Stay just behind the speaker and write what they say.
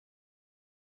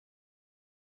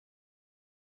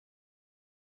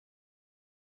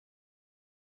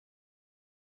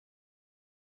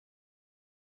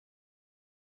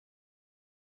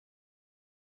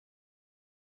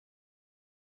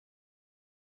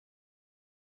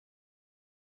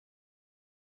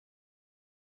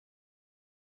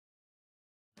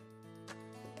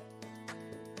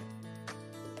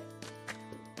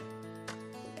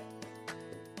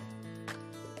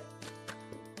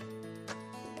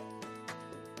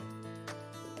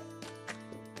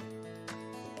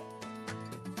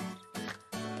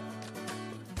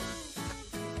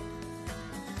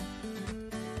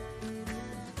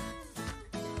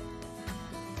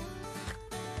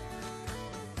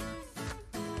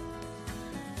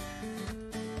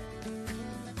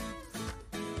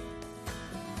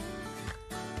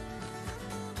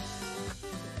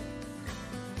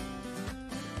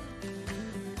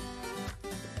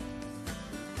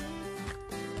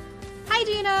Hi,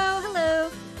 Gino.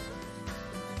 Hello.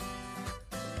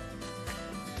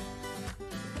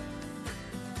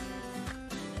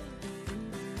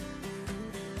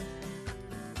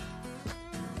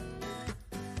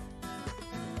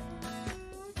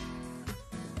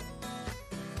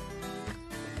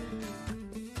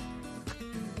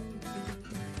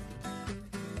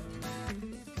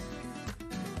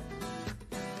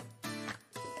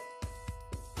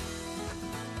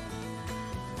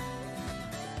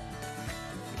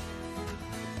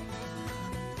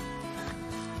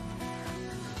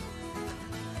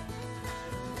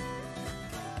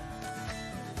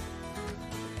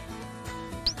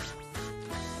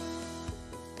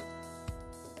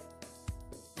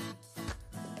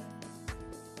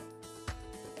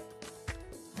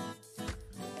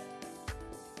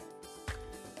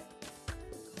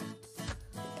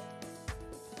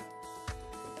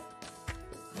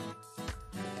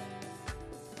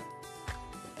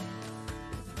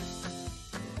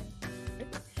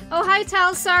 Oh, hi,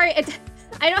 Tal. Sorry,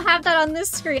 I don't have that on this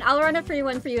screen. I'll run a free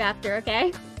one for you after,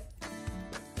 okay?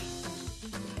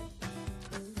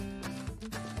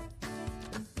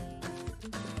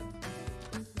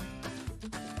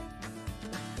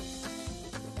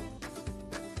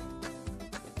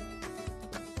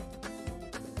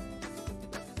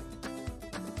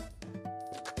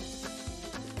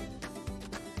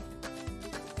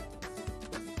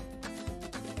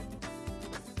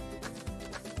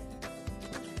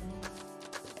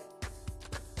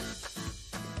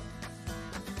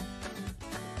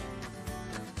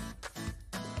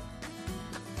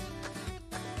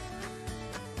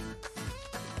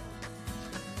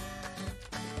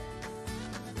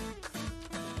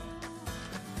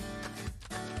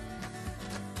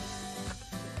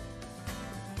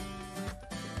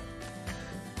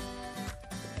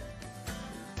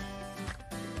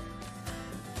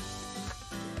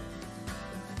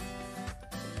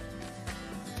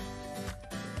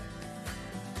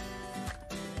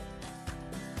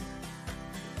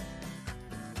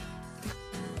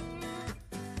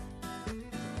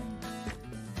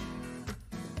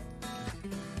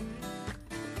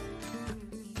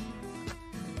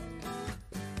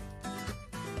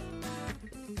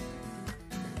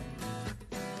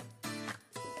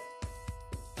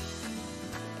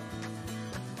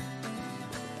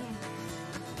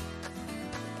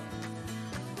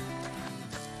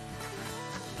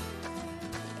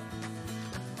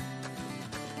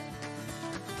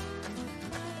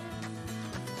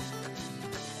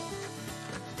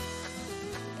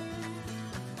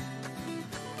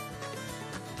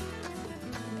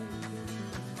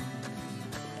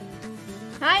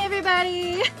 Hi,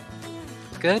 everybody!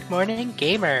 Good morning,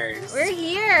 gamers! We're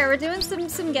here! We're doing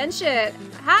some Genshin.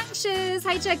 Hi, Shiz!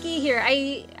 Hi, Chucky! Here,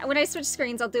 when I switch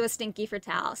screens, I'll do a stinky for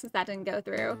Tal, since that didn't go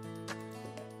through.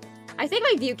 I think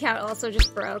my view count also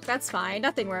just broke. That's fine.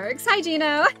 Nothing works. Hi,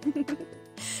 Gino!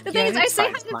 The thing is, I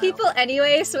say hi to people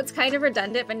anyway, so it's kind of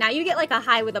redundant, but now you get, like, a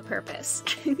hi with a purpose.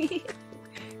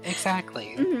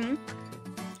 Exactly. Mm-hmm.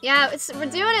 Yeah, we're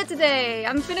doing it today!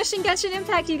 I'm finishing Genshin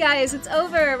Impact, you guys! It's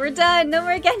over! We're done! No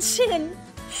more Genshin!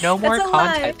 No more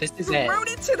content, this is it. Rode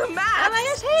it to the max! Oh my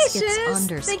gosh, hey, Shiz!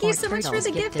 Thank you so much for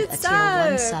the gifted sub!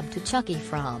 One sub to Chucky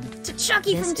from... To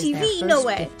Chucky from TV? No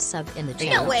way! Sub in the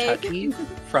No way! Chucky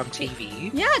from TV.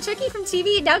 Yeah, Chucky from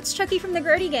TV. Now it's Chucky from the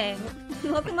Grody gang.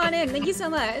 Welcome on in. Thank you so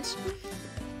much.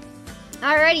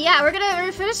 Alrighty, yeah,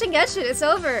 we're finishing Genshin. It's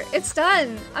over. It's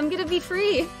done. I'm gonna be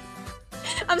free.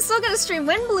 I'm still gonna stream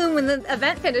Windblume when the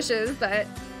event finishes, but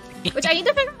which I need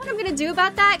to figure out what I'm gonna do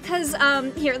about that. Cause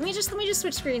here, let me just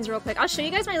switch screens real quick. I'll show you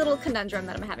guys my little conundrum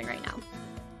that I'm having right now.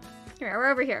 Here,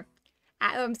 we're over here.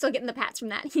 I'm still getting the pats from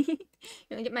that.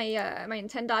 Gonna get my my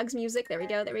Nintendogs music. There we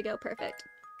go. There we go. Perfect.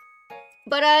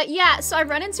 But yeah, so I've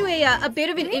run into a bit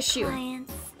of an issue.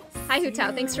 Hi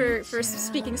Hutao, thanks for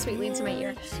speaking sweetly into my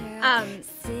ear.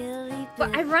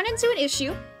 But I've run into an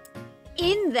issue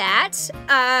in that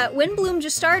Windblume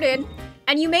just started,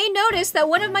 and you may notice that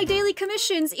one of my daily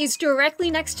commissions is directly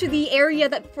next to the area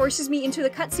that forces me into the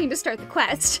cutscene to start the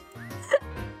quest.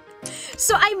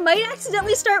 So I might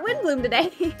accidentally start Windblume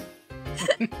today.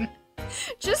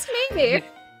 Just maybe.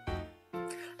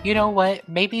 You know what?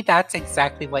 Maybe that's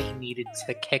exactly what you needed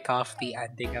to kick off the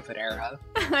ending of an era.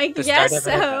 I guess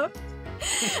so.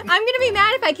 I'm gonna be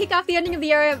mad if I kick off the ending of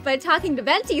the era by talking to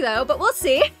Venti though, but we'll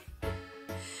see.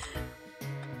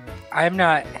 I'm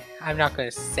not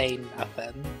gonna say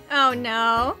nothing. Oh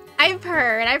no. I've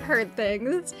heard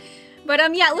things. But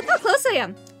yeah, look how close I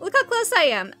am. Look how close I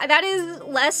am. That is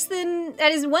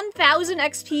 1000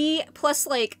 XP plus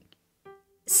like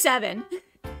 7.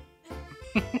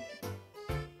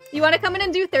 You want to come in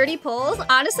and do 30 pulls?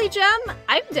 Honestly, Gem,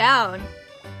 I'm down.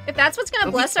 If that's what's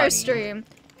gonna bless our stream.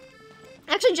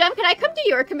 Actually, Gem, can I come to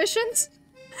your commissions?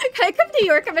 Can I come to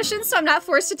your commissions so I'm not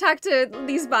forced to talk to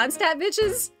these Bondstat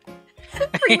bitches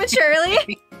prematurely?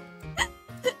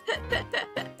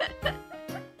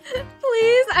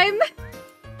 Please,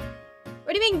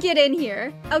 What do you mean, get in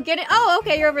here? Oh, get in. Oh,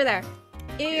 okay, you're over there.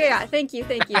 Yeah, thank you,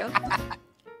 thank you.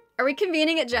 Are we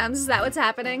convening at Gems? Is that what's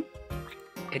happening?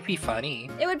 It'd be funny.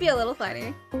 It would be a little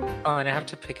funny. Oh, and I have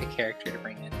to pick a character to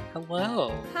bring in.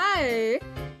 Hello. Hi.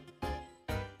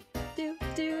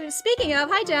 Speaking of,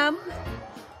 hi, Gem.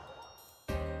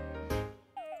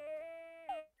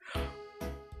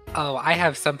 Oh, I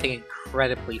have something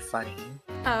incredibly funny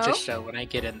to Oh, show when I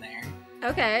get in there.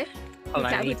 okay. Hold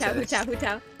on, I need to...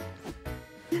 Hoo-tow.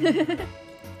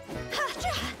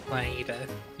 I need to...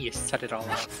 You set it all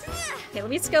up. Okay, let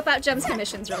me scope out Gem's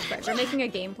commissions real quick. We're making a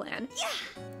game plan.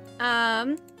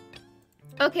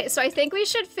 Okay, so I think we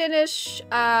should finish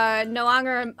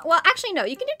Noanger. Well, actually, no.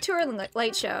 You can do Tour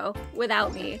Light Show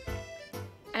without me.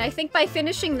 And I think by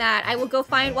finishing that, I will go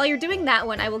find. While you're doing that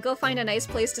one, I will go find a nice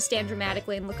place to stand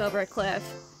dramatically and look over a cliff.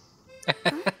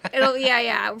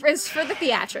 Yeah. It's for the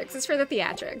theatrics. It's for the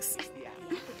theatrics.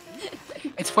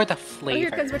 It's for the Oh, flavor.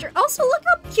 here comes Richard. Also, look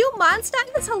how cute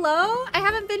Mondstadt is. Hello. I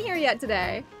haven't been here yet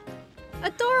today.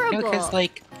 Adorable. Because,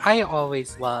 like, I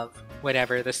always love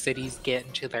whenever the cities get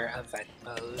into their event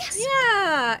modes.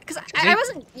 Yeah, because I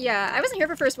wasn't here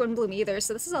for first Windblume either,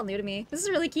 so this is all new to me. This is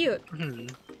really cute.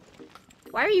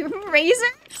 Why are you Razor?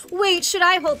 Wait, should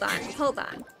I? Hold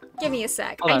on. Give me a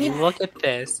sec. Hold on, look at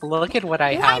this. Look at what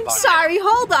I have I'm sorry,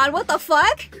 hold on, what the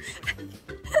fuck?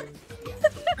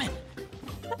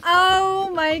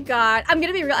 Oh my god. I'm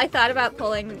gonna be real, I thought about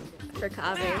pulling for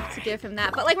Kaveh to give him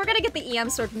that, but like we're gonna get the EM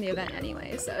sword from the event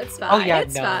anyway, so it's fine. Oh yeah,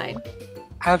 it's fine.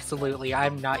 Absolutely,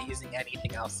 I'm not using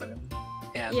anything else in him.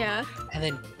 Yeah. And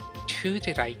then who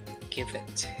did I give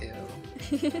it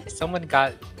to? Someone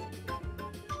got...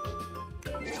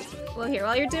 Well, here,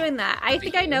 while you're doing that, I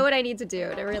think I know what I need to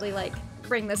do to really, like,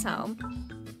 bring this home.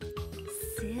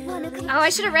 Oh, I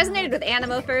should have resonated with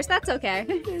Animo first. That's okay.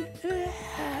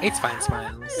 It's fine,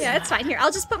 Smiles. Yeah, it's fine. Here,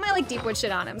 I'll just put my, like, Deepwood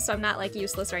shit on him, so I'm not, like,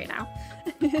 useless right now.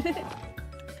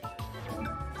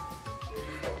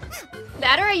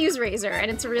 That or I use Razor, and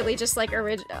it's really just, like,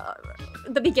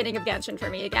 the beginning of Genshin for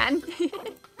me again.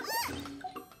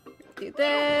 Do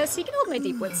this. He can hold my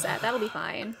Deepwood set. That'll be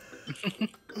fine.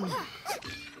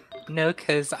 No,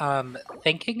 because,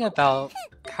 thinking about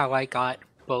how I got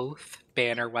both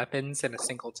banner weapons in a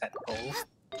single tentpole.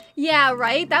 Yeah,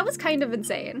 right? That was kind of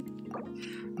insane.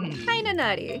 Kinda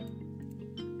nutty.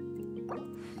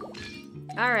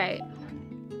 Alright.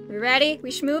 We ready?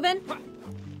 We schmoovin'?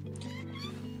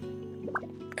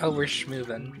 Oh, we're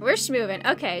schmoovin'. We're schmoovin'.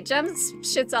 Okay, Gem's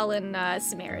shit's all in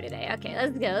Samara today. Okay,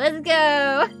 let's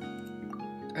go.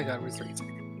 I got Razor.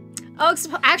 Oh,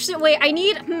 actually, wait, I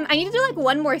need to do, like,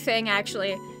 one more thing,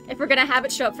 actually, if we're gonna have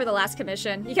it show up for the last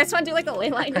commission. You guys want to do, like, a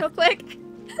ley line real quick?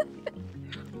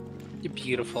 You're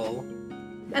beautiful.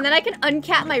 And then I can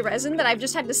uncap my resin that I've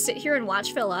just had to sit here and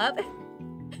watch fill up.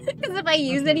 Because if I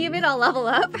use any of it, I'll level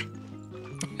up.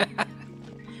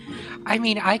 I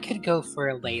mean, I could go for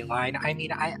a ley line. I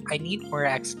mean, I need more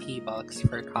XP bucks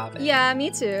for Kaveh. Yeah,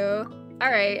 me too.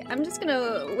 Alright, I'm just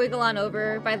gonna wiggle on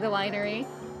over by the winery.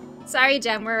 Sorry,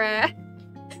 Gem, we're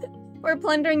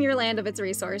plundering your land of its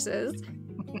resources.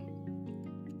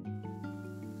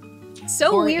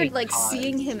 So For weird, a like, cause.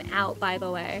 seeing him out, by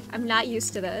the way. I'm not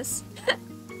used to this.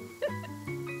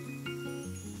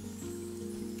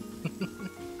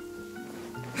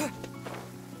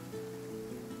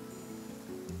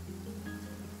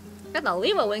 Got the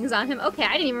Levo wings on him. Okay,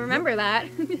 I didn't even remember that.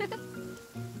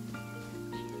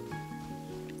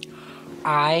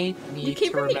 I You need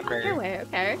came to from the remember other way,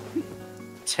 okay.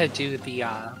 to do the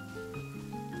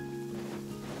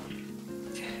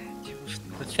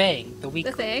thing, the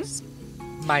weeklies.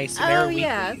 thing? My Samara Oh,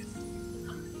 yeah. weeklies.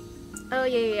 Oh,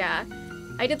 yeah.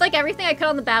 I did, like, everything I could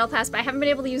on the battle pass, but I haven't been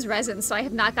able to use resin, so I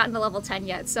have not gotten to level 10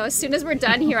 yet. So as soon as we're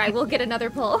done here, I will get another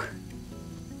pull.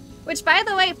 Which, by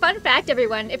the way, fun fact,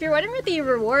 everyone, if you're wondering what the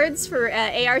rewards for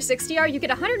AR60 are, you get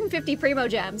 150 Primo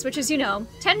Gems, which is, you know,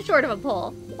 10 short of a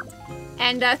pull.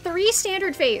 And 3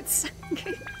 standard fates.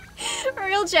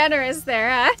 Real generous there,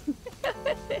 huh?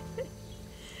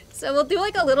 So we'll do,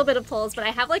 like, a little bit of pulls, but I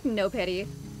have, like, no pity.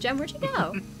 Gem, where'd you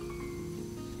go?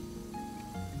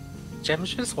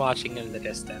 Gem's just watching in the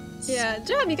distance. Yeah,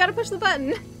 Gem, you gotta push the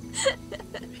button.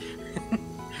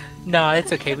 No,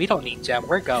 it's okay. We don't need Gem.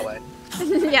 We're going.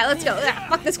 Yeah, let's go. Ah,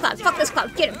 fuck this cloud. Fuck this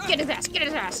cloud. Get him. Get his ass. Get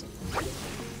his ass.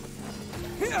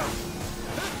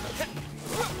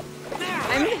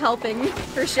 I'm helping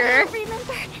for sure.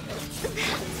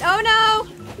 Oh no!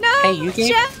 No! Hey, you gave-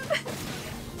 Gem!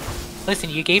 Listen,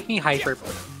 you gave me hyper.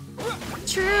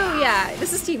 True, yeah.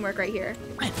 This is teamwork right here.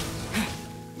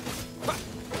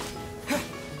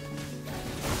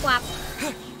 Flap.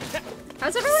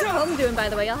 How's everyone at home doing, by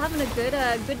the way? Y'all having a good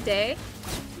day?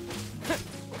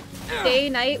 Day,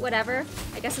 night, whatever.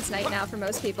 I guess it's night now for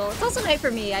most people. It's also night for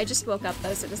me. I just woke up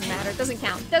though, so it doesn't matter. It doesn't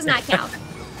count. Does not count.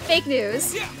 Fake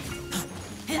news.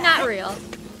 Not real.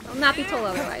 I'll not be told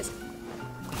otherwise.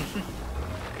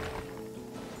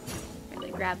 Let me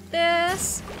grab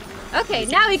this. Okay,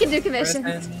 now we can do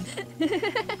commissions.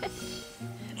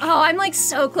 Oh, I'm like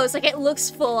so close. Like it looks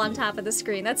full on top of the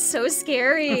screen. That's so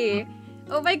scary.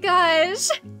 Oh my gosh.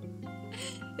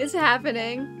 It's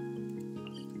happening.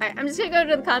 Alright, I'm just gonna go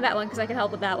to the combat one because I can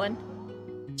help with that one.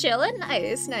 Chillin'?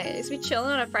 Nice, nice. We chillin'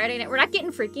 on a Friday night. We're not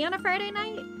getting freaky on a Friday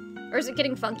night? Or is it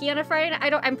getting funky on a Friday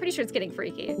night? I'm pretty sure it's getting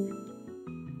freaky.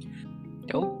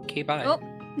 Okay, bye. Oh.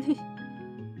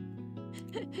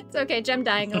 It's okay, Gem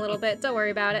dying a little bit. Don't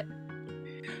worry about it.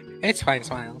 It's fine,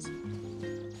 Smiles.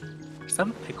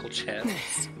 Some pickle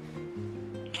chips.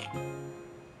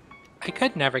 I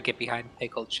could never get behind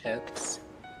pickled chips.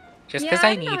 Just because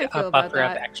I need a buffer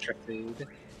of extra food.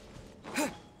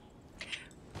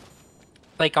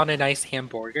 Like on a nice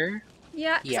hamburger?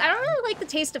 Yeah, 'cause I don't really like the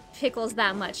taste of pickles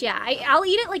that much. Yeah, I'll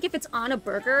eat it like if it's on a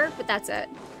burger, but that's it.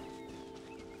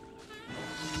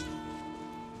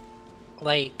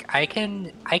 Like, I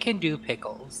can do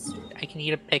pickles. I can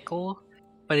eat a pickle,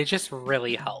 but it just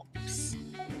really helps.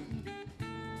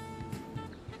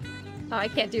 Oh, I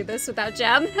can't do this without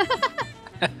Gem.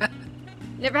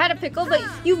 Never had a pickle, but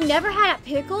you've never had a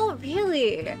pickle?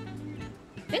 Really?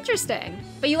 Interesting.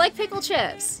 But you like pickle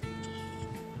chips.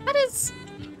 That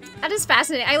is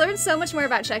fascinating. I learned so much more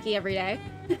about Chucky every day.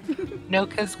 No,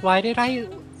 because why did I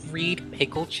read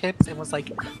pickle chips and was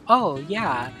like, oh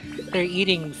yeah, they're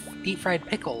eating deep-fried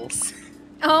pickles.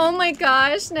 Oh my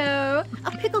gosh, no.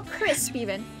 A pickle crisp,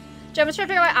 even. Gem was trying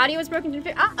to figure out why audio was broken.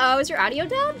 Uh-oh, is your audio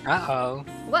dead? Uh-oh.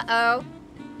 Uh-oh.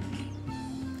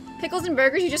 Pickles and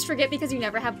burgers you just forget because you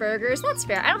never have burgers? That's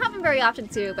fair. I don't have them very often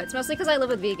too, but it's mostly because I live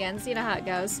with vegans. You know how it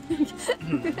goes.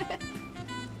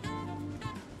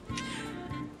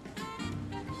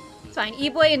 It's fine.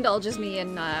 E-boy indulges me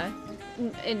in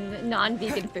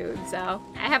non-vegan food, so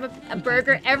I have a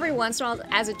burger every once in a while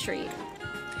as a treat.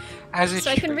 So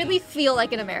I can really feel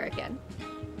like an American.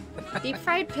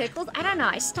 Deep-fried pickles? I don't know.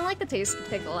 I just don't like the taste of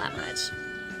pickle that much.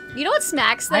 You know what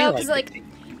smacks though? Because like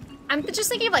I'm just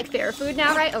thinking of like fair food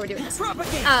now, right? Oh, we're doing this.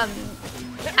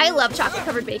 I love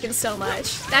chocolate-covered bacon so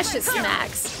much. That shit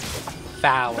smacks.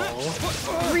 Foul.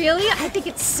 Really? I think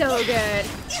it's so good.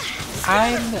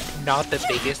 I'm not the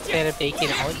biggest fan of bacon.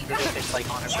 I'll eat it if it's like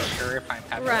on a burger if I'm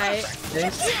having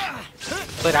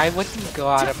breakfast. But I wouldn't go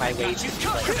out of my way to be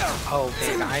like, oh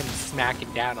man, I'm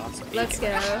smacking down on some bacon. Let's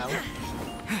go.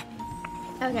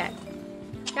 Okay.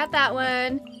 Got that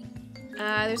one.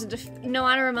 There's no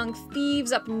honor among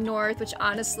thieves up north, which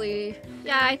honestly,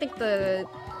 yeah, I think the...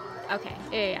 Okay,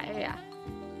 yeah.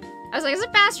 I was like, is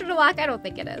it faster to walk? I don't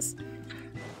think it is.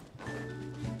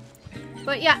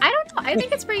 But yeah, I don't know. I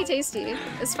think it's pretty tasty.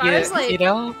 As far as like... You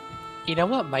know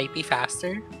what might be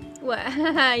faster? What?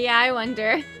 Yeah, I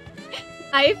wonder.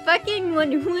 I fucking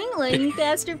wouldn't be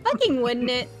faster. Fucking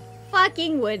wouldn't it?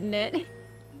 Fucking wouldn't it?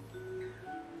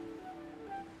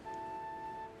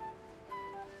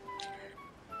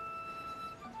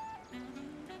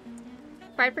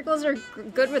 Fried pickles are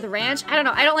good with ranch? I don't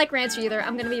know. I don't like ranch either.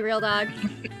 I'm gonna be real, dog.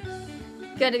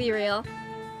 Gonna be real.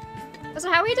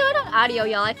 So how are we doing on audio,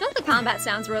 y'all? I feel like the combat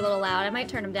sounds were a little loud. I might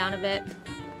turn them down a bit.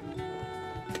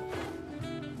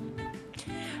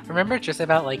 Remember just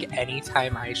about like any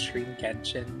time I stream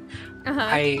Genshin,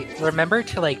 I remember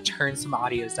to like turn some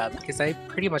audios up because I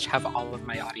pretty much have all of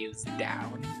my audios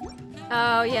down.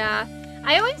 Oh yeah.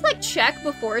 I always like check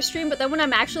before a stream, but then when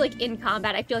I'm actually like in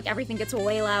combat, I feel like everything gets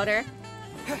way louder.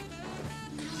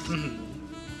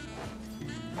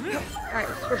 Alright,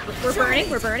 we're burning,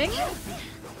 we're burning.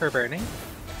 We're burning.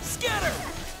 Scatter!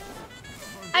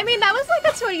 I mean, that was like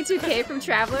a 22k from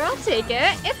Traveler. I'll take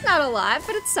it. It's not a lot,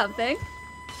 but it's something.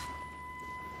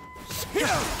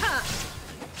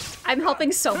 I'm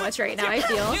helping so much right now, I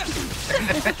feel.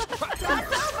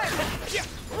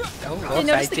 Oh, Did you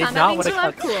notice the combat being so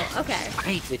loud? Cool, okay.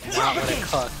 I did not want to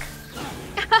cook.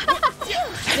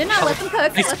 No, let them cook,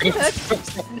 let them cook.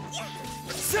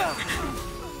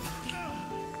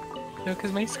 No,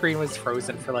 because my screen was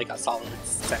frozen for like a solid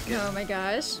second. Oh my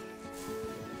gosh.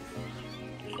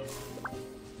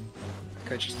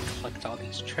 go just collect all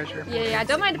these treasure. Yeah,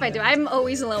 don't mind if I do. I'm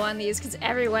always low on these because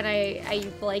everyone I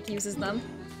like uses them.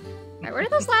 Alright, what are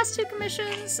those last 2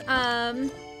 commissions?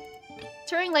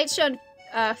 Touring light show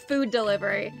and food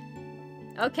delivery.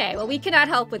 Okay, well we cannot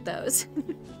help with those.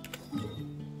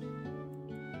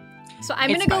 So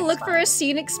I'm gonna go look for a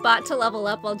scenic spot to level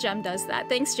up while Gem does that.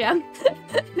 Thanks, Gem.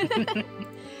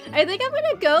 I think I'm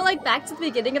gonna go like back to the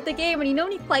beginning of the game, and you know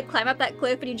when you like climb up that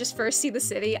cliff and you just first see the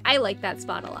city? I like that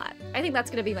spot a lot. I think that's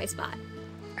gonna be my spot.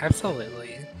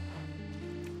 Absolutely.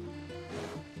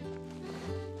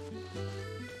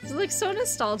 It's like so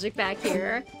nostalgic back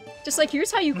here. Just like,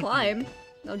 here's how you climb.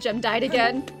 Oh, Gem died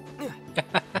again.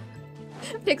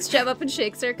 Picks Gem up and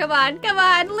shakes her. Come on,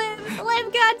 live,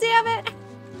 goddammit!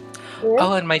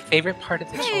 Oh, and my favorite part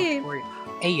of the tutorial.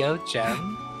 Hey, yo,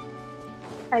 Gem.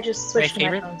 I just switched to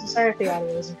my phone, so sorry if the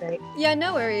audio isn't great. Yeah,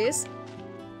 no worries.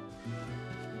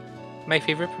 My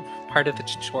favorite part of the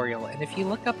tutorial, and if you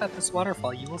look up at this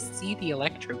waterfall, you will see the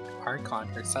Electro Archon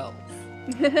herself.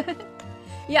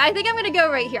 Yeah, I think I'm gonna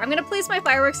go right here. I'm gonna place my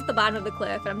fireworks at the bottom of the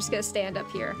cliff, and I'm just gonna stand up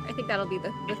here. I think that'll be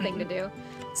the thing to do.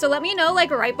 So let me know,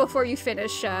 like, right before you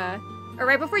finish, or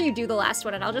right before you do the last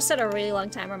one, and I'll just set a really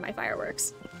long timer on my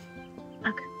fireworks.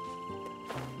 Okay.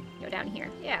 Go down here.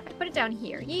 Yeah, if I put it down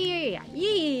here. Yeah.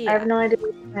 I have no idea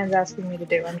what Man's asking me to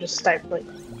do. I'm just spamming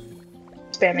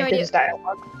his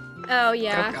dialogue. Oh,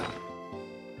 yeah. Okay.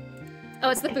 Oh,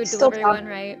 it's the food delivery one,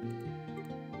 right?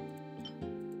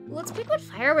 Let's pick what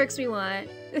fireworks we want.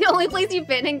 The only place you've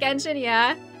been in Genshin,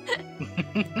 yeah.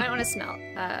 I don't want to smell.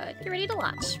 Get ready to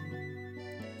launch.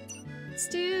 Let's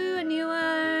do a new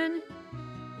one.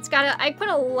 It's got I put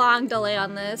a long delay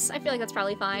on this. I feel like that's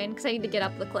probably fine, because I need to get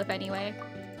up the cliff anyway.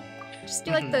 Just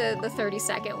do like the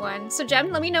 30-second one. So Gem,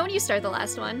 let me know when you start the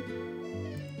last one.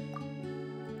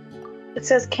 It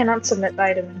says cannot submit the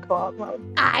item in co-op mode.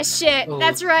 Ah, shit. Ooh.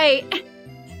 That's right.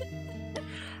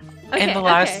 Okay, and the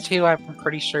last 2, I'm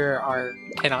pretty sure, are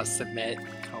cannot submit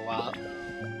co-op.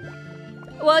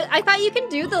 Well, I thought you can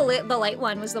do the light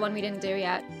one was the one we didn't do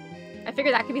yet. I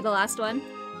figured that could be the last one.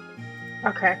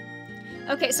 Okay.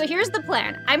 Okay, so here's the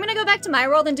plan. I'm gonna go back to my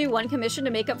world and do 1 commission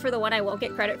to make up for the one I won't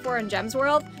get credit for in Gem's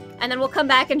world, and then we'll come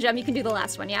back and Gem, you can do the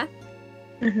last one, yeah?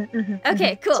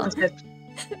 Okay, cool. Sounds good.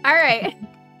 Alright.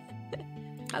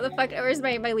 How the fuck, where's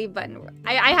my leave button?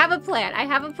 I have a plan,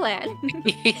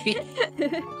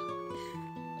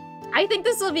 I think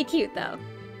this will be cute, though.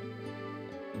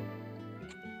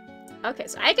 Okay,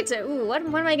 so I get to, what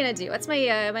am I gonna do? What's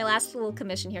my my last little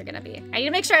commission here gonna be? I need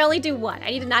to make sure I only do 1. I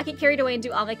need to not get carried away and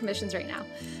do all my commissions right now.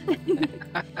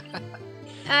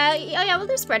 Oh yeah, we'll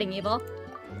do Spreading Evil.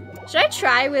 Should I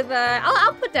try with,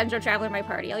 I'll put Dendro Traveler in my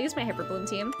party. I'll use my Hyperbloom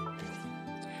team.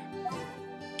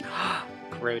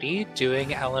 Grody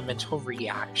doing elemental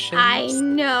reactions. I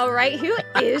know, right? Who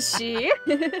is she?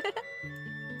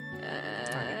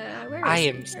 I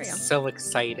am so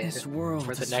excited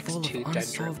for the next 2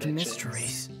 Dendro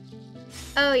mysteries.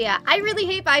 Oh yeah, I really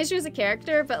hate Baizhu as a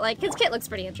character, but like his kit looks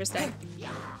pretty interesting.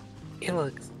 It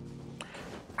looks.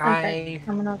 Okay,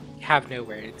 I have no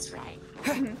words.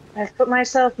 I've put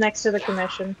myself next to the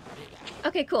commission.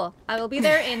 Okay, cool. I will be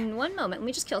there in 1 moment. Let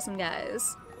me just kill some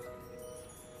guys.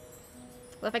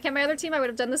 Well, if I kept my other team, I would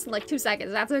have done this in like 2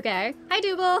 seconds. That's okay. Hi,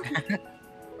 Double.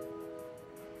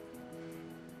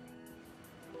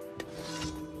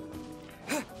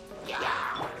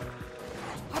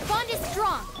 Our bond is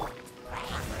strong.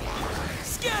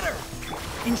 Scatter!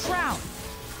 Enshroud!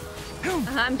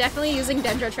 I'm definitely using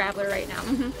Dendro Traveler right now.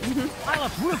 I'll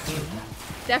uproot you.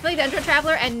 Definitely Dendro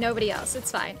Traveler and nobody else.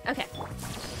 It's fine. Okay.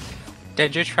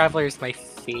 Dendro Traveler is my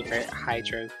favorite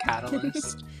Hydro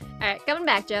Catalyst. Alright, coming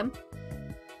back, Gem.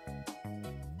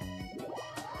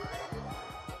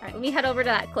 Alright, let me head over to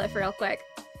that cliff real quick.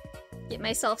 Get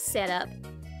myself set up.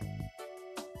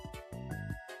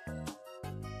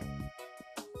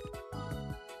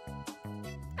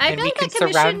 I feel like that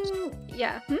commission...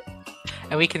 Yeah.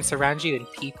 And we can surround you in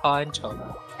Peepaw and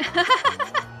Tomo.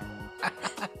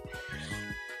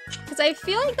 Because I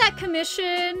feel like that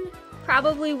commission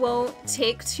probably won't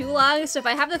take too long, so if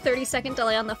I have the 30-second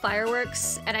delay on the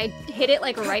fireworks, and I hit it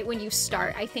like right when you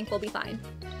start, I think we'll be fine.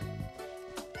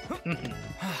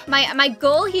 My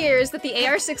goal here is that the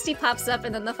AR60 pops up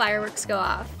and then the fireworks go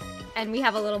off, and we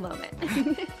have a little moment.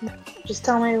 Just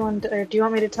tell me when, or do you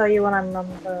want me to tell you when I'm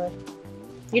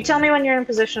you tell me when you're in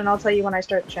position, and I'll tell you when I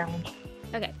start the challenge.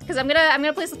 Okay, because I'm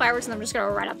gonna place the fireworks and I'm just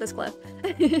gonna run up this cliff.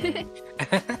 Here,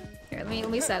 let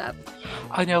me set up.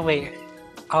 Oh no, wait.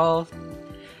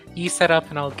 You set up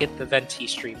and I'll get the Venti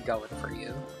stream going for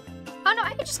you. Oh no,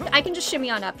 I can just shimmy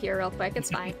on up here real quick.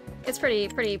 It's fine. It's pretty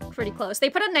close. They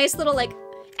put a nice little like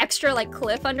extra like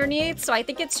cliff underneath, so I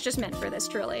think it's just meant for this,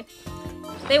 truly.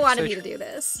 They wanted me to do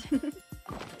this.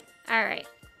 Alright,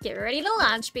 get ready to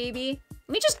launch, baby.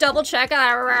 Let me just double check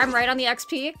I'm right on the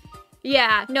XP.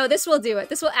 Yeah, no, this will do it.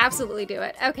 This will absolutely do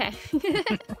it. Okay.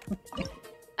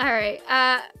 Alright,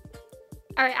 alright,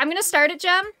 I'm gonna start it,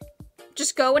 Gem.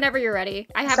 Just go whenever you're ready.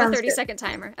 I have a 30-second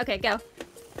timer. Okay, go.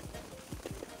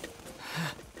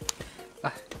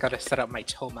 Gotta set up my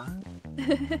Toma.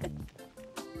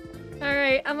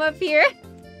 Alright, I'm up here.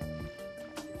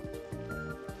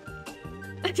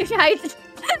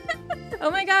 Oh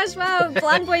my gosh, wow,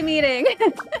 blonde boy meeting.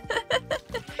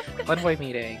 Blonde boy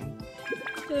meeting.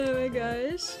 Oh my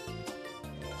gosh.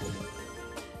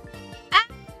 Ah!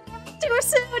 Too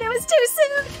soon! It was too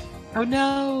soon! Oh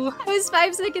no! It was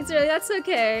 5 seconds early, that's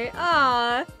okay.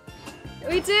 Aw.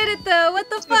 We did it though, what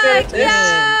the fuck?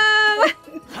 Yo!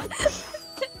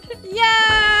 Yo!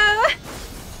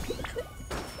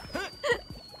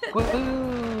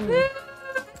 Woohoo!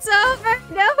 It's over!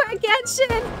 No more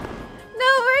Genshin! No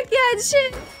more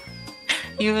Genshin!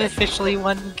 You officially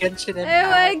won Genshin Impact.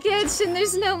 I won Genshin,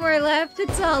 there's no more left.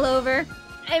 It's all over.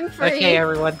 I'm free. Okay,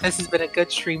 everyone, this has been a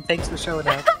good stream. Thanks for showing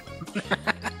up.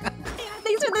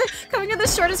 Thanks for coming to the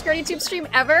shortest GrodyTube stream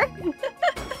ever.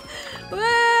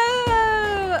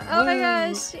 Whoa! Oh my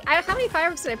gosh. How many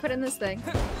fireworks did I put in this thing?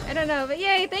 I don't know, but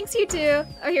yay, thanks you too.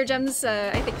 Oh, here, Gem's,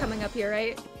 I think, coming up here,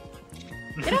 right?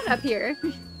 Get on up here.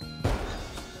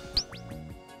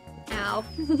 Ow.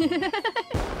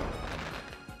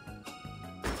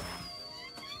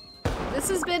 This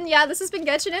has been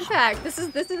Genshin Impact. This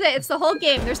is it. It's the whole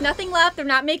game. There's nothing left. They're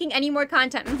not making any more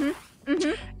content.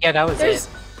 Yeah, that was it.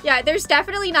 Yeah, there's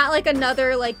definitely not like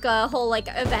another like whole like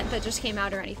event that just came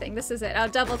out or anything. This is it. Oh,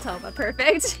 double Toma,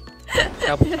 perfect.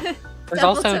 There's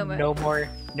also Toma. no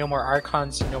more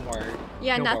Archons, no more.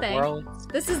 Yeah, nothing. More worlds.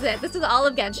 This is it. This is all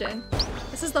of Genshin.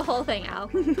 This is the whole thing, Al.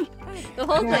 The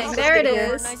whole thing. There it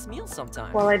is. Nice meal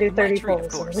sometime. While I do 30 Treat,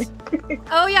 pulls.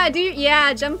 Oh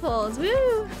yeah, jump pulls.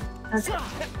 Woo! Okay.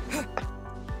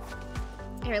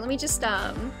 Here, let me just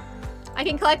I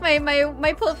can collect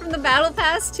my pull from the battle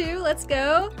pass too. Let's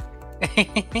go.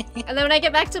 And then when I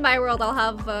get back to my world, I'll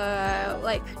have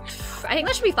like I think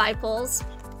that should be 5 pulls.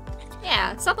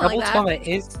 Yeah, something like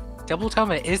that. Double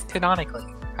Toma is canonically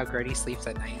how Grody sleeps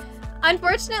at night.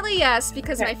 Unfortunately, yes,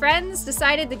 because my friends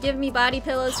decided to give me body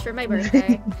pillows for my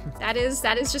birthday. that is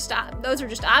just those are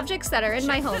just objects that are in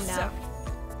my home now.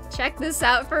 Check this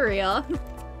out for real.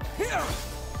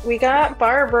 We got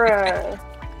Barbara.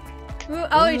 Ooh,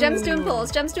 oh, Gem's doing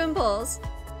pulls. Gem's doing pulls.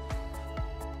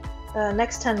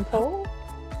 Next 10 pull.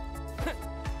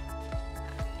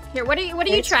 Here, what are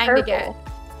you trying purple. To get?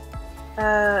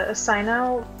 A sign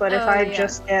out, but if I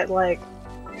just get like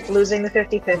losing the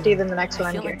 50-50, then the next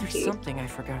one I'm guaranteed. Like there's something I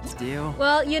forgot to do.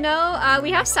 Well, you know,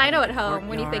 we have Sino at home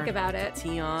when you think about it.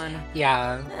 Tion.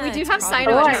 Yeah. We do have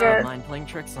Sino at home. Online playing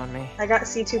tricks on me. I got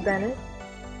C2 Bennett.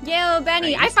 Yo,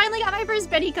 Benny! Nice. I finally got my first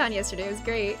BennyCon yesterday. It was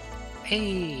great.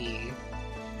 Hey.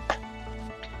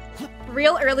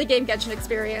 Real early game Genshin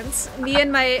experience. Me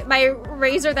and my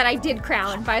Razor that I did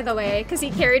crown, by the way, because he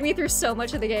carried me through so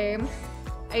much of the game.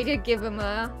 I did give him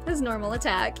his normal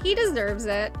attack. He deserves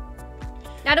it.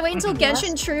 Now to wait until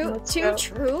Genshin True.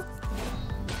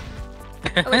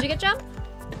 Oh, what'd you get, Jump?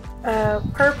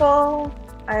 Purple.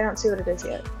 I don't see what it is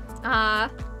yet.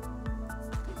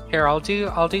 Here, I'll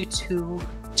do two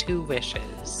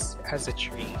wishes as a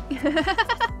treat.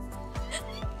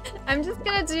 I'm just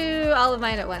gonna do all of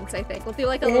mine at once, I think. We'll do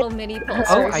like a little mini pulse.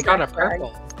 Oh, I got a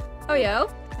purple. Oh, yo.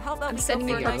 How about I'm sending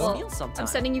you purple. I'm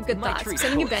sending you good thoughts. I'm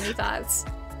sending you Benny thoughts.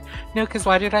 No, because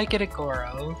why did I get a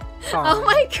Goro? Oh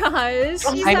my gosh!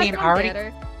 I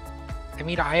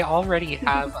already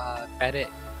have Bennett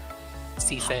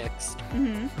C6,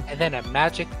 and then a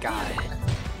magic guide.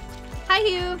 Hi,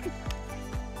 Hugh.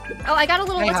 Oh, I got a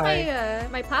little. What's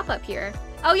my pop up here?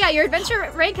 Oh yeah, your adventure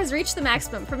rank has reached the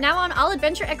maximum. From now on, all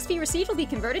adventure XP received will be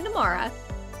converted to Mora.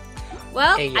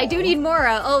 Well, I do need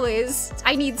Mora always.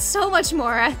 I need so much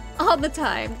Mora all the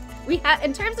time.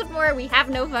 In terms of Mora, we have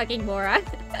no fucking Mora.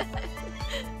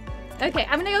 Okay,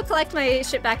 I'm gonna go collect my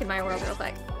shit back in my world real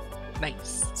quick.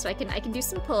 Nice. So I can do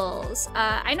some pulls.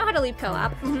 I know how to leave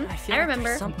co-op. I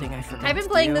remember. Something I forgot. I've been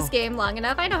playing this game long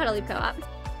enough. I know how to leave co-op.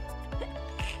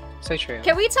 So true.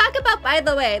 Can we talk about, by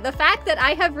the way, the fact that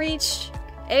I have reached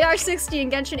AR60 in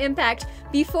Genshin Impact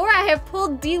before I have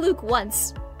pulled D-Luke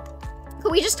once?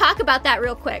 Can we just talk about that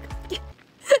real quick?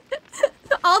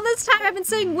 All this time I've been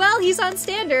saying, well, he's on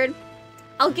standard.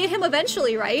 I'll get him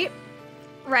eventually, right?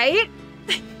 Right?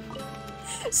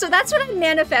 So that's what I'm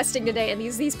manifesting today in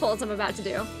these polls I'm about to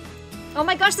do. Oh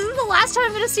my gosh, this is the last time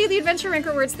I'm gonna see the Adventure Rank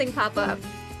Rewards thing pop up.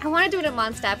 I want to do it at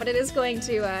Mondstadt, but it is going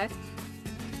to,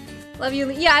 love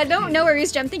you. Yeah, I don't know where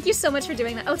he's Gem. Thank you so much for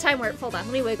doing that. Oh, time warp. Hold on.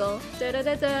 Let me wiggle. Da da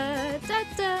da da da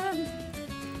da.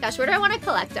 Gosh, where do I want to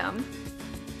collect them?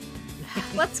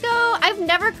 Let's go. I've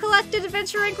never collected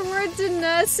adventure rank rewards in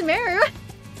Sumeru.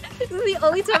 This is the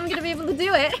only time I'm gonna be able to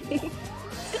do it.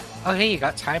 Oh, hey, you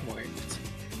got time warped.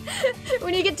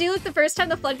 When you get Duke the first time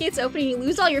the floodgates open and you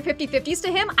lose all your 50/50s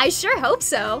to him, I sure hope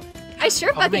so. I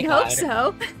sure fucking hope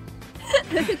so.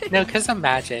 No, because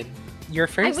imagine your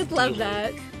first. I would love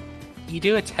that. You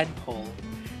do a 10 pull,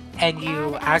 and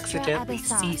you accidentally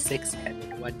see 6 10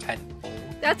 in one 10 pull.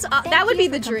 That's that would be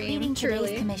the dream,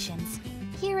 truly. Commissions.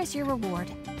 Here is your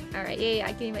reward. All right, yeah,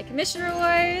 give me my commission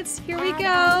rewards. Here we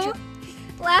go.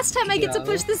 Last time I get to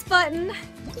push this button.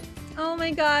 Oh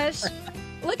my gosh.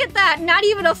 Look at that. Not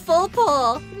even a full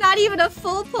pull. Not even a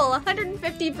full pull.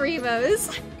 150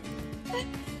 primos.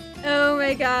 Oh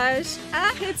my gosh.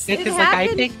 It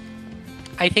happened. Like,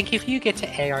 I think if you get to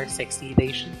AR60,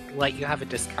 they should let you have a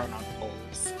discount on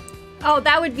pulls. Oh,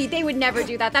 they would never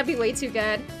do that. That'd be way too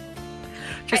good.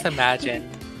 Just imagine.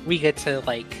 We get to,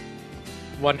 like,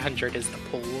 100 is the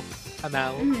pull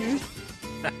amount.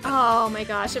 Oh my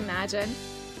gosh, imagine.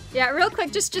 Yeah, real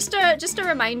quick, just a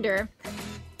reminder.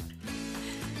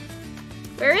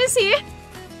 Where is he?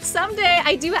 Someday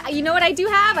I do. You know what I do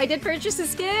have? I did purchase a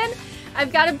skin.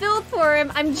 I've got a build for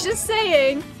him. I'm just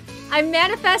saying. I'm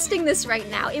manifesting this right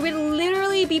now. It would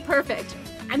literally be perfect.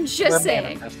 I'm just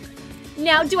saying.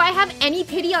 Now, do I have any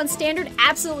pity on standard?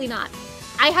 Absolutely not.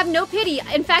 I have no pity.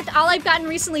 In fact, all I've gotten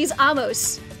recently is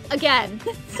Amos. Again.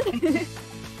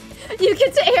 You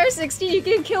get to AR60, you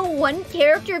can kill one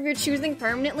character if you're choosing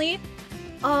permanently.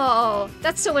 Oh,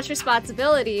 that's so much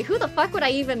responsibility. Who the fuck would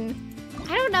I even...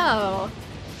 I don't know.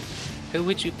 Who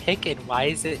would you pick and why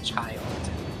is it Child?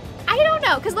 I don't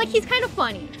know, because like he's kind of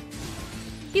funny.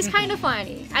 He's kind of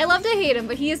funny. I love to hate him,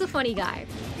 but he is a funny guy.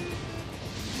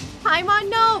 Paimon,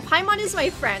 no! Paimon is my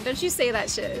friend. Don't you say that,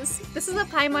 shiz. This is a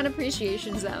Paimon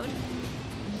appreciation zone.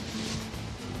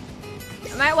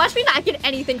 Watch me not get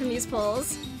anything from these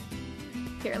pulls.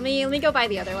 Here, let me go buy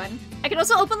the other one. I can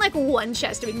also open like one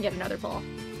chest so we can get another pull.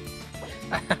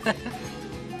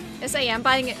 Yes, I am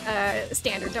buying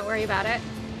standard. Don't worry about it.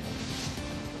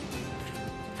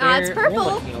 It's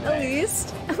purple, at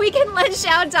least. We can let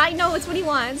Xiao die. No, it's what he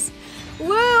wants.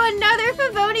 Woo, another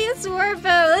Favonius Warbow.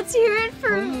 Let's hear it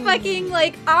for fucking,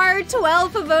 like, R12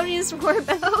 Favonius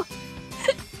Warbow.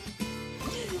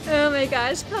 Oh my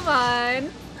gosh, come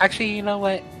on. Actually, you know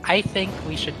what? I think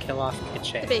we should kill off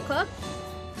Kitche. The Bait Club?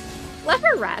 Let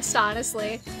her rest,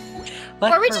 honestly.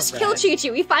 Or we just kill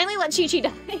Chi-Chi. We finally let Chi-Chi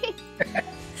die.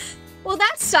 Well,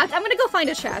 that sucked. I'm gonna go find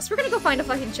a chest. We're gonna go find a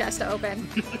fucking chest to open.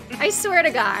 I swear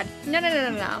to God. No.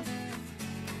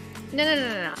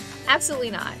 No.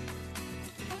 Absolutely not.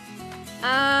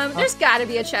 There's gotta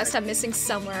be a chest I'm missing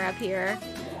somewhere up here.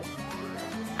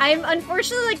 I'm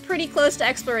unfortunately like pretty close to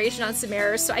exploration on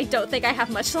Sumeru, so I don't think I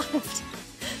have much left.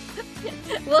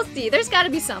 We'll see. There's gotta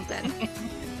be something.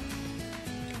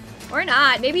 Or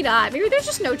not. Maybe not. Maybe there's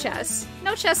just no chests.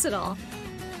 No chests at all.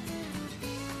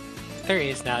 There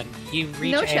is none. You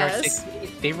reach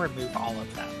AR60, they remove all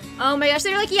of them. Oh my gosh,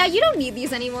 they're like, yeah, you don't need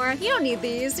these anymore. You don't need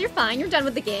these. You're fine. You're done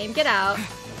with the game. Get out.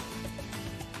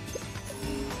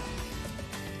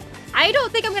 I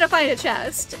don't think I'm gonna find a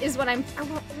chest, is what I'm...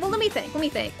 Well, let me think.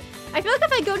 I feel like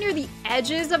if I go near the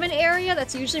edges of an area,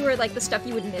 that's usually where, like, the stuff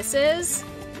you would miss is.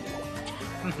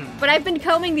 But I've been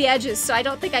combing the edges, so I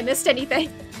don't think I missed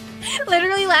anything.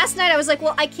 Literally, last night I was like,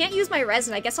 well, I can't use my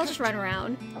resin. I guess I'll just run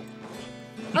around.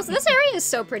 Also, this area is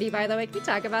so pretty, by the way. Can we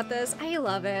talk about this? I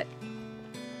love it.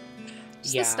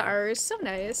 Just the stars. So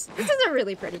nice. This is a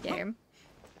really pretty game.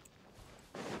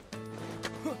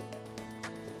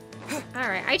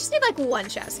 Alright, I just need like one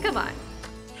chest. Come on.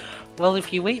 Well,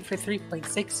 if you wait for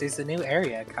 3.6, there's a new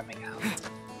area coming out.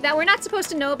 That we're not supposed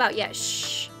to know about yet.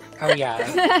 Shh. Oh, yeah.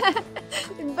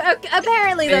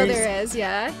 Apparently, though, there is,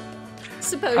 yeah.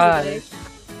 Supposedly.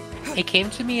 It came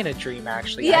to me in a dream,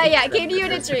 actually. Yeah, it came to you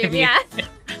in a dream, yeah.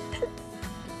 dreams.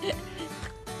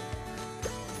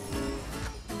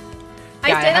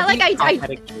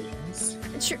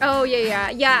 Oh,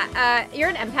 yeah. You're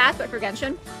an empath, but for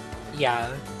Genshin?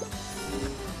 Yeah.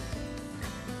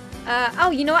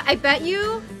 Oh, you know what? I bet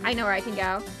you... I know where I can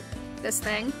go. This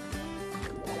thing.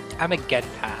 I'm a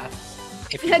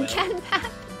Genpath, if you will. A Genpath?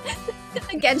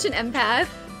 A Genshin empath.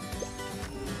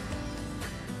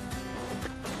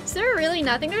 Is there really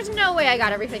nothing? There's no way I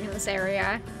got everything in this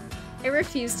area. I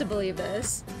refuse to believe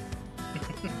this.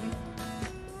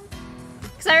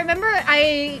 Because I remember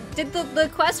I did the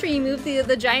quest where you moved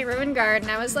the giant ruin guard,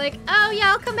 and I was like, oh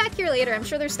yeah, I'll come back here later. I'm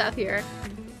sure there's stuff here.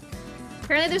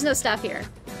 apparently there's no stuff here.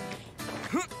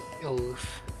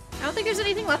 Oof. I don't think there's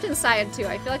anything left inside, too.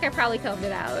 I feel like I probably combed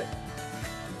it out.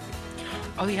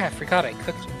 Oh yeah, I forgot I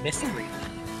cooked mystery.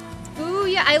 Ooh,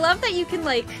 yeah, I love that you can,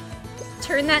 like,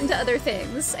 turn that into other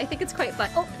things. I think it's quite fun.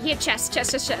 Oh, yeah, chest.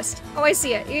 Oh, I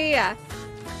see it. Yeah.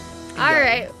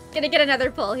 Alright, gonna get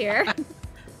another pull here. And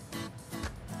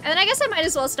then I guess I might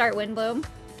as well start Windblume.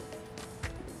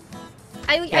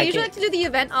 I usually like to do the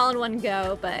event all in one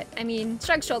go, but, I mean,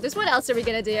 shrug shoulders, what else are we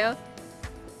gonna do?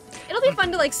 It'll be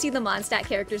fun to, like, see the Mondstadt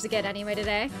characters again anyway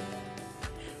today.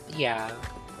 Yeah.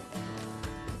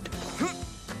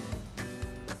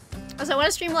 Also, I want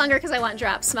to stream longer because I want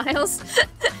drop smiles.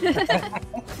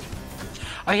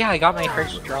 Oh yeah, I got my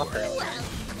first drop earlier.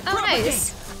 Oh,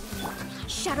 nice.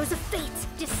 Shadows of fate,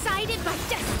 decided by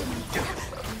destiny.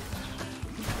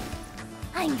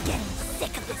 I'm getting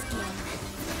sick of this game.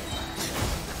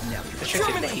 The trick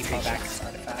is to keep all back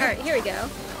artifact. Alright, here we go.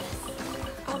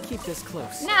 I'll keep this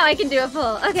close. Now I can do a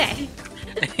full. Okay.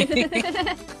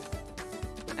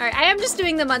 Alright, I am just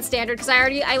doing them on standard because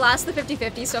I lost the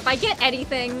 50-50, so if I get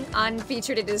anything on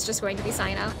featured, it is just going to be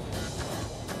Sino.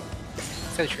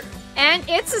 So true. And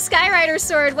it's a Skyrider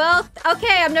sword. Well,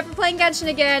 okay, I'm never playing Genshin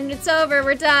again. It's over,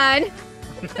 we're done.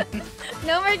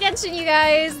 No more Genshin, you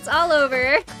guys. It's all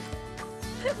over.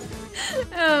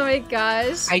 Oh my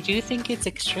gosh. I do think it's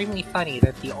extremely funny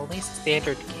that the only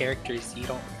standard characters you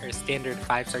don't, or standard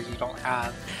 5-stars you don't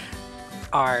have,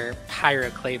 are Pyro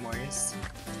Claymores.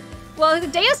 Well,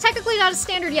 Dea's technically not a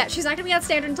standard yet. She's not gonna be on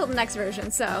standard until the next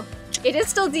version, so it is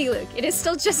still D-Luke. It is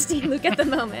still just D-Luke at the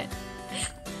moment.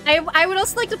 I would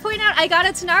also like to point out I got a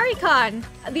Tanari Con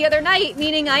the other night,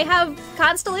 meaning I have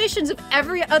constellations of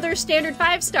every other standard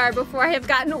 5-star before I have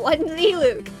gotten one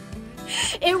D-Luke.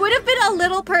 It would have been a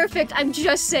little perfect, I'm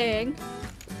just saying.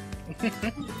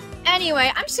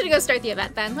 Anyway, I'm just gonna go start the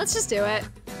event then. Let's just do it.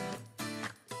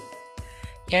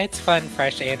 Yeah, it's fun,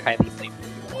 fresh, and highly flavored.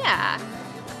 Yeah.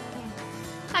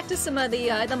 Talk to some of the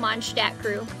Mondstadt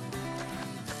crew.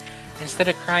 Instead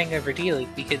of crying over D-Luke,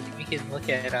 we can look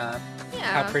at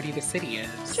how pretty the city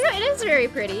is. True, it is very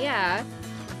pretty, yeah.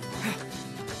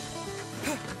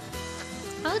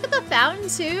 Oh, look at the fountain,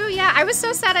 too. Yeah, I was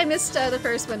so sad I missed the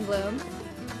first Windblume.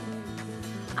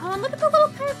 Oh, and look at the little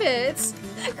carpets.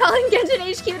 Calling Genshin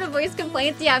HQ to voice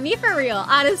complaints. Yeah, me for real,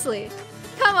 honestly.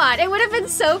 Come on, it would have been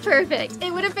so perfect.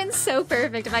 It would have been so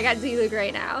perfect if I got D-Luke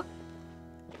right now.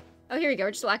 Oh, here we go.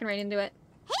 We're just walking right into it.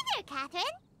 Hey there, Catherine.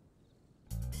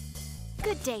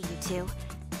 Good day, you two.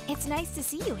 It's nice to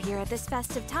see you here at this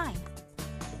festive time.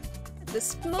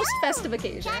 This most festive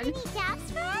occasion. Got any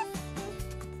jobs for us?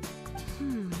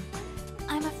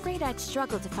 I'm afraid I'd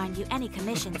struggle to find you any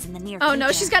commissions in the near future. Oh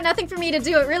no, she's got nothing for me to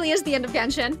do. It really is the end of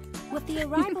Genshin. With the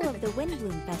arrival of the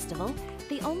Windblume Festival,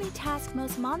 the only task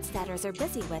most Mondstadters are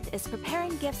busy with is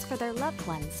preparing gifts for their loved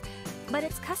ones. But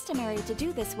it's customary to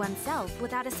do this oneself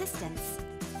without assistance.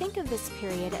 Think of this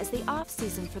period as the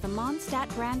off-season for the Mondstadt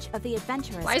branch of the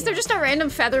Adventurers. Why is there just a random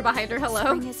feather behind her? Hello?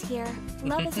 Spring is here,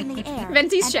 love is in the air,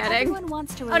 Venti's and chatting. everyone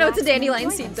wants to Oh no, it's a relax and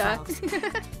dandelion enjoy seed duck.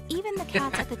 themselves. Even the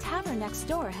cats at the tavern next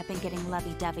door have been getting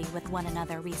lovey-dovey with one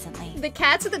another recently. The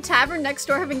cats at the tavern next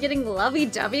door have been getting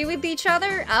lovey-dovey with each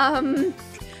other?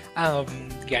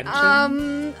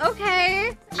 Genshin?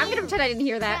 Okay. I'm gonna pretend I didn't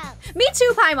hear that. Me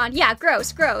too, Paimon. Yeah,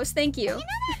 gross, thank you. You know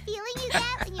that feeling you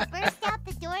get when you burst out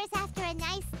the doors after a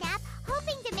nice nap,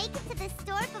 hoping to make it to the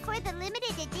store before the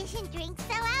limited edition drinks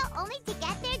sell out, only to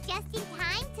get there just in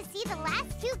time to see the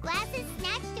last 2 glasses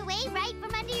snatched away right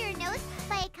from under your nose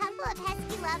by a couple of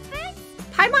pesky lovebirds?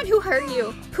 Paimon, who hurt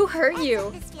you? Who hurt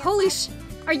you? Holy sh...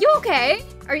 Are you okay?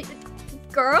 Are you...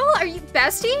 Girl? Are you...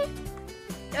 Bestie?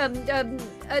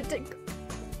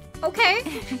 Okay.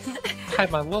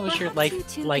 Paimon, what was your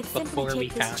life like before we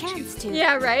found you?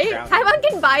 Yeah, right? Paimon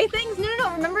can buy things?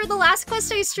 No. Remember the last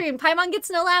quest I streamed? Paimon gets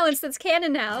an allowance that's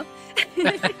canon now.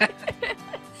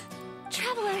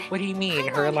 Traveler. What do you mean?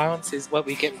 Her allowance is what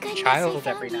we get from child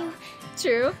every now.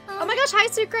 True. Oh my gosh, hi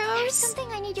Sucrose! There's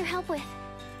something I need your help with.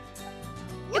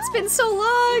 It's been so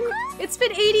long! It's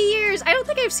been 80 years! I don't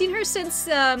think I've seen her since,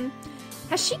 has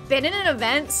she been in an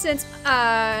event since,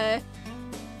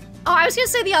 Oh, I was gonna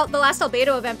say the last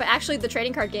Albedo event, but actually the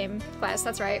trading card game quest,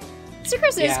 that's right.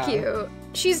 Sucrose is cute.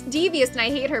 She's devious and I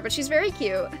hate her, but she's very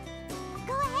cute.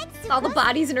 Go ahead, Sucrose. All the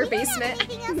bodies in her basement.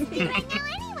 Right now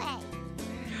anyway.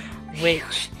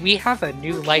 Wait, we have a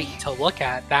new light to look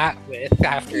at that with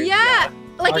after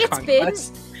like Archon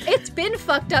it's been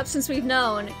fucked up since we've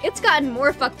known. It's gotten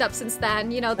more fucked up since then.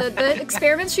 You know, the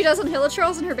experiments she does on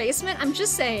Hilichurls in her basement, I'm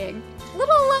just saying.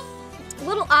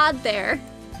 Little odd there.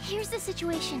 Here's the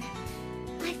situation.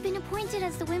 I've been appointed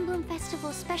as the Windblume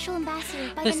Festival's special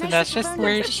ambassador by Listen, the that's nicest just grown-ups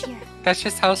where this year. that's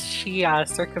just how she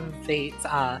circumvents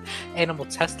animal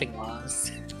testing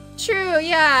laws. True,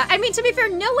 yeah. I mean, to be fair,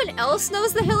 no one else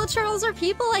knows the Hilichurls are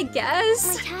people, I My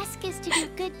guess. task is to do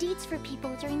good deeds for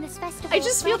people during this festival. I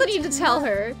just feel the need to tell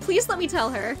her. Please let me tell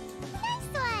her. Nice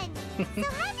one.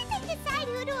 So how did they decide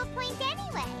who to appoint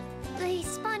anyway? They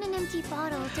spawn an empty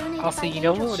bottle donated Also, by you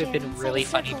know what Angel would have Share been inside really a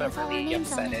funny circle but with all our really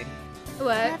names on it. upsetting?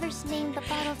 What? Whoever's named the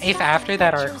bottle If stuck after got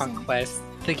that our chosen. conquest,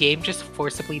 the game just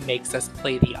forcibly makes us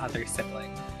play the other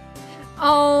sibling.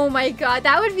 Oh my god,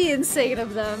 that would be insane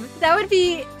of them. That would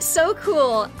be so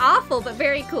cool. Awful, but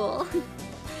very cool.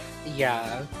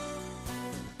 Yeah.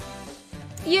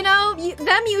 You know,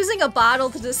 them using a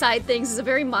bottle to decide things is a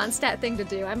very Mondstadt thing to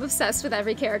do. I'm obsessed with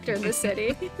every character in this city.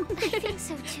 I think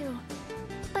so too.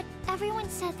 But everyone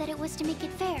said that it was to make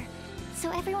it fair, so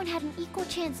everyone had an equal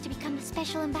chance to become the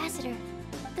special ambassador.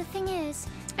 The thing is,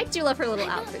 I do love her little I'm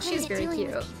not outfit. great She's at very dealing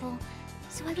cute. with people,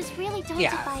 so I was really daunted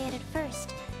Yeah. by it at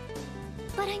first.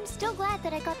 But I'm still glad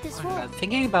that I got this role.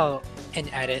 Thinking about an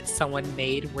edit someone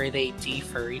made where they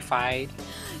de-furrified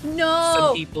some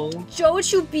No! people.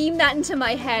 Don't you beam that into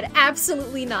my head.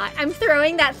 Absolutely not. I'm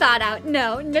throwing that thought out.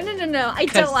 No, no, no, no, no. I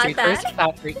don't want that.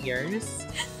 Without her ears.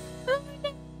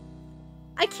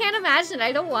 I can't imagine.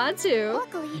 I don't want to.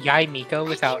 Luckily, Yai Miko I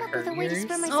without came up her with a way to ears.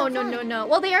 spur myself Oh, no, on. no, no.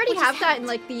 Well, they already Which is have that in, how-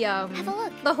 like, the Have a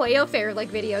look. Hoyo Fair, like,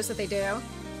 videos that they do.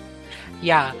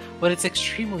 Yeah, but it's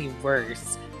extremely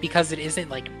worse because it isn't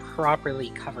like properly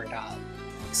covered up.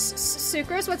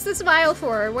 Sucrose, what's this vial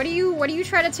for? What do you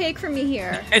try to take from me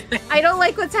here? I don't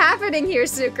like what's happening here,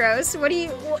 Sucrose. What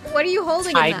are you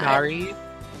holding in that?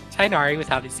 Tainari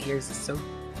without his ears is so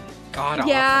god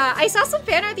awful. Yeah, I saw some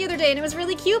fan art the other day and it was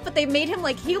really cute, but they made him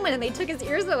like human and they took his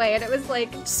ears away and it was like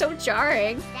so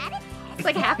jarring. It's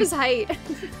like half his height.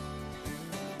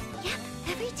 Yep,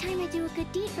 every time I do a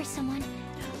good deed for someone,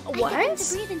 I What? get them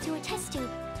to breathe into a test tube.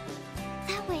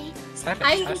 That way, Is that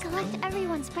I I can test collect thing?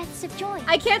 everyone's breaths of joy.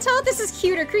 I can't tell if this is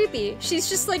cute or creepy. She's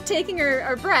just like taking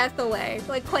her breath away,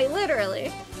 like quite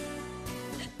literally.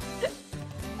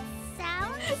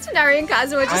 Sounds Tanari and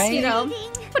Kazuha just, you know,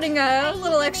 amazing. putting Are a you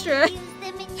little gonna extra use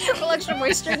them in your little extra paper?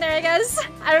 moisture in there, I guess.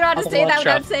 I don't know how to A say that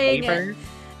little without extra saying flavor.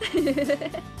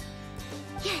 it.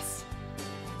 Yes.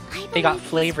 I They got believe these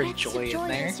flavored breaths of joy in will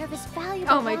there. serve as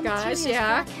valuable Oh my raw gosh, materials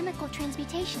yeah. for chemical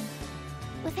transmutation.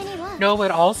 With any luck. No, but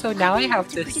also now I'll I be have able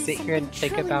to to produce sit here and something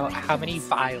think truly about how many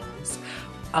miraculous. vials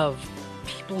of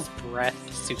people's breath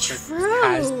Sucrose True.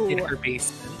 has in her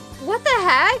basement. What the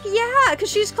heck? Yeah, because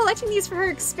she's collecting these for her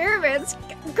experiments.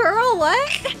 Girl,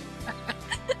 what?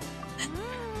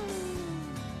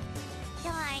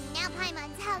 Darn, now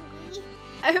Paimon's hungry.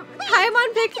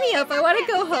 Paimon, pick me up. I want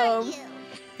to go home.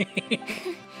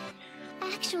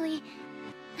 Actually,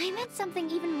 I meant something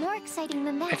even more exciting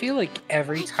than that. I feel like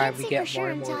every I time can't we say get for more sure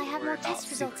and more until I have more about test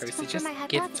results to Sucrose, it confirm just my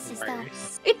gets hypothesis, though.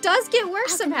 worse. It does get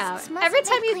worse somehow. Alchemists must Every make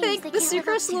time you claims think they the can't live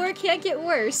up Sucrose to. lore can't get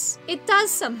worse, it does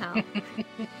somehow.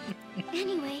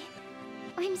 Anyway,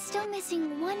 I'm still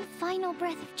missing one final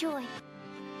breath of joy.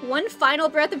 One final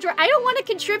breath of joy. I don't want to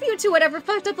contribute to whatever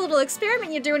fucked up little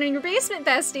experiment you're doing in your basement,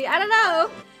 bestie. I don't know.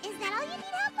 Is that all you need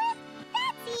help with?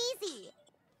 That's easy.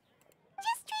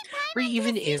 Just treat Paimon Where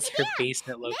even just is as her it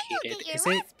basement Then you'll located? get your Is it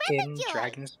last breath of in joy.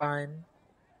 Dragonspine?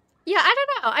 Yeah, I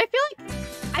don't know. I feel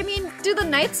like, I mean, do the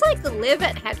knights like live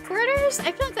at headquarters?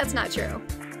 I feel like that's not true.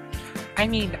 I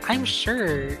mean, I'm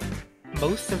sure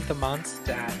most of the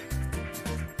Mondstadt,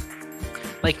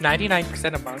 like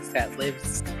 99% of Mondstadt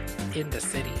lives in the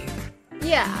city.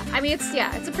 Yeah, I mean,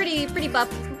 it's a pretty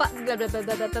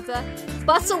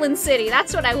bustling city.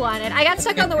 That's what I wanted. I got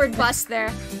stuck on the word bust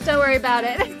there. Don't worry about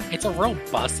it. It's a real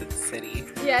busted city.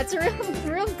 Yeah, it's a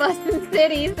real bustling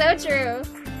city. So true.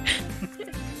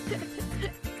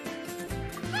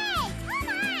 Hey, come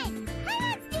on!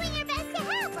 Paimon's doing her best to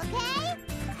help, okay?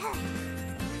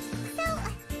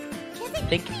 So, isn't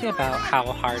Thinking it about more how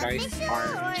like hard I official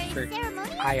farmed or for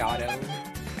ceremonial? Iato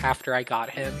after I got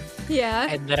him, Yeah.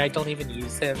 and then I don't even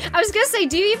use him. I was gonna say,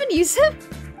 do you even use him?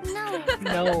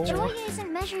 No, joy No.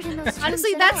 isn't measured in those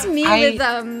Honestly, terms at that's all. me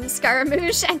I- with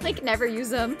Scaramouche. I like never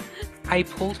use him. I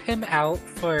pulled him out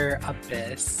for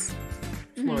Abyss,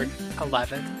 floor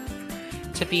 11,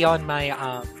 to be on my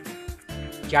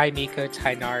Yai Miko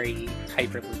Tainari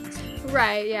Hyperbloom team.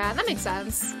 Right, yeah, that makes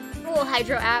sense. A little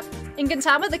Hydro app. In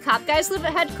Gintama, the cop guys live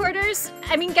at headquarters.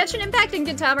 I mean, Genshin Impact and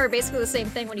Gintama are basically the same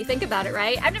thing when you think about it,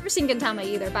 right? I've never seen Gintama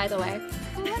either, by the way.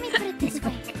 Let me put it this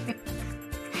way.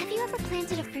 Have you ever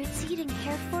planted a fruit seed and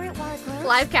cared for it while it grows?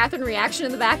 Live Catherine reaction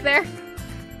in the back there.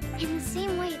 In the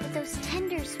same way that those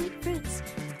tender, sweet fruits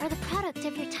are the product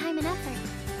of your time and effort.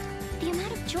 The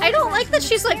amount of joy I don't like that from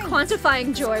she's like experience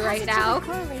quantifying joy is right positively now.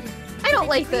 correlated I don't with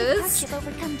like the degree of this. hardship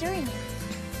overcome during it.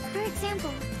 For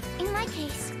example, in my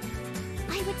case,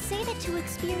 I would say that to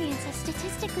experience a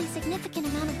statistically significant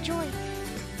amount of joy,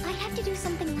 I'd have to do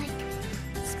something like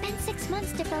spend 6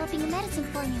 months developing a medicine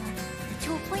formula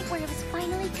to a point where it was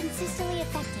finally consistently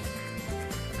effective.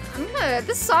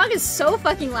 This song is so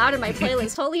fucking loud in my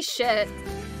playlist. Holy shit.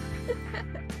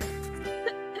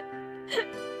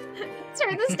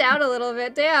 Turn this down a little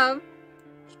bit. Damn.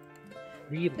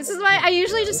 This is why I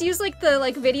usually just use like the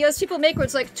videos people make where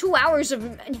it's like 2 hours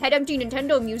of head empty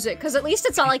Nintendo music, because at least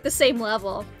it's all like the same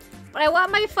level. But I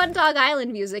want my Fun Dog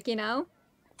Island music, you know?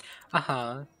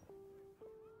 Uh-huh.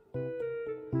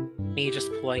 Me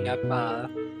just pulling up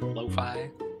lo-fi.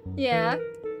 Yeah.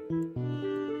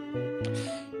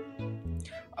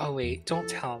 Oh wait, don't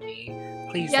tell me.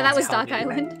 Please Yeah, don't that was tell Dog me.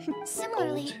 Island.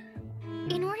 Similarly,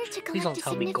 in order to Please don't collect a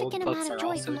tell me gold significant books amount of are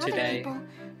joy also from other today. people,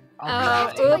 I'll I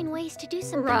have to cry. find ways to do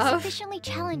something rough. sufficiently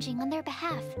challenging on their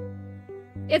behalf.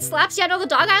 It slaps. Yeah, no, the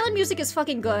Dog Island music is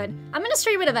fucking good. I'm gonna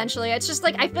stream it eventually. It's just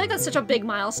like, I feel like that's such a big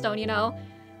milestone, you know?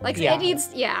 Like, Yeah. it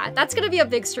needs, yeah, that's gonna be a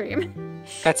big stream.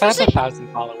 That's at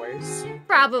 1,000 followers.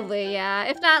 Probably, yeah.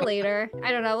 If not later.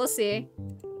 I don't know, we'll see.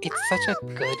 It's such a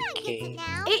good game.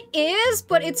 It is,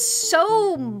 but it's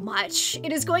so much.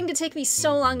 It is going to take me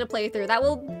so long to play through. That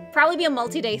will probably be a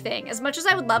multi-day thing. As much as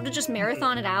I would love to just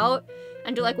marathon it out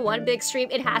and do like one big stream,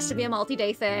 it has to be a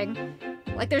multi-day thing.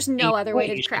 Like, there's no other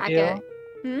way to crack it.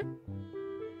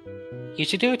 You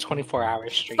should do a 24-hour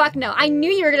stream. Fuck no. I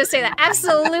knew you were gonna say that.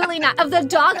 Absolutely not. Of the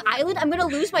Dog Island, I'm gonna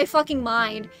lose my fucking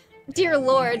mind. Dear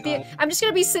Lord. I'm just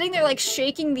gonna be sitting there like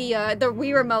shaking the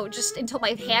Wii remote just until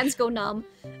my hands go numb.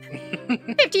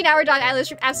 15-hour Dog Island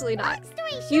stream? Absolutely not.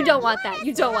 You don't want that.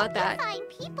 You don't want that. Find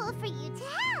people for you to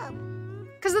help.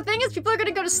 Because the thing is, people are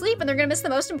gonna go to sleep and they're gonna miss the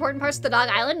most important parts of the Dog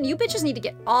Island, and you bitches need to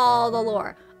get all the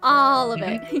lore. All of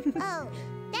it. Oh,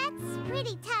 that's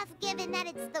pretty tough given that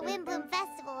it's the Windblume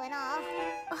Festival and all.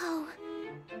 Oh,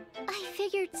 I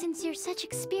figured since you're such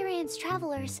experienced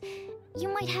travelers, you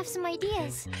might have some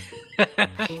ideas.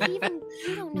 Even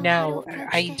you don't know how to Now, approach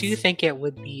I this. do think it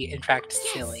would be, in fact,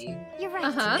 silly. You're right.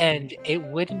 Uh-huh. And it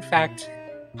would, in fact,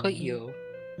 put you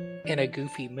in a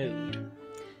goofy mood.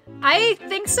 I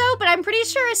think so, but I'm pretty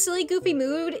sure a silly, goofy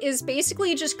mood is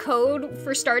basically just code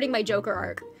for starting my Joker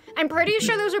arc. I'm pretty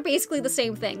sure those are basically the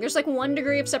same thing. There's like 1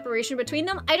 degree of separation between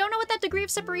them. I don't know what that degree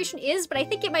of separation is, but I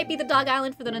think it might be the Dog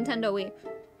Island for the Nintendo Wii.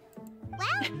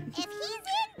 Well, if he's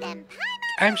in, then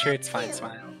I'm sure it's fine,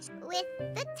 Smiles. with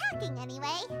the talking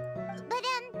anyway. But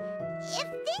if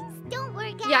things don't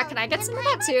work out, Yeah, can I get then some of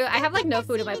that Paimon too? I have like no can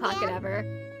food in my see me pocket now.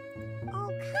 ever. Oh,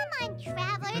 come on,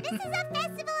 Traveler. This is a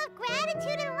festival of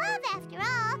gratitude and love, after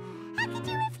all. How could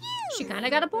you refuse? She kinda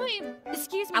got a point.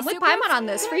 Excuse me, I'm with Super. Paimon on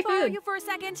this. Can Free I borrow food. you for a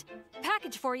second?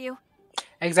 Package for you.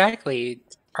 Exactly.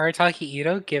 Arataki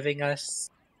Ito giving us,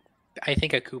 I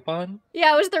think, a coupon.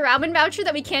 Yeah, it was the ramen voucher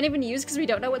that we can't even use because we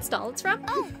don't know what stall it's from.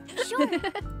 Oh, sure.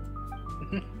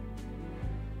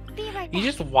 Be right back. You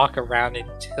just walk around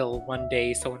until one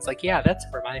day someone's like, yeah, that's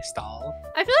for my stall.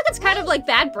 I feel like it's kind of like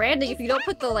bad branding if you don't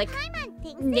put the like Paimon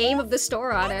thinks name of the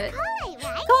store on it. Kole,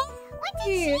 right? Kole! When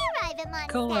did she arrive at Mondstadt?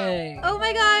 Go away. Oh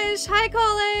my gosh, hi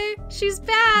Kole! She's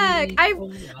back!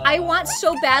 I want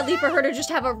so badly for her to just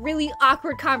have a really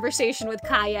awkward conversation with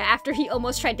Kaya after he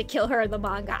almost tried to kill her in the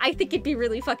manga. I think it'd be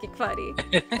really fucking funny.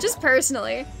 Just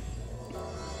personally.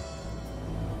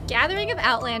 Gathering of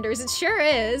Outlanders, it sure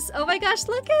is. Oh my gosh,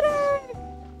 look at her!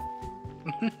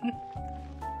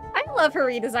 I love her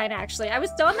redesign actually. I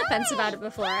was so on the fence about it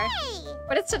before. Hey!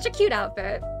 But it's such a cute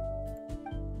outfit.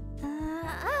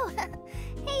 Oh,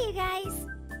 hey you guys.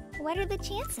 What are the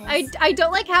chances? I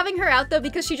don't like having her out though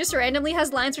because she just randomly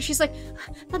has lines where she's like,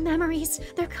 the memories,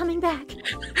 they're coming back.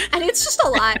 And it's just a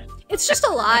lot. It's just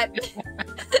a lot.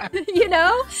 You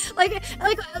know? Like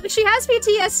she has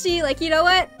PTSD, like, you know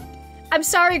what? I'm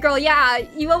sorry, girl, yeah,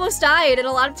 you almost died and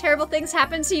a lot of terrible things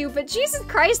happened to you, but Jesus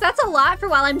Christ, that's a lot for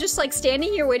while I'm just like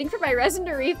standing here waiting for my resin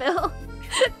to refill.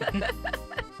 You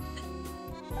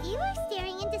were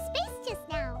staring into space just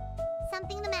now.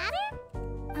 Something the matter?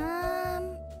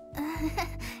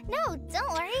 No,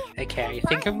 don't worry. Okay, I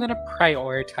think I'm gonna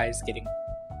prioritize getting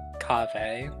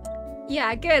Kave.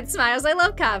 Yeah, good, Smiles, I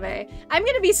love Kave. I'm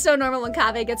gonna be so normal when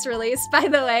Kave gets released, by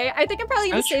the way. I think I'm probably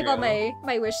gonna So save all true.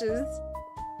 my wishes.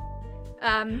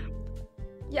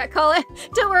 Yeah, call it.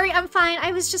 Don't worry, I'm fine.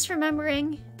 I was just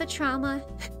remembering the trauma,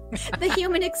 the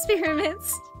human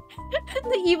experiments,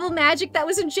 the evil magic that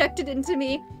was injected into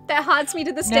me that haunts me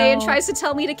to this day and No. tries to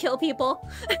tell me to kill people.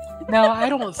 No, I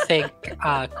don't think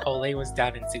Kole was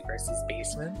down in Zephyrus's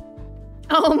basement.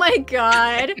 Oh my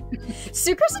god.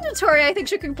 Sucrose and Dotori, I think,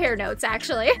 should compare notes,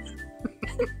 actually.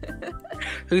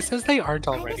 Who says they aren't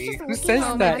already? Who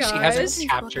says that she hasn't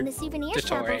captured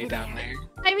Dotori down there?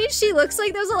 I mean, she looks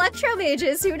like those electro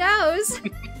mages. Who knows?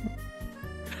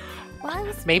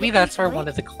 Maybe that's where one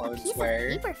of the clones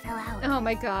were. Oh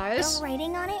my gosh. The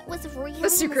writing on it was really The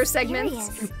Sucrose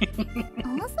segments.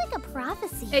 Almost like a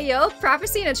prophecy. Hey yo,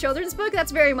 prophecy in a children's book?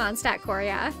 That's very Mondstadt core,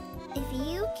 yeah. If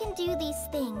you can do these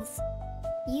things,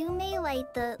 you may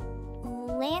light the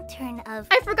lantern of...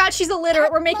 I forgot she's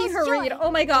illiterate. We're making her read. Oh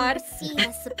my god. Receive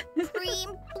a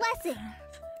supreme blessing.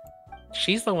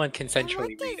 She's the one consensually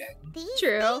reading.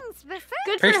 True. Good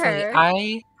for Personally, her.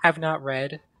 I have not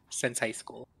read since high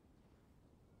school.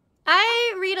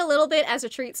 I read a little bit as a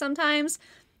treat sometimes,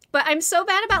 but I'm so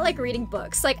bad about like reading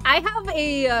books. Like I have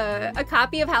a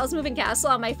copy of Howl's Moving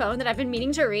Castle on my phone that I've been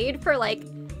meaning to read for like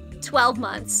 12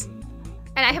 months,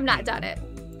 and I have not done it.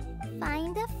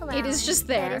 Find a flower It is just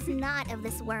there. that is not of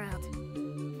this world.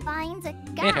 Find a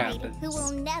guide who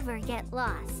will never get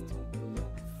lost.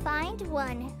 Find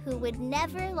one who would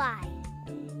never lie.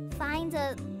 Find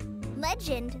a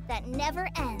legend that never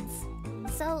ends.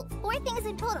 So 4 things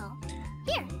in total.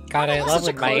 Here. God, I love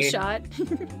Such a when my close shot.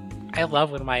 I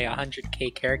love when my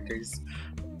 100k characters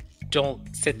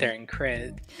don't sit there and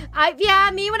crit. Yeah,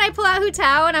 me when I pull out Hu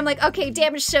Tao and I'm like, okay,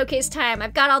 damage showcase time.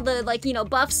 I've got all the, like, you know,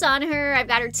 buffs on her. I've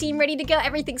got her team ready to go.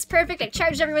 Everything's perfect. I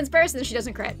charged everyone's burst and then she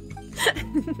doesn't crit.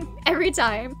 Every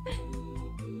time.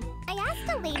 I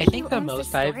asked a lady I think who the owns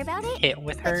most the I've store about it, hit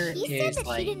with her but she is said that she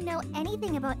like didn't know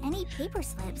anything about any paper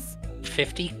slips.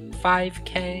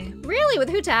 55k. Really? With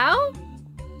Hu Tao?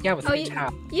 Yeah, with Oh, Hu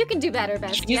Tao. You can do better,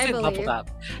 Bestie. She I isn't believe. leveled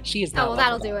up. She is not Oh, well,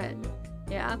 that'll leveled do up.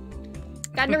 it. Yeah.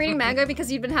 Got into reading manga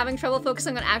because you've been having trouble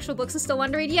focusing on actual books and still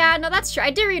want to read? Yeah, no, that's true. I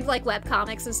do read, like,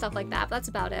 webcomics and stuff like that, but that's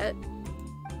about it.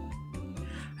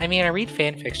 I mean, I read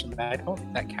fan fiction, but I don't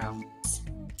think that counts.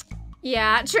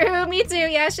 Yeah, true. Me too.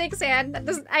 Yeah, shakes hand. That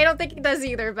doesn't, I don't think it does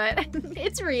either, but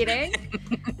it's reading.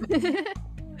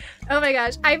 Oh my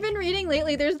gosh. I've been reading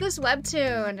lately. There's this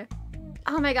webtoon.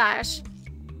 Oh my gosh.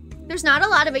 There's not a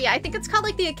lot of it yet. I think it's called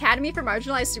like the Academy for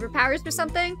Marginalized Superpowers or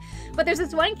something. But there's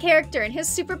this one character and his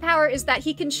superpower is that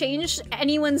he can change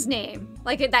anyone's name.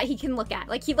 Like that he can look at.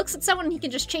 Like he looks at someone and he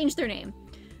can just change their name.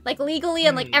 Like legally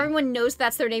and like everyone knows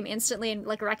that's their name instantly and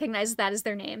like recognizes that as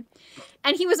their name.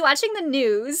 And he was watching the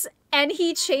news and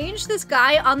he changed this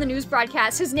guy on the news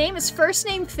broadcast. His name is first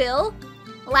name Phil,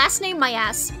 last name my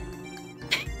ass.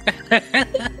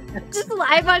 Just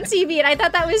live on TV and I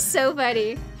thought that was so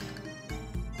funny.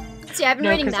 So yeah, I've been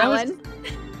reading that one.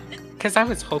 Because I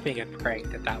was hoping and praying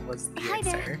that that was the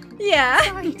answer. Yeah.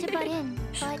 Sorry to butt in,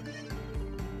 but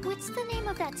what's the name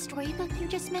of that storybook you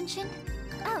just mentioned?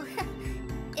 Oh,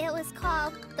 it was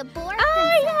called The Boar Princess.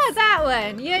 Oh yeah, that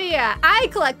one. Yeah. I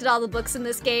collected all the books in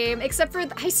this game, except for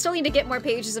I still need to get more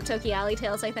pages of Toki Alley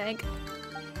Tales, I think.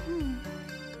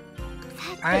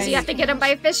 Because you have to get them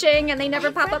by fishing, and they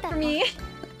never pop up for me.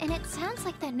 And it sounds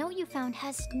like that note you found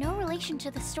has no relation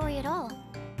to the story at all.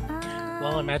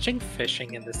 Well, imagine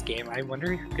fishing in this game. I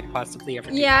wonder who could possibly ever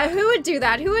do Yeah, that. who would do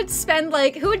that? Who would spend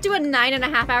like, who would do a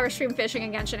 9.5-hour stream fishing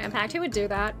in Genshin Impact? Who would do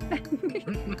that? Do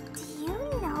you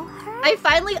know her? I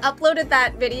finally uploaded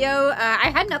that video. I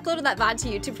hadn't uploaded that VOD to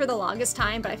YouTube for the longest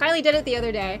time, but I finally did it the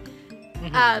other day.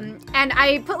 And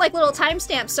I put like little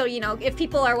timestamps so, you know, if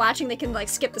people are watching, they can like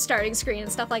skip the starting screen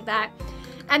and stuff like that.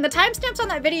 And the timestamps on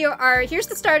that video are, here's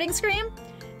the starting screen,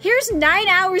 here's 9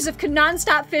 hours of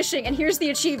non-stop fishing, and here's the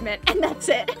achievement, and that's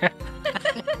it.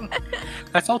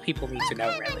 That's all people need to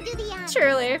know, really.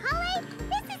 Truly. Hi,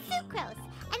 this is Sucrose,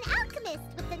 an alchemist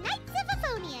with the Knights of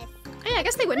Euphonius. Oh yeah, I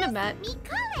guess they wouldn't have met. Meet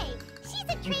Kale. She's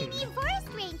a trainee forest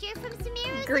ranger from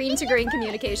Sumeru's Green to green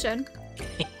communication.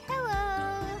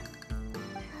 Hello.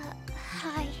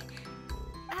 Hi.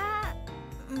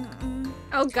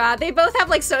 Oh god, they both have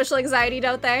like social anxiety,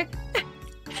 don't they?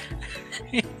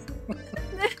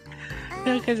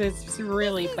 No, because it's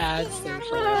really bad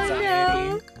social Oh, anxiety.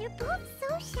 no. You're both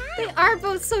so shy. They are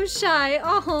both so shy.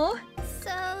 Oh. So,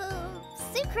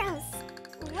 Sucrose,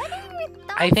 what are your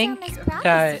thoughts I think on this prophecy?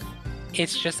 that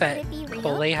it's just that Could it be real?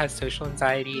 Cole has social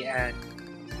anxiety and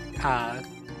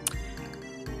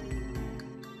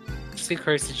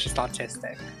Sucrose is just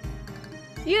autistic.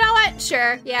 You know what?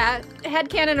 Sure. Yeah.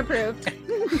 Headcanon approved.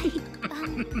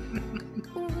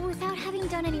 Without having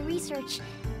done any research,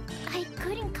 I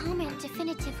couldn't comment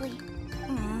definitively.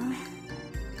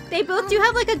 They both do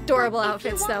have like adorable If you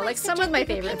outfits want though. my Like some of my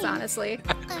subjective favorites, opinion. honestly.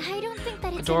 I don't think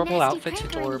that it's Adorable a nasty outfit,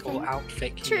 prank or adorable anything.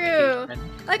 outfit. True.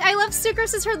 communication. Like I love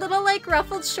Sucrose, her little like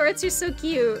ruffled shorts are so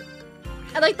cute.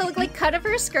 I like the like cut of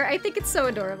her skirt. I think it's so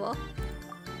adorable.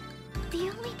 The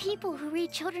only people who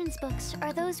read children's books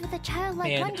are those with a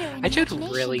childlike wonder Man, and I should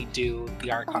imagination. really do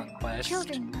the art conquest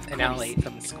children, of and course.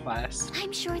 Latham's quest.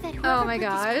 I'm sure that whoever Oh my put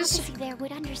gosh. this prophecy there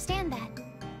would understand that.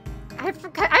 I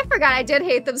forgot I did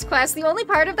hate them's quest. The only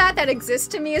part of that exists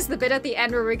to me is the bit at the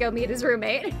end where we go meet his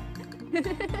roommate.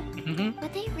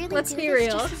 But they really Let's do be this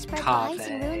real. just to spread lies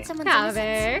and ruin someone's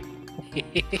innocence. Kave.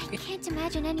 I can't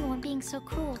imagine anyone being so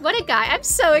cruel. What a guy. I'm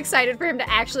so excited for him to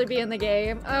actually be in the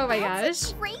game. Oh my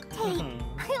That's gosh. a great take.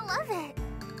 I love it.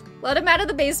 Let him out of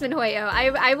the basement, Hoyo.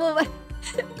 I will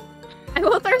I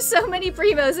will throw so many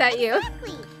primos at you.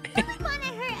 Exactly. Who would want to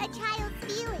hurt a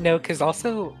child's feelings? No, because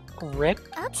also rip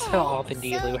Okay, to all the so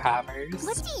Nilu havers.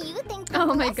 What do you think the Oh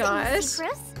my blessing is, gosh.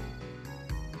 Chris?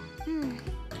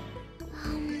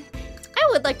 I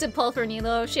would like to pull for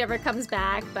Nilo if she ever comes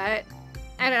back, but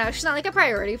I don't know. She's not like a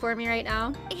priority for me right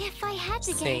now. If I had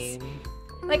to guess, Same.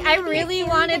 Like, I maybe a really theory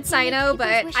wanted that can make Sino, people's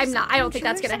but wishes I'm not. I don't come think true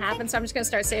that's or gonna something? happen, so I'm just gonna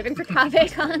start saving for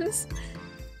Kave cons.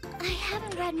 I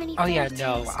haven't read many Oh yeah, fairy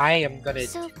no, tales, I am gonna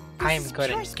so I am this is gonna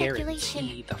pure speculation.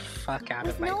 guarantee the fuck out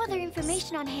With of my no other goals.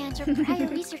 information on hand or prior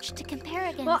research to compare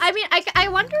against. Well, I mean, I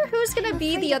wonder who's gonna I'm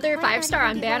be afraid the the other plan 5-star might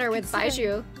on be banner worth with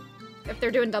considering. Baiju. If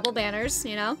they're doing double banners,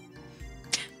 you know?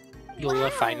 Yola Wow.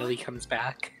 finally comes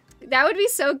back. That would be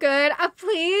so good.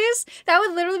 Please? That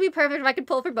would literally be perfect if I could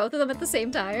pull for both of them at the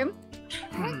same time.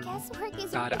 Her guesswork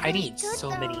is God, I really need good, so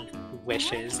though. many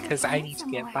wishes because I need to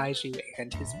get Baiju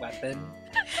and his weapon,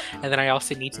 and then I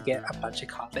also need to get a bunch of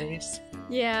Kaves.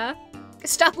 Yeah.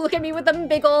 Stop looking at me with them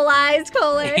big ol' eyes,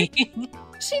 Cole.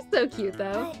 She's so cute,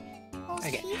 though. But will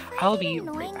Okay, she find I'll it be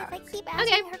annoying right if I back. keep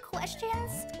asking her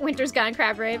questions? Winter's gone,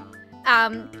 crab rape.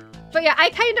 But yeah,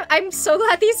 I'm so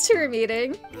glad these two are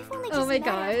meeting. We've only Oh just my met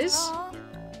after gosh. all.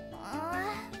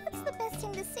 What's the best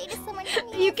thing to say to someone who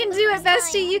meets You for can the do it, first time?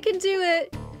 bestie. You can do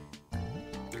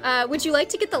it. Would you like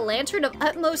to get the Lantern of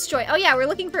Utmost Joy? Oh yeah, we're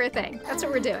looking for a thing. That's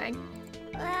what we're doing.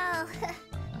 Well,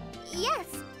 yes.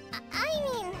 I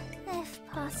mean, if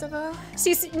possible.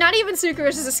 See, not even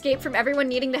Sukuru's escaped from everyone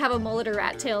needing to have a mullet or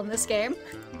rat tail in this game.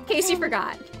 In case you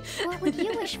forgot. What would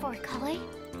you wish for, Kale?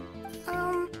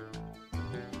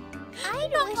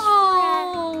 I'd wish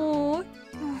Oh,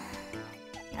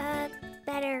 for a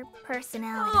better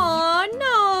personality. oh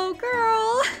no,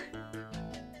 girl.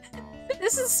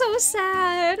 This is so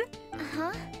sad.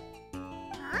 Uh-huh.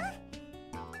 Huh?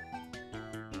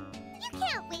 You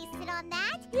can't waste it on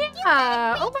that.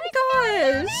 Yeah. Oh my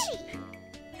gosh.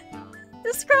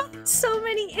 This girl has so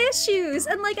many issues,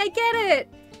 and like I get it.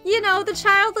 You know, the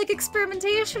childlike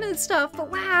experimentation and stuff,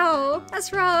 but wow,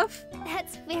 that's rough.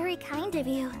 That's very kind of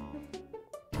you.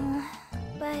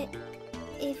 But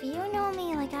if you know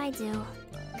me like I do...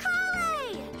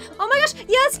 Kale! Oh my gosh,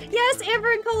 yes, yes,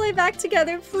 Amber and Cole back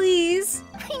together, please.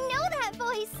 I know that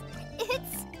voice.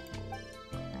 It's...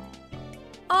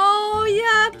 Oh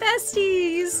yeah,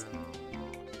 besties.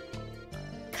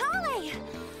 Kale!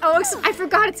 Oh, I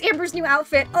forgot it's Amber's new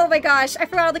outfit. Oh my gosh, I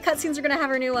forgot all the cutscenes are gonna have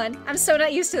her new one. I'm so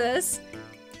not used to this.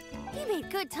 You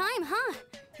made good time, huh?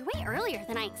 You're way earlier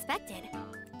than I expected.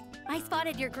 I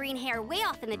spotted your green hair way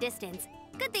off in the distance.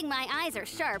 Good thing my eyes are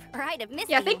sharp, or I'd have missed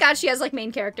Yeah, you. thank God she has like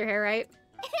main character hair, right?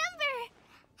 Amber!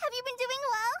 Have you been doing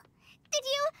well? Did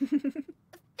you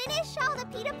finish all the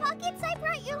pita pockets I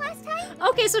brought you last time?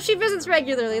 Okay, so she visits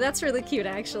regularly. That's really cute,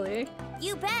 actually.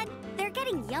 You bet. They're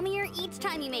getting yummier each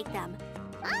time you make them.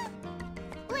 Huh?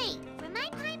 Wait,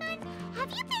 remind Paimon, have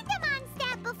you been to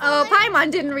Mondstadt before? Oh,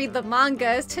 Paimon didn't read the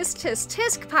manga. Tisk, tisk,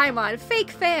 tisk, Paimon.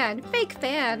 Fake fan. Fake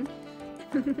fan.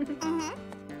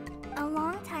 A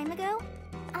long time ago,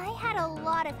 I had a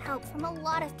lot of help from a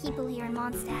lot of people here in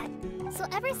Mondstadt. So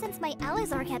ever since my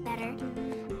Elazar got better,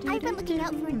 I've been looking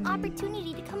out for an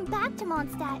opportunity to come back to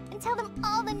Mondstadt and tell them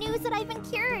all the news that I've been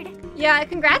cured. Yeah,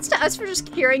 congrats to us for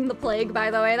just curing the plague, by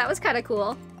the way. That was kind of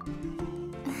cool.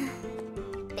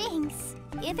 Thanks.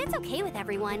 If it's okay with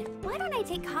everyone, why don't I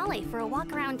take Kale for a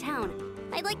walk around town?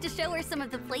 I'd like to show her some of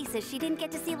the places she didn't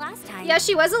get to see last time. Yeah,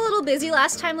 she was a little busy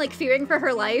last time, like fearing for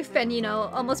her life and, you know,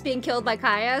 almost being killed by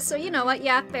Kaya. So you know what?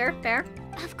 Yeah, fair, fair.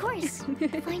 Of course.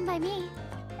 Fine by me.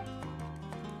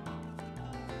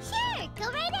 Sure, go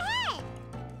right ahead.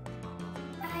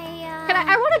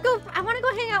 I want to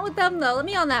go hang out with them though. Let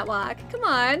me on that walk. Come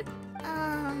on.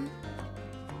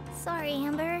 Sorry,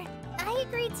 Amber. I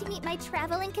agreed to meet my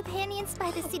traveling companions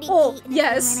by the city Oh, gate in a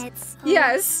yes. few minutes.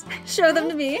 Yes. Show them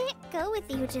to me. I can't go with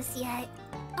you just yet.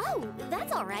 Oh,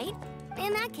 that's all right.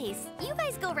 In that case, you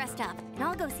guys go rest up, and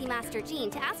I'll go see Master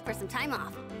Jean to ask for some time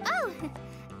off. Oh,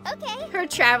 okay. Her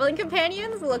traveling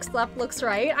companions looks left, looks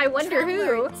right. I wonder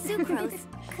who. Sucrose,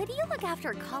 could you look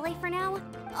after Kale for now?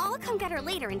 I'll come get her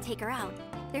later and take her out.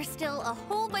 There's still a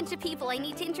whole bunch of people I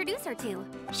need to introduce her to.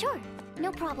 Sure,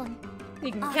 no problem.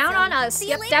 You can Awesome. count on us. See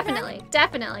you Yep, later, definitely.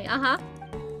 Definitely. Uh-huh.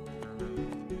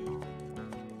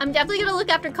 I'm definitely gonna look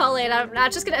after Kale, and I'm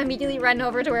not just gonna immediately run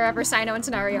over to wherever Sino and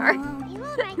Tonari are. You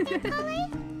alright there, Kale?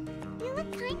 You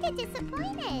look kinda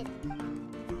disappointed.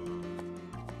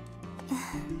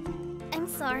 I'm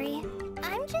sorry.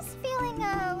 I'm just feeling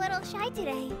a little shy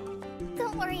today.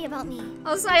 Don't worry about me.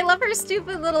 Also, I love her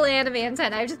stupid little anime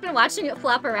antenna. I've just been watching it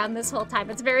flop around this whole time.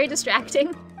 It's very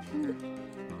distracting.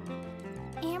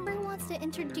 Amber wants to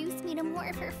introduce me to more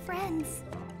of her friends.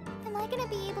 Am I gonna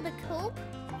be able to cope?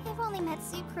 I've only met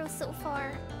Sucrose so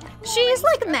far. She's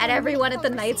like met everyone at the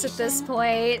Knights at this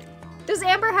point. Does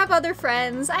Amber have other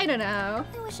friends? I don't know.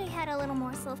 I wish I had a little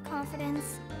more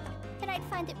self-confidence. Then I'd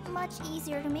find it much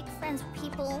easier to make friends with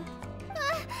people.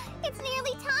 It's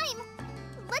nearly time!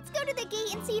 Let's go to the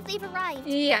gate and see if they've arrived.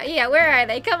 Yeah, where are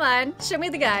they? Come on, show me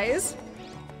the guys.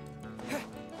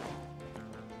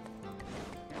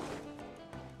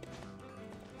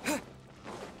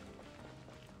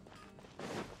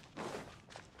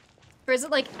 Or is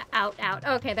it like out?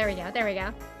 Okay, there we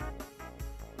go.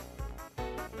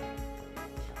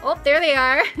 Oh, there they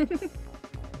are.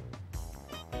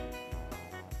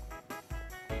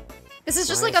 This is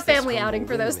just like a family outing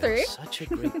for those three. Such a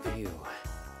great view.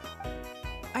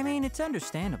 I mean, it's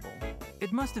understandable.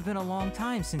 It must have been a long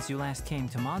time since you last came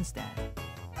to Mondstadt.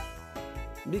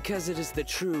 Because it is the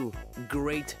true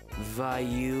great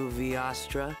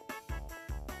Viastra.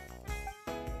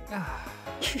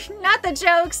 Not the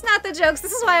jokes.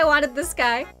 This is why I wanted this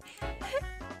guy.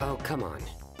 Oh, come on.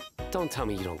 Don't tell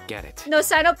me you don't get it. No,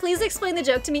 Sino, please explain the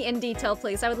joke to me in detail,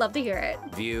 please. I would love to hear it.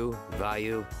 View,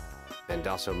 Vayu, and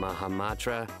also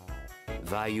Mahamatra,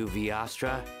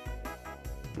 Viastra.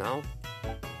 No?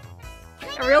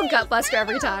 A real gut buster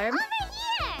every time.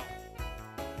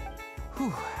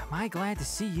 Whew, am I glad to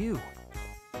see you.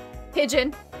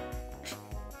 Pigeon.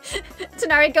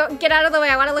 Tonari, go get out of the way.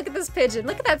 I want to look at this pigeon.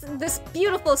 Look at this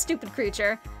beautiful, stupid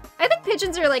creature. I think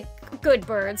pigeons are like good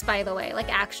birds, by the way.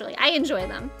 Like actually, I enjoy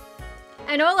them.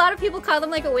 I know a lot of people call them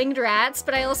like a winged rats,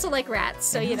 but I also like rats,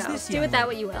 so you know, do with that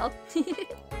what you will.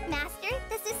 Master,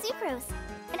 this is Sucrose,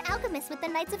 an alchemist with the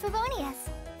Knights of Favonius.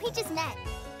 We just met.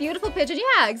 Beautiful pigeon,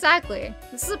 yeah, exactly.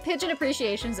 This is a pigeon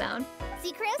appreciation zone.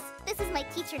 Sucrose, this is my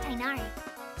teacher Tainari.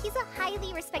 He's a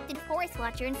highly respected forest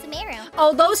watcher in Sumeru.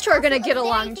 Oh, those two are gonna Also get a very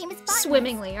along famous botanist.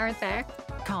 swimmingly, aren't they?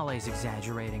 Kale's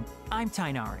exaggerating. I'm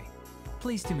Tainari.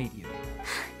 Pleased to meet you.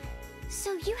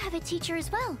 So you have a teacher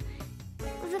as well.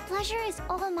 The pleasure is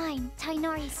all mine,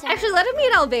 Tainari, sir. Actually, let him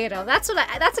meet Albedo. That's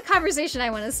a conversation I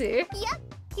want to see. Yep,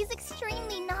 he's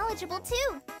extremely knowledgeable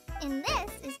too. And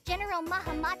this is General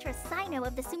Mahamatra Sino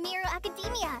of the Sumeru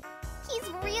Academia. He's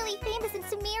really famous in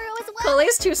Sumeru as well.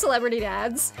 Cole's two celebrity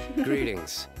dads.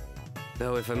 Greetings.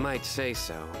 Though if I might say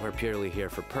so, we're purely here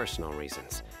for personal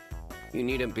reasons. You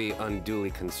needn't be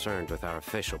unduly concerned with our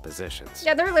official positions.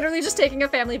 Yeah, they're literally just taking a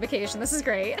family vacation. This is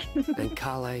great. And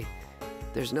Kale,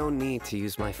 there's no need to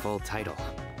use my full title.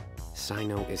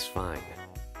 Sino is fine.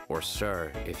 Or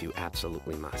sir, if you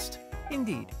absolutely must.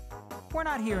 Indeed. We're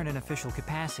not here in an official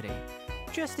capacity.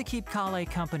 Just to keep Kale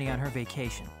company on her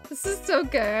vacation. This is so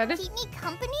good. Keep me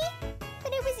company?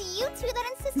 But it was you two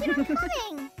that insisted on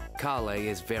coming. Kale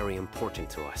is very important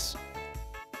to us.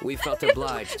 We felt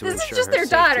obliged to This is ensure just her their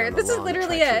safety daughter. on the This is long,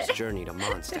 literally treacherous it. journey to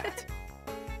Mondstadt.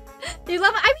 You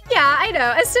love it? I mean, yeah, I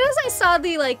know. As soon as I saw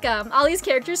the, like, all these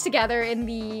characters together in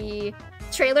the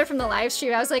trailer from the live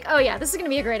stream, I was like, oh yeah, this is gonna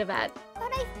be a great event.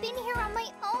 But I've been here on my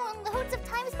own loads of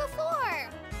times before.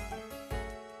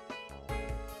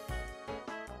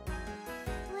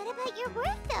 What about your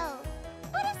work, though?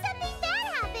 What if something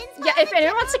bad happens? Yeah, if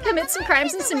anyone wants to commit some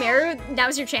crimes in Sumeru,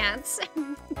 now's your chance.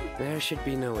 There should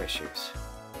be no issues.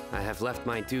 I have left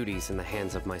my duties in the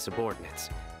hands of my subordinates,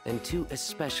 and two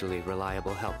especially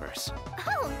reliable helpers.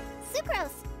 Oh,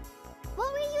 Sucrose.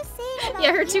 What were you saying about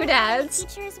Yeah, her you two and my dads.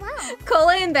 teacher as well? Cole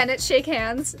and Bennett shake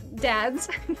hands. Dads.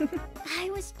 I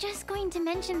was just going to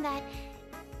mention that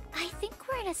I think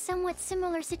we're in a somewhat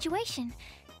similar situation.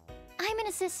 I'm an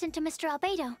assistant to Mr.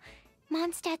 Albedo,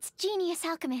 Mondstadt's genius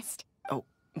alchemist. Oh,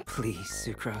 please,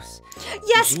 Sucrose.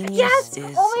 Yes, Genius yes!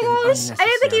 is Oh my an gosh! I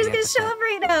didn't think he was gonna unnecessary show up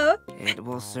right now. It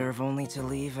will serve only to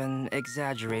leave an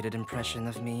exaggerated impression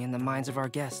of me in the minds of our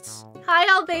guests. Hi,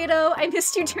 Albedo. I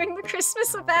missed you during the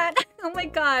Christmas event. Oh my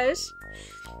gosh.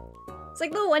 It's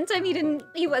like the one time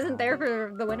he wasn't there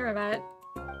for the winter event.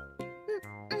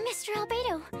 Mr.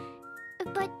 Albedo,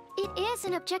 but it is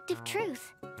an objective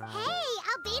truth. Hey,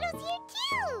 Albedo's here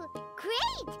too!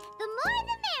 Great! The more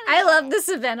the merrier! I love this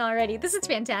event already. This is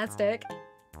fantastic.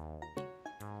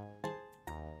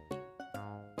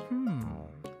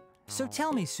 So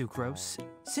tell me, Sucrose,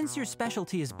 since your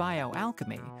specialty is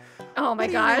bioalchemy, oh my what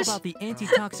do you know gosh, about the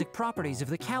antitoxic properties of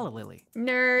the calla lily?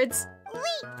 nerds.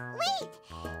 Wait!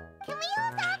 Can we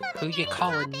all have a Who you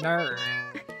call a nerd?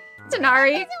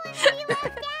 Denari.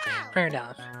 Fair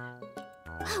enough.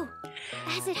 Oh,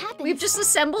 as it happens, We've just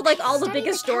assembled like all the studied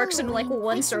biggest dorks in like one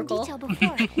quite in circle. detail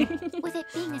before. With it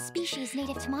being a species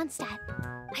native to Mondstadt,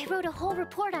 I wrote a whole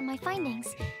report on my findings.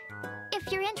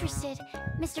 If you're interested,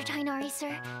 Mr. Tainari,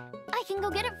 sir, I can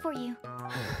go get it for you.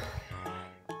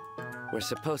 We're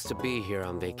supposed to be here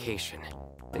on vacation,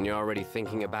 and you're already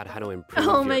thinking about how to improve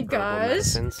Oh your my herbal gosh.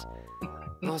 medicines?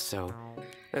 Also,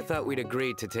 I thought we'd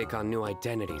agreed to take on new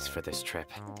identities for this trip.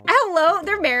 Hello,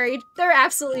 they're married. They're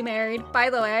absolutely married, by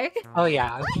the way. Oh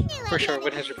yeah, for sure,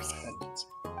 100%.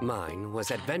 Mine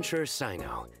was Adventurer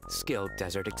Sino, skilled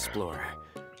desert explorer.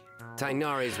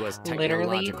 Tainari's was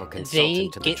Literally, technological they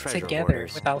consultant to the get treasure together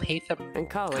hoarders. with Alhaitham And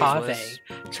Kale's Kave was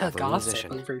to traveling gossip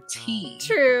musician. over tea.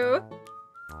 True.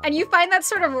 And you find that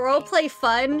sort of roleplay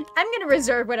fun? I'm gonna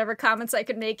reserve whatever comments I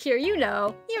could make here. You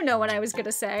know what I was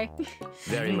gonna say.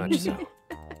 Very much so.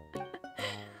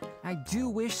 I do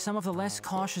wish some of the less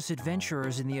cautious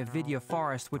adventurers in the Avidya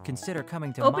forest would consider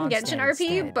coming to Open Mondstadt Genshin RP,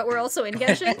 instead. but we're also in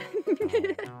Genshin.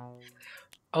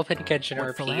 Open Genshin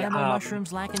What RP. Philanimo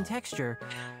mushrooms lack in texture,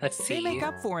 Let's they see. make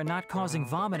up for in not causing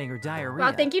vomiting or diarrhea.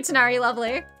 Wow, thank you, Tanari,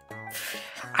 lovely.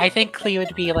 I think Klee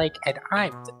would be like, and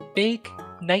I'm the big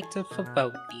knight of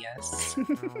Favonius.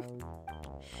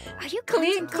 Are you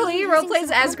Klee contemplating roleplays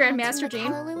using as some Grandmaster compounds from the Jean.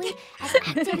 calla lily as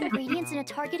active ingredients in a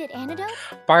targeted antidote?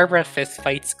 Barbara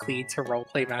fistfights Klee to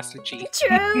roleplay Master G.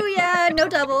 True, yeah, no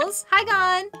doubles. Hi,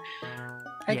 Gon.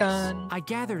 Hi, Yes, Gon. I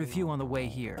gathered a few on the way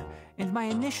here, and my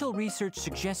initial research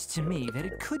suggests to me that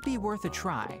it could be worth a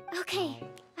try. Okay,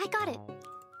 I got it.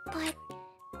 But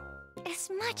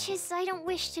as much as I don't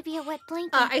wish to be a wet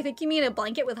blanket, I think you mean a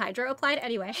blanket with hydro applied.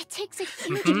 Anyway, it takes a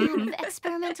huge amount of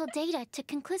experimental data to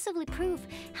conclusively prove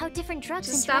how different drugs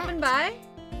just interact. stopping by.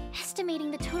 Estimating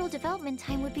the total development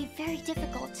time would be very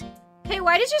difficult. Hey,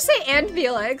 why did you say and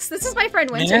Felix? This is my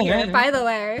friend Winter here, by the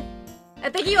way.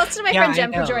 And thank you also to my friend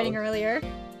Jem for joining earlier.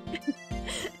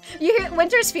 You hear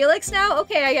Winter's Felix now?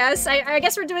 Okay, I guess. I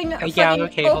guess we're doing a yeah, fucking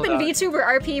okay, open hold on.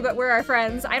 VTuber RP, but we're our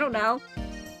friends. I don't know.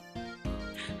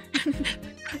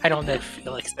 I don't know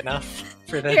Felix enough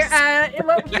for this. Here,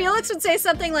 well, Felix would say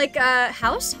something like,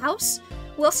 House?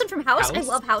 Wilson from House? I House?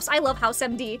 love House. I love House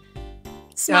MD. Oh,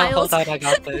 Smiles. hold on, I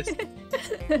got this.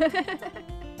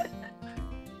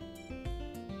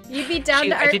 You'd be down Shoot,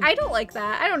 to I art. didn't- I don't like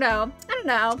that. I don't know.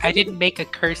 I didn't make a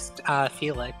cursed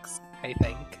Felix, I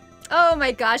think. Oh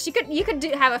my gosh, you could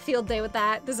have a field day with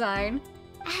that design.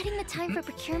 Adding the time for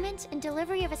procurement and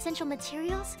delivery of essential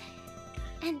materials,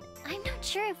 and I'm not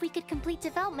sure if we could complete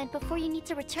development before you need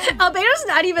to return. Albedo's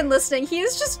not even listening.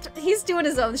 He's doing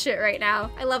his own shit right now.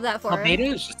 I love that for him.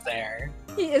 Albedo's just there.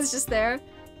 He is just there.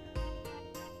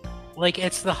 Like,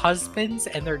 it's the husbands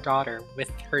and their daughter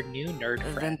with her new nerd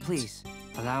friend. Then please,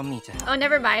 allow me to help. Oh,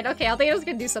 never mind. Okay, Albedo's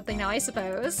gonna do something now, I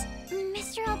suppose.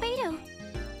 Mr. Albedo.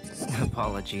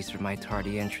 Apologies for my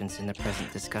tardy entrance in the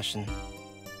present discussion.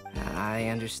 I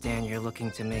understand you're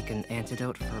looking to make an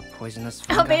antidote for poisonous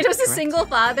fungi, Albedo's a correct? single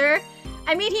father.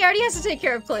 I mean, he already has to take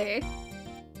care of Clay.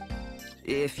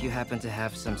 If you happen to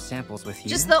have some samples with you.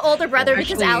 Just the older brother or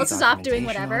because Actually, Alice is off doing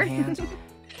documentation on whatever. hand,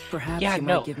 perhaps Yeah, you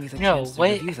no, might give me the no, chance to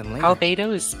what? review them later.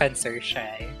 Albedo is Spencer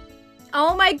Shea.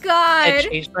 Oh my I god!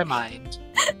 changed my mind.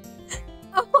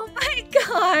 Oh my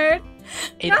god!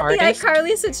 An Not artist, the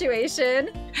iCarly situation.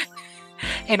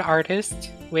 an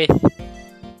artist with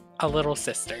a little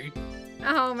sister.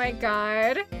 Oh my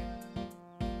god.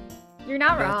 You're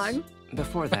not But wrong.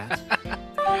 Before that, With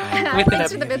an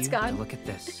Thanks for the you bits to gone. look at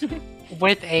this.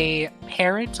 With a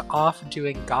parent off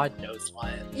doing God knows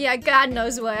what. Yeah, God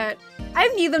knows what. I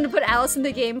need them to put Alice in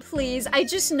the game, please. I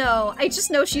just know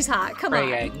she's hot. Come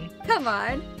Praying. on. Come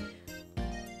on.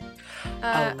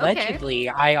 Okay. Allegedly,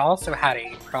 I also had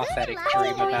a prophetic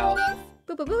dream about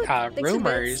Boo, boo, boo. Thanks for the bits.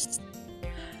 rumors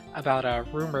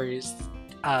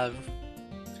of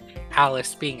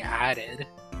Alice being added.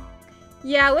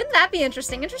 Yeah, wouldn't that be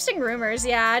interesting? Interesting rumors,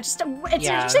 yeah. It's Yeah.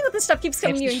 interesting that this stuff keeps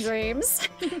coming to you in It's- dreams.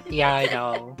 Yeah, I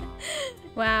know.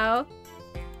 Wow.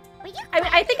 I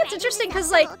mean, I think it's interesting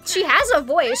because, like, she has a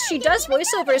voice. She does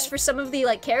voiceovers for some of the,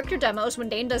 like, character demos when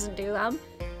Dane doesn't do them.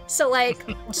 So, like,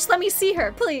 just let me see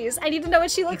her, please. I need to know what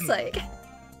she looks like.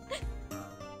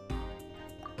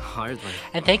 Hardly.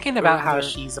 And thinking about how Rather,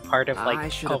 she's a part of, like, I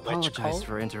should a witch apologize cult.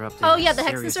 for interrupting Oh, yeah, a the Hexen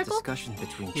serious Circle? discussion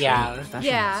between Yeah. trained professionals.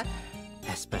 Yeah.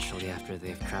 Especially after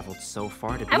they've traveled so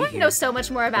far to be I want to here. know so much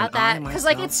more about when I that, because,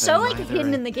 like, myself it's so, am like, neither hidden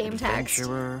an in the game text.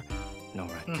 adventurer nor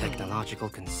a technological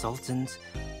consultant,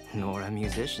 nor a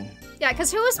musician. Yeah,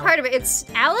 because who was part of it? It's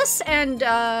Alice and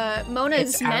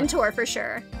Mona's mentor for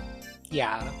sure.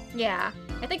 Yeah. Yeah.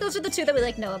 I think those are the two that we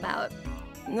like know about.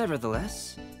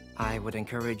 Nevertheless, I would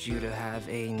encourage you to have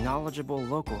a knowledgeable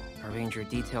local arrange your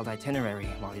detailed itinerary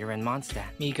while you're in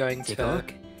Mondstadt. Me going Take to a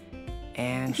look.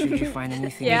 And should you find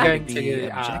anything Yeah. that would Going be to,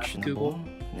 objectionable, Google.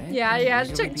 it Yeah, can yeah.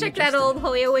 easily be Check that adjusted. old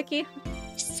Hoya wiki.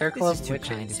 Circle This is of too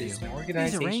kind Witches of is you. an These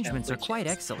organization arrangements of are quite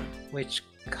witches excellent. which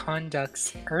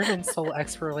conducts urban soul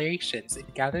explorations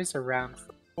and gathers around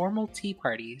formal tea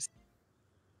parties.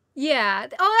 Yeah.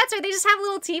 Oh, that's right. They just have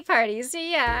little tea parties.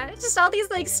 Yeah. It's just all these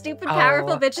like stupid,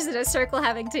 powerful bitches in a circle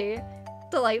having tea.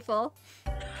 Delightful.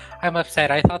 I'm upset.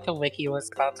 I thought the wiki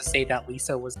was about to say that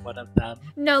Lisa was one of them.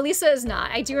 No, Lisa is not.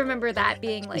 I do remember that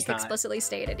being like She's not. explicitly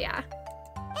stated. Yeah.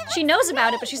 She knows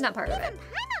about it, but she's not part of it.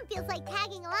 Paimon feels like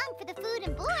tagging along for the food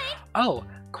and board. Oh,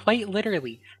 quite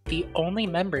literally, the only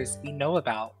members we know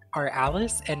about are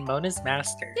Alice and Mona's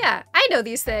master. Yeah, I know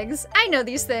these things. I know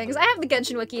these things. I have the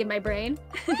Genshin wiki in my brain.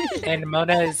 And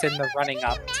Mona is in the running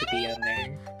up to be in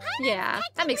there. Yeah,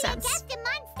 that makes sense. Guest in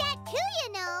Mondstadt too,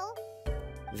 you know.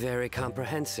 Very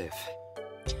comprehensive.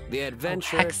 The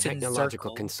adventure, Hexen technological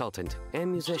Circle. consultant,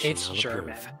 and musician It's I'll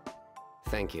German. approve.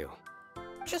 Thank you.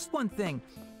 Just one thing.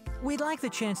 We'd like the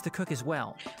chance to cook as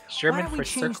well. German Why don't we for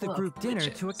change Circle the of group dinner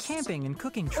Witches. to a camping and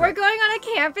cooking trip? We're going on a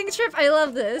camping trip? I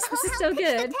love this. This is so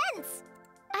good.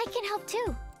 I can help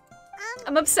too.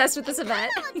 I'm obsessed with this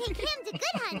event. I'll take him to Good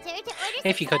Hunter to order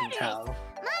If you some couldn't starters. tell.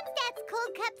 Mondstadt's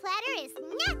cold cut platter is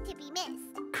not to be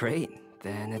missed. Great,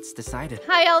 then it's decided.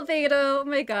 Hi, Albedo. Oh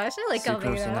my gosh, I like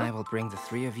Sucrose and I Albedo. will bring the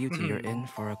three of you to your inn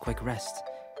for a quick rest.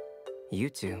 You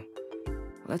two,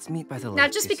 let's meet by the lake.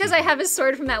 Not just this because I evening. have his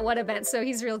sword from that one event, so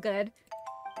he's real good.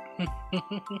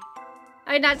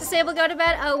 Are you not disabled? Go to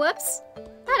bed. Oh, whoops.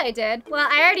 Thought I did. Well,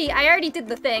 I already did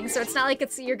the thing, so it's not like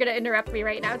you're gonna interrupt me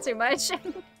right now too much.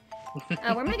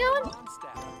 Where am I going?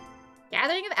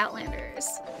 Gathering of Outlanders.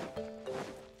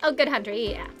 Oh, Good Hunter.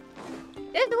 Yeah.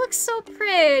 It looks so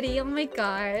pretty. Oh my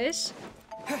gosh.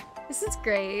 This is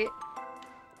great.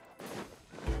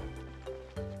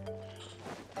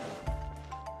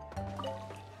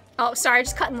 Oh, sorry,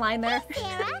 just cut in line there.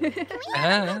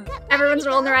 Everyone's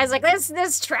rolling their eyes like,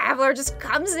 this traveler just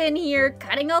comes in here,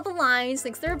 cutting all the lines,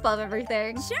 thinks they're above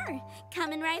everything. Sure,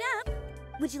 coming right up.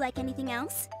 Would you like anything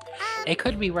else? It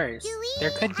could be worse.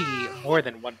 There could be more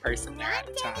than one person there at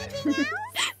a time.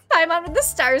 Paimon with the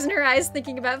stars in her eyes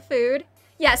thinking about food.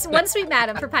 Yes, one sweet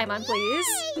madam for Paimon, please.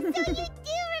 Hey, so you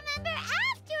do remember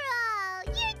after all.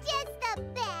 You're just the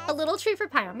best. A little treat for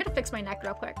Paimon. I'm gonna fix my neck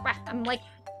real quick. Wow, I'm like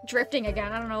drifting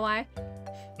again. I don't know why.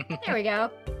 There we go.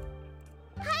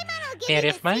 Paimon will give Man, you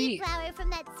if the my seed flower from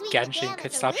that sweet Genshin madam could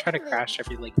at the stop trying to Windblume. crash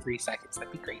every like 3 seconds,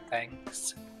 that'd be great,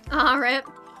 thanks. Aw, rip.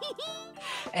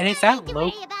 And it's at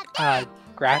low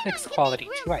graphics quality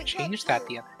too. I changed that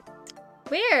the other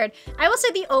Weird. I will say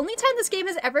the only time this game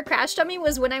has ever crashed on me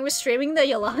was when I was streaming the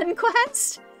Yelan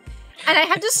quest. And I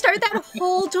had to start that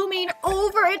whole domain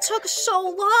over. It took so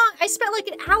long. I spent like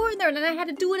an hour in there and then I had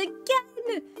to do it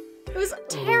again. It was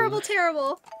terrible,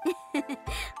 terrible. God,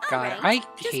 right, I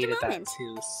just a hated that moment.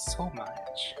 too so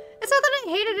much. It's not that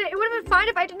I hated it. It would have been fine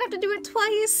if I didn't have to do it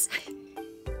twice.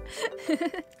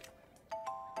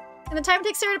 And the time it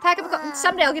takes Sarah to pack up a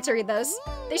someday I'll get to read those.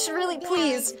 They should really,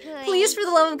 please, please, for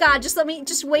the love of God, just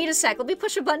wait a sec. Let me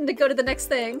push a button to go to the next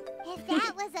thing. If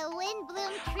that was a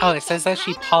Windblume treat, Oh, it says that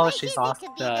she then Paimon polishes wishes off it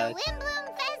could be the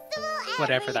Windblume Festival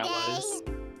whatever every that day. was.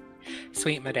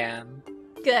 Sweet madame.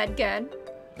 Good, good.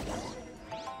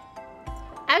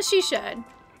 As she should.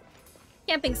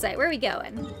 Camping site, where are we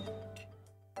going?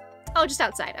 Oh, just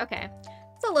outside, okay.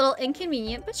 It's a little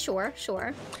inconvenient, but sure,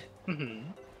 sure.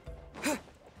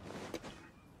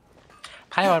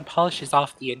 Paimon polishes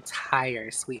off the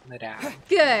entire sweet madame.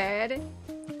 Good.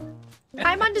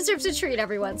 Paimon deserves a treat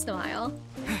every once in a while.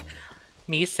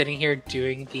 Me sitting here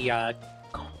doing the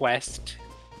quest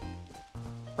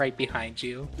right behind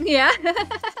you. Yeah.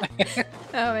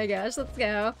 Oh my gosh, let's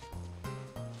go.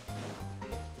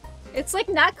 It's like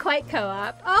not quite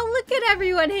co-op. Oh, look at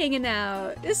everyone hanging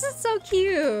out. This is so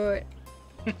cute.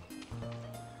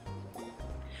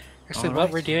 Actually, All what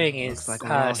right. we're doing is Looks like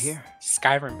we're all here.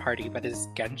 Skyrim party, but it's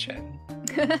Genshin.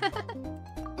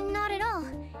 Not at all.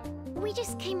 We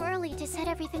just came early to set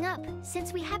everything up,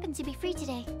 since we happen to be free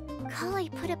today. Kale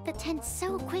put up the tent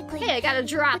so quickly. Hey, I got a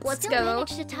drop. but Let's still go.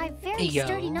 managed to tie very Yo.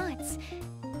 sturdy knots.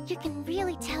 You can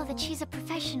really tell that she's a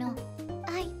professional.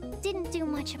 I didn't do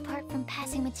much apart from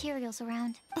passing materials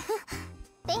around.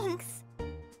 Thanks.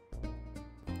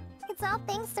 It's It's all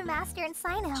thanks to Master and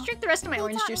Sino. Just drink the rest of my He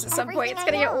orange taught juice me at some point. It's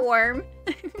everything gonna I get know. warm.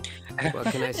 What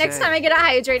can I say? Next time I get a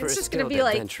hydrate, For it's a just gonna skilled be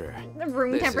like adventurer,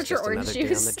 room this is temperature just orange another day on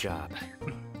juice. the job.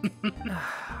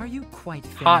 Are you quite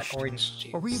finished? Hot orange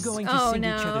juice. Or were you going to Oh, sing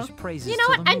no. each other's praises You know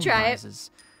till what? the I'd moon try it.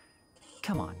 rises?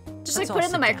 Come on. Just let's like all put it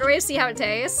in the sit down. microwave, see how it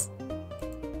tastes.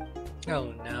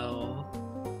 Oh no.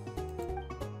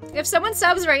 If someone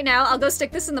subs right now, I'll go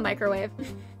stick this in the microwave.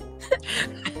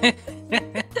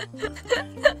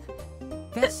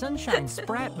 That sunshine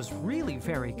sprat was really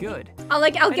very good. I'll I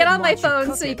get didn't on my watch you phone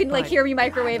cook so you it, can like but hear me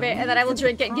microwave it, and then I will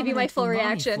drink it and give you my full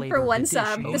reaction for one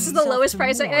sub. This is the lowest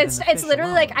price. It's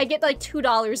literally like I get like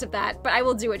 $2 of that, but I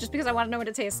will do it just because I want to know what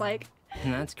it tastes like.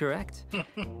 That's correct.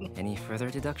 Any further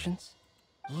deductions?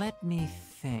 Let me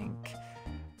think.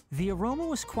 The aroma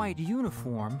was quite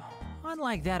uniform.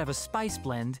 Unlike that of a spice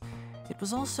blend, it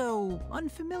was also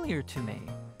unfamiliar to me.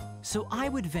 So I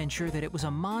would venture that it was a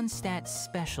Mondstadt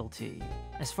specialty.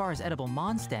 As far as edible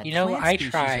Mondstadt You know, plant I species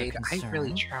are tried. I concerned,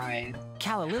 really tried.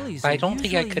 calla lilies But I are don't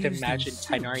think I usually could used in imagine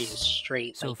soups. Tinari as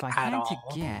straight, So like, if I at had all. to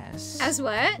guess, As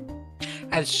what?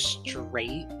 As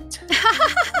straight?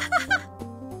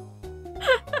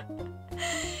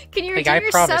 Can you Like, redeem I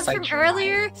your promise sub I from tried.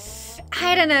 earlier?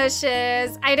 I don't know,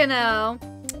 Shiz. I don't know.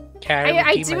 Can I I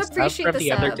redeem do my sub appreciate from the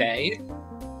the other sub. day?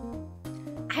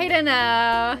 I don't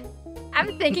know.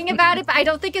 I'm thinking about it, but I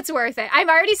don't think it's worth it. I've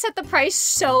already set the price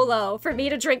so low for me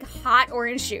to drink hot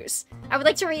orange juice. I would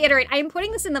like to reiterate, I am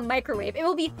putting this in the microwave. It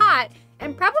will be hot,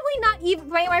 and probably not even,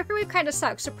 my microwave kind of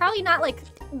sucks, so probably not like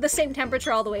the same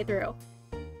temperature all the way through.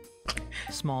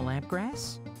 small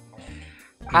lampgrass?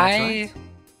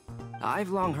 I've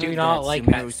long heard do not that like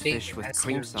that Sumeru's steak fish with as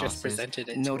cream you just sauce is presented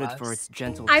it to noted us. for its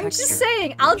gentle I'm texture. just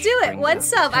saying, I'll do it. brings One out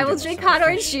sub, I will tenderness drink of the hot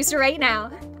orange fish. juice right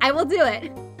now. I will do it.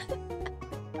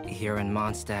 Here in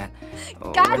Mondstadt.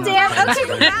 God damn,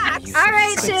 okay.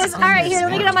 Alright, Shiz. Alright, here,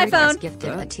 let me get on my phone.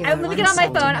 Let me get on my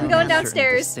phone. I'm going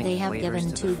downstairs. They have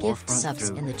given 2 gift subs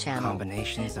in the channel.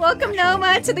 Welcome,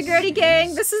 Noma, to the Grody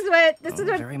gang. This is what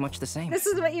very much the same. This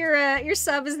is what your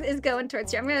sub is going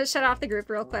towards you. I'm gonna shut off the group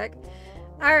real quick.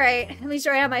 All right, let me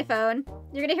join on my phone.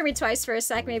 You're gonna hear me twice for a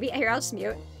sec, maybe. Here, I'll just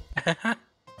mute.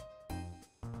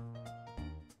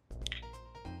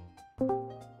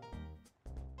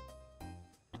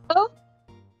 Oh.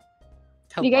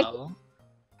 Hello.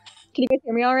 Can you guys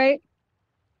hear me all right?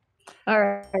 All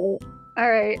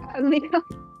right. Let me go.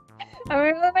 I'm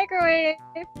gonna go to the microwave.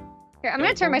 Here, I'm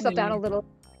gonna turn myself down a little.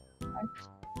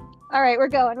 All right, we're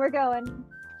going.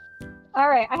 All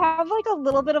right, I have like a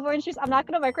little bit of orange juice. I'm not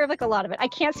gonna microwave like a lot of it. I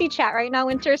can't see chat right now,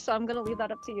 Winter, so I'm gonna leave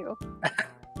that up to you.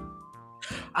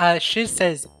 Shiz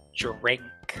says drink.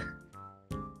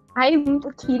 I'm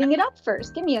heating it up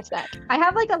first. Give me a sec. I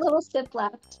have like a little sip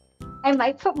left. I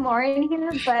might put more in here,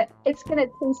 but it's gonna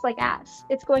taste like ass.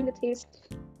 It's going to taste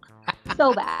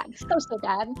so bad. So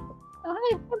bad. Oh,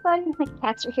 hi, buddy. My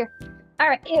cats are here.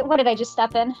 Alright, what did I just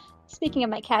step in? Speaking of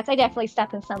my cats, I definitely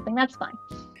stepped in something. That's fine.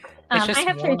 It's just I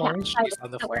have 3 warm orange cats. juice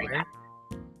on the floor.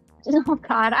 Oh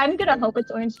god, I'm gonna hope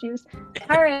it's orange juice.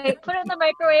 Alright, put it in the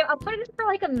microwave. I'll put it in for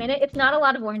like a minute. It's not a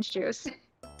lot of orange juice.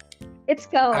 It's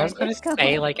going. I was gonna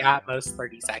say like at most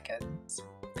 30 seconds.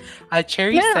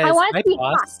 Cherry No, says I want my it to be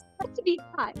boss. hot. I want it to be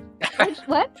hot.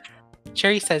 What?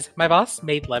 Cherry says my boss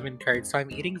made lemon curd, so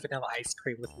I'm eating vanilla ice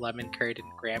cream with lemon curd and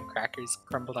graham crackers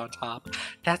crumbled on top.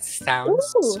 That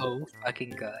sounds Ooh. so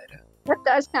fucking good. That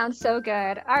does sound so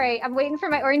good. Alright, I'm waiting for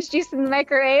my orange juice in the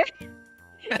microwave.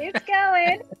 It's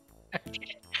going.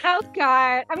 Oh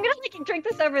god. I'm gonna like drink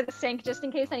this over the sink just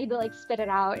in case I need to like spit it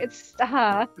out. It's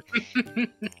oh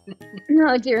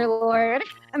dear lord.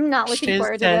 I'm not looking Shiz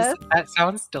forward to says, this. that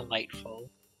sounds delightful.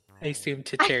 I assume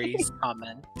to Cherry's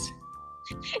comment.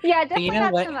 Yeah, But definitely you know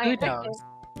not what? some Who ice. knows?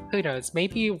 Who knows?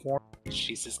 Maybe warm orange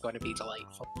juice is going to be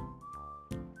delightful.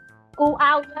 Oh,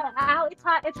 ow, ow, it's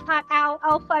hot, ow,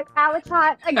 oh fuck, ow, it's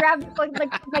hot. I grabbed it like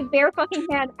my bare fucking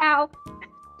hand, ow.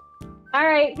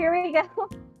 Alright, here we go.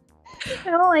 I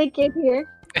don't like it here.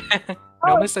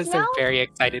 Noma it says they're smells- very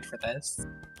excited for this.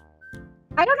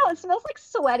 I don't know, it smells like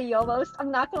sweaty almost.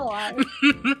 I'm not gonna lie.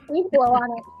 Let me blow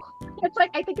on it. It's like,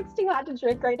 I think it's too hot to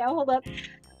drink right now. Hold up.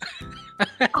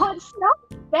 Oh, it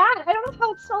smells bad. I don't know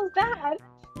how it smells bad.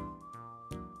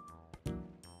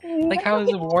 Like how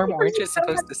is a warm orange is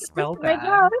supposed to smell Oh my bad?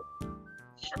 God.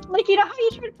 Like, you know how you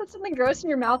try to put something gross in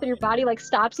your mouth and your body like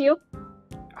stops you?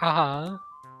 Uh-huh.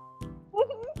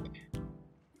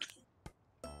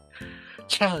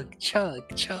 Chug,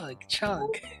 chug, chug, chug.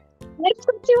 It's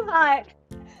too hot.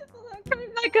 I'm coming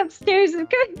back upstairs. I'm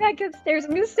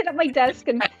gonna sit at my desk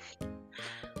and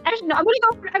Actually, no, I'm gonna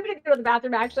go to the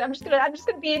bathroom. Actually, I'm just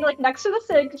gonna be like next to the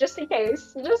sink just in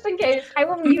case. Just in case. I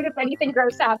will mute if anything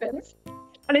gross happens,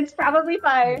 but it's probably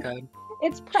fine. Okay.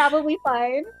 It's probably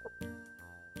fine.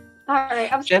 All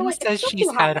right. I'm still Jen like, says she's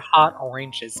had hot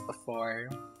oranges before,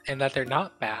 and that they're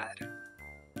not bad.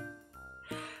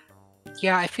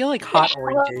 Yeah, I feel like hot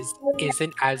oranges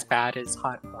isn't as bad as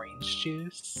hot orange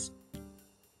juice.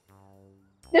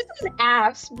 This is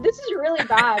ass. This is really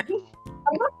bad.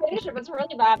 I'm not finished it, but it's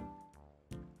really bad.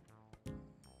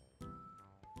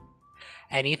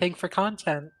 Anything for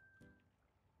content.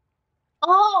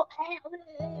 Oh.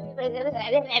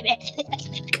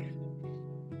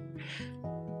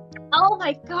 Oh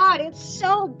my god, it's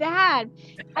so bad.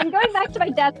 I'm going back to my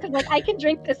desk because like I can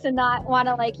drink this and not want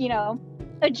to like, you know,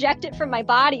 eject it from my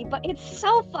body, but it's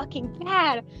so fucking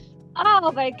bad.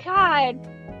 Oh my god.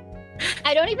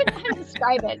 I don't even know how to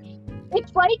describe it.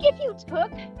 It's like if you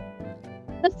took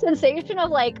the sensation of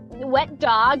like wet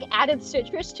dog, added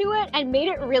citrus to it, and made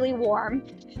it really warm.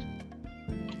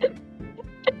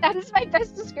 That is my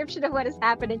best description of what is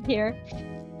happening here.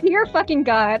 Dear fucking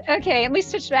god. Okay, let me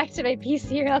switch back to my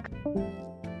PC real quick.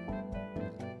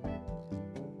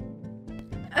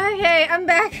 Okay, I'm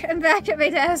back. I'm back at my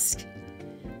desk.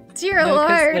 Dear No, 'cause,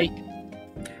 lord. like,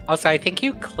 also, I think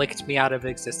you clicked me out of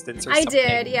existence or I something.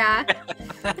 did, yeah.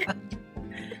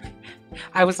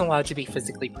 I wasn't allowed to be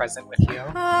physically present with you.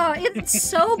 Oh, it's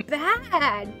so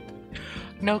bad.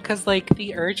 No, because, like,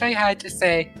 the urge I had to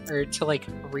say, or to, like,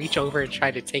 reach over and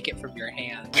try to take it from your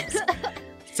hands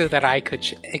so that I could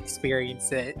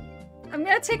experience it. I'm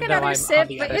gonna take Even though another I'm sip, on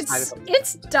the but other side of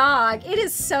it's dog. It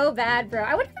is so bad, bro.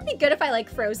 I wouldn't be good if I, like,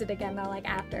 froze it again, though, like,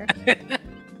 after.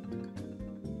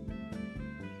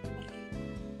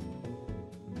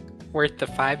 Worth the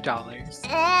 $5.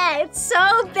 It's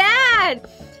so bad!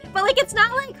 But, like, it's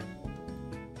not like...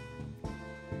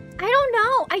 I don't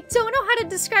know. I don't know how to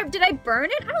describe... Did I burn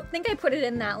it? I don't think I put it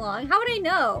in that long. How would I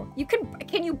know? You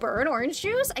can you burn orange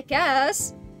juice? I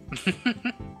guess.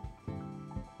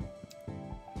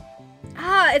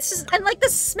 It's just... And, like, the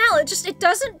smell, it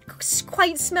doesn't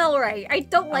quite smell right. I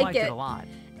don't like it. a lot.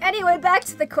 Anyway, back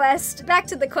to the quest.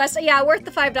 Yeah, worth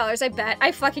the $5, I bet.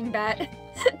 I fucking bet.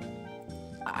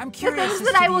 I'm The curious things as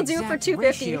that to I the will do for exact $2.50.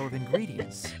 ratio of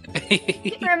ingredients.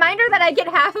 Reminder that I get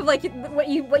half of like what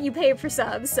you pay for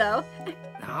subs, so.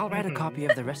 I'll write a copy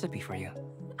of the recipe for you.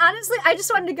 Honestly, I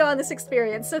just wanted to go on this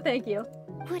experience, so thank you.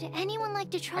 Would anyone like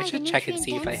to try I the should check and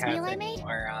see if I nutrient-dense meal have I any made?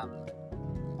 more,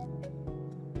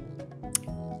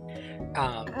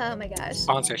 Oh my gosh.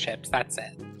 sponsorships, that's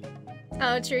it.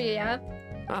 Oh, true, yeah.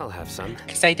 I'll have some.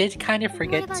 Because I did kind of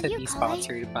forget about to you, be Chloe?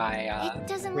 sponsored by, It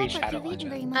doesn't Raid look like Shadow you've eaten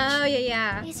very Legend. much. Oh,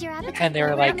 yeah. Is your appetite And they were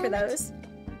low like- at the For moment? those.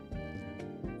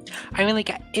 I mean, like,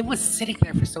 it was sitting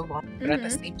there for so long, but at the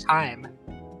same time,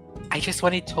 I just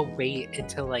wanted to wait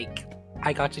until, like,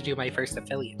 I got to do my first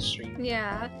affiliate stream.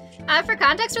 Yeah. For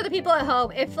context for the people at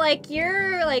home, if like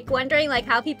you're like wondering like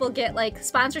how people get like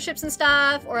sponsorships and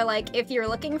stuff, or like if you're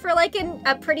looking for like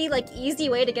a pretty like easy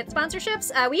way to get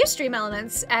sponsorships, we use Stream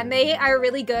Elements, and they are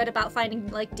really good about finding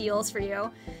like deals for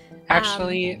you.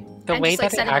 Actually, the and way just,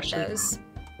 like, that it setting up actually those.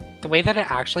 the way that it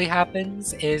actually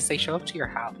happens is they show up to your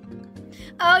house.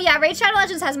 Oh yeah, Raid Shadow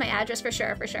Legends has my address for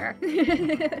sure, for sure.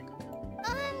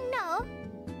 No.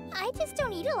 I just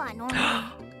don't eat a lot normally.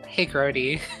 Hey,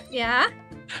 Grody. Yeah?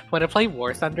 Want to play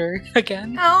War Thunder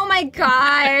again? Oh my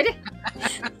god.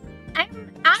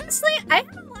 Honestly, I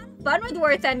had a lot of fun with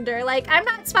War Thunder. Like, I'm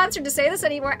not sponsored to say this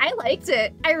anymore. I liked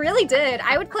it. I really did.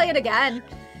 I would play it again.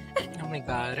 Oh my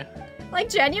god. Like,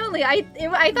 genuinely, I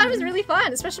thought it was really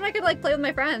fun, especially when I could, like, play with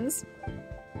my friends.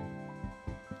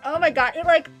 Oh my god, it,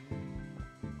 like...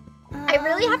 I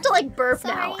really have to, like, burp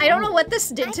now. I don't know what this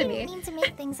did to me. I didn't mean to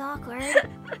make things awkward.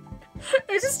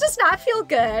 It just does not feel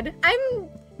good. I'm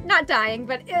not dying,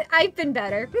 but I've been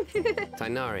better.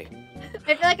 Tainari,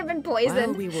 I feel like I've been while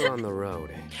poisoned. we were on the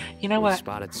road, You know we what?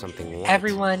 spotted something white.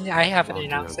 Everyone, I have an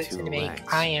walking on announcement two to make. legs.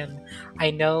 I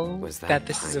know Was that that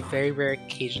this is a Paimon? very rare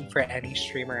occasion for any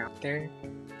streamer out there,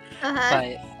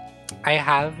 Uh-huh.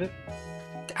 but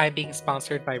I'm being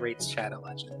sponsored by Raid Shadow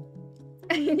Legend.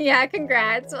 Yeah,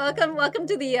 congrats. Welcome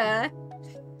to the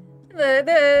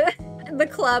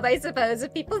club, I suppose,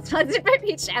 of people sponsored by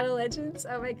Raid Shadow Legends.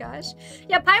 Oh my gosh.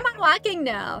 Yeah, Paimon walking?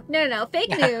 No.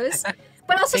 Fake news.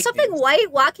 But also Fake something news. white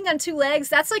walking on two legs,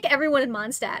 that's like everyone in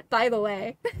Mondstadt, by the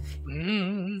way.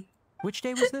 Mm. Which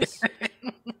day was this?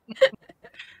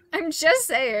 I'm just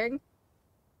saying.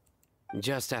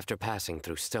 Just after passing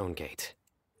through Stonegate.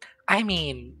 I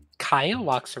mean, Kaya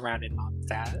walks around in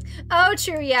Mondstadt. Oh,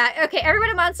 true, yeah. Okay, everyone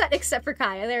in Mondstadt except for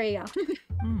Kaya. There you go.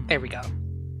 There we go.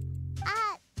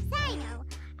 Sino,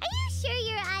 are you sure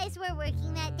your guys were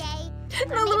working that day.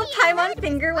 The little Paimon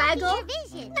finger waggle.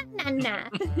 Nah.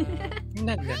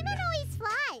 Paimon always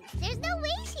flies. There's no way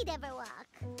she'd ever walk.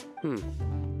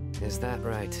 Is that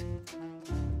right?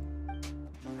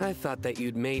 I thought that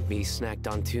you'd made me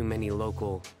snacked on too many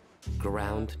local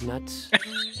ground nuts.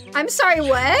 I'm sorry,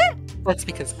 what? That's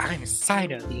because I'm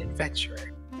Sino the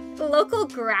Adventurer. Local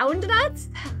ground nuts?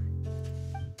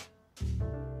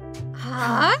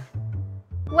 Huh?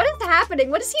 What is happening?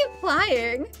 What is he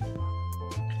implying?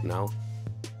 No,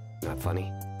 not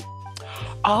funny.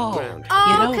 Oh, Ground.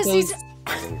 Because he's...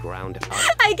 As in ground up,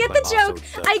 I get the but joke.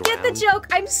 also the I get the ground. joke.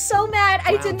 I'm so mad.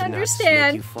 I didn't Ground nuts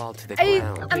understand. make you fall to the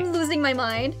ground. I'm losing my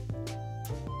mind.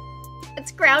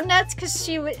 It's ground nuts because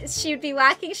she would be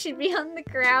whacking. She'd be on the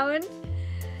ground.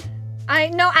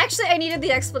 Actually, I needed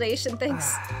the explanation.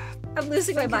 Thanks. I'm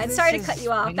losing my mind. Sorry to cut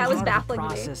you off. That was baffling me.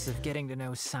 The process of getting to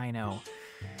know Sino.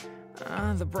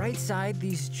 The bright side,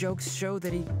 these jokes show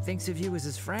that he thinks of you as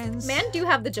his friends. Man do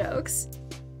have the jokes.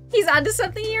 He's onto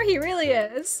something here. He really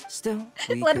is. Still,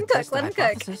 let him cook. Let him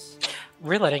cook.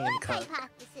 We're letting him cook.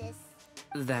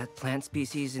 That plant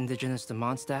species indigenous to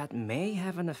Mondstadt may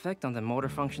have an effect on the motor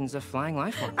functions of flying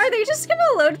life forms. Are they just gonna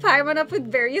load Paimon up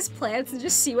with various plants and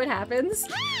just see what happens?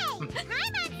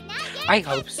 I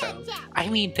hope so. I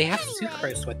mean, they have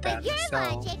sucrose with them,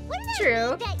 so...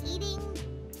 True. Eating,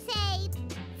 say,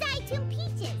 Zaitun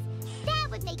peaches. That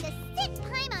would make a sick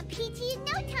Paimon peachy in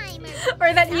no time.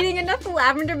 Or that eating enough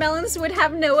lavender melons would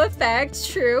have no effect.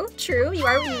 True. You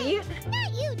are weak.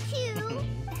 Not you too.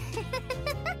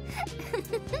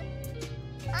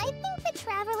 I think the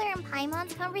Traveler and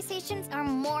Paimon's conversations are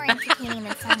more entertaining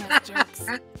than Sino's jokes.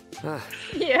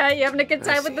 Yeah, you having a good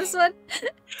time with this one?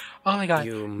 Oh my god.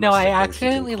 No, I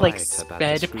accidentally like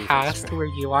sped past where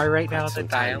you are right now in the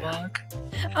dialogue.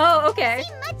 Oh, okay.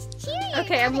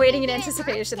 Okay, I'm waiting in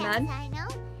anticipation then.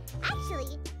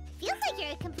 Actually, feels like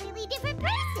you're a completely different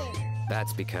person.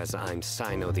 That's because I'm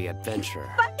Sino the Adventurer.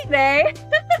 They.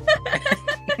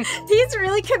 He's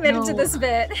really committed to this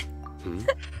bit.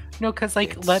 No, cause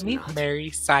like, let me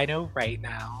marry Sino right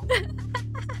now.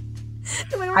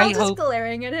 We're all just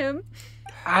glaring at him.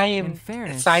 I am. In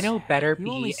fairness, Sino better you be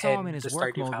only saw him in the his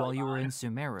work Stardew mode Valley while you were line. in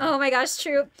Sumeru. Oh my gosh,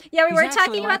 true. Yeah, we He's were actually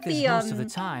talking like about this the most of the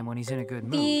time when he's in a good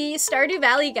mood. The Stardew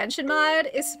Valley Genshin mod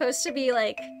is supposed to be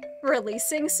like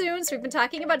releasing soon, so we've been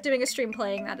talking about doing a stream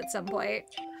playing that at some point.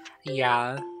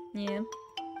 Yeah. Yeah.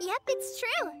 Yep, it's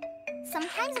true.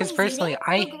 Sometimes Because personally,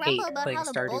 I hate playing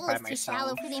Stardew by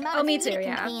myself. Oh, me too,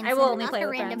 yeah. I will only play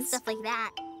with friends. Stuff like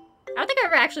that. I don't think I've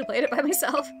ever actually played it by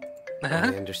myself. I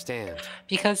understand.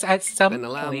 Because at some Then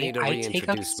allow me point, to I take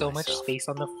up reintroduce so much myself. space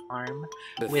on the farm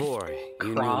Before, with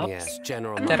you knew me as crops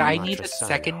General that I Mamacha need a Sino.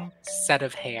 second set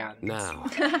of hands. Now,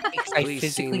 Because I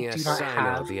please see me physically do as not Sino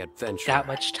have the Adventurer. that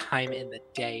much time in the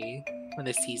day when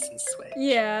the seasons switch.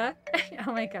 Yeah.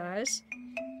 Oh my gosh.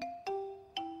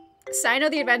 Sino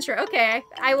the Adventurer. Okay,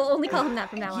 I will only call him that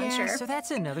from now on, Yeah, sure. so that's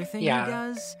another thing Yeah. he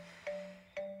does.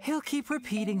 He'll keep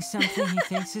repeating something he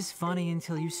thinks is funny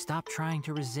until you stop trying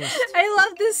to resist. I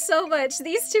love this so much.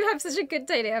 These two have such a good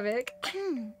dynamic.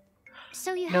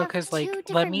 So you No, have because two like, different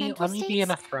let me mental be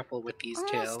in a states? throuple with these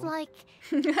Almost two. like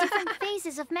different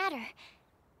phases of matter.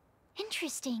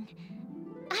 Interesting.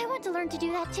 I want to learn to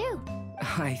do that too.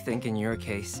 I think in your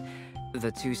case,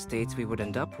 the two states we would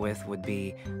end up with would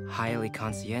be highly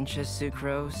conscientious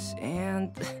sucrose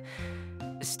and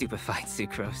stupefied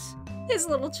sucrose. His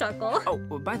little chuckle.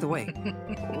 Oh, by the way,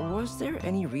 was there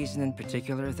any reason in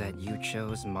particular that you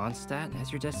chose Mondstadt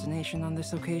as your destination on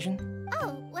this occasion?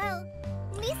 Oh, well,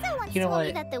 Lisa once You know told me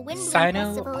what? that the Windblume Sino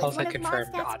Festival is also one of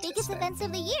confirmed Mondstadt's biggest autism. events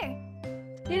of the year.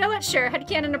 You know what? Sure,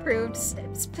 headcanon approved.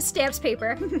 Stamps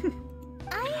paper.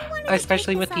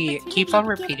 Especially with the keeps on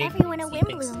repeating everyone a things he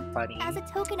thinks is Windblume funny. as a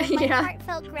token of my Yeah.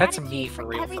 heartfelt That's gratitude me for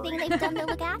real, everything they've done to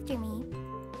look after me.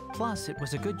 Plus, it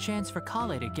was a good chance for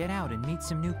Kale to get out and meet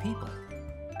some new people.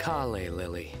 Kale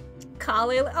Lily.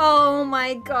 Kale. Oh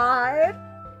my god.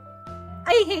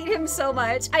 I hate him so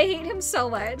much. I hate him so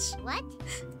much. What?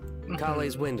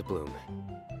 Kale's Windblume.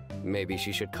 Maybe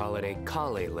she should call it a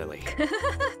Kale Lily.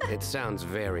 It sounds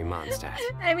very Mondstadt.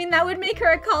 I mean, that would make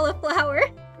her a cauliflower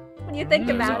when you think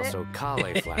There's about it. also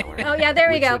cauliflower. Oh yeah, there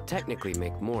we which go. would technically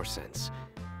make more sense.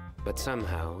 But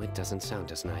somehow, it doesn't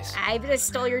sound as nice. I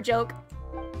stole your joke.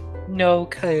 No,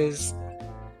 cause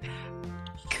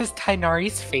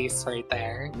Tainari's face right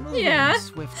there. Yeah.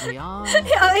 Swiftly on.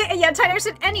 Oh, yeah, Tyler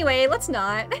said, anyway, let's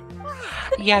not.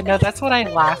 Yeah, no, that's what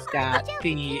I laughed at.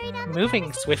 The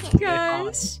moving swiftly on.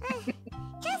 Gosh.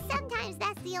 Just sometimes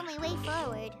that's the only way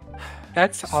forward.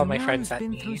 That's all my friends Sumeru's at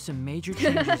been me. through some major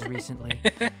changes recently,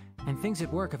 and things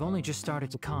at work have only just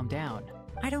started to calm down.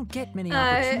 I don't get many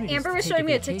opportunities. Amber was to showing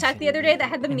me a take TikTok the other day that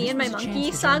had the Me and My this was a Monkey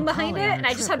chance to song join behind it, Polly on and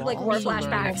I just trip had like while more also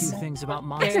learning a few flashbacks. things about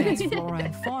Montana's flora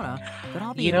and fauna that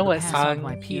I'll be You able know to what pass on to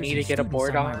my song peers you need to and get a students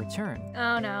board on my on? return.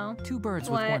 Oh no. Two birds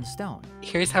What? with one stone.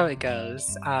 Here's how it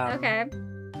goes. Okay.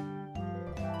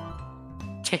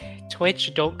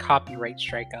 Twitch, don't copyright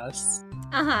strike us.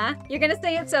 Uh-huh. You're gonna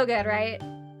say it so good, right?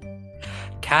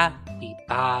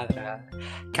 Capybara.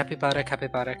 Capybara,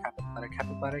 capybara, capybara,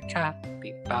 capybara,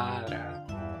 capybara.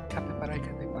 Capybara,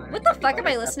 capybara. What the fuck am I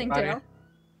capybara, listening capybara. to?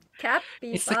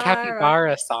 Capybara. It's the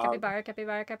Capybara song. Capybara,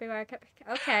 capybara, capybara,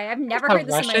 capybara. Okay, I've never It's a heard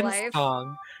this in Russian my life.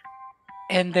 song.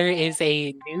 And there is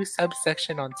a new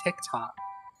subsection on TikTok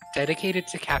dedicated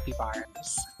to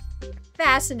capybaras.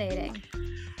 Fascinating.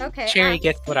 Okay. Cherry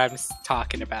gets what I'm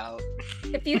talking about.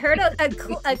 If you heard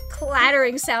a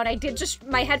clattering sound,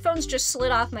 my headphones just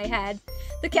slid off my head.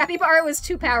 The capybara was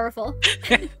too powerful.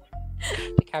 The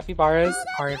capybaras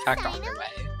are in fact on their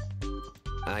way.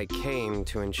 I came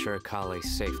to ensure Kale's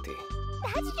safety.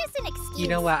 That's just an excuse. You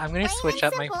know what? I'm gonna switch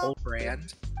up my simple. whole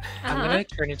brand. I'm Uh-huh. gonna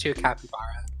turn into a capybara.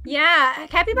 Yeah,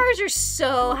 capybaras are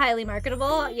so highly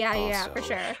marketable. Yeah, for Also,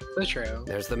 sure. So true.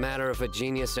 There's the matter of a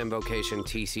genius invocation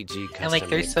TCG custom. And like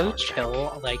they're made so card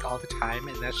chill like all the time,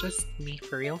 and that's just me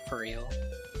for real, for real.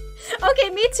 Okay,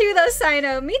 me too though,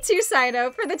 Sino. Me too,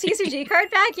 Sino. For the TCG card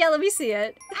back, yeah, let me see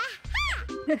it.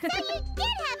 So you did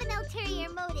have an ulterior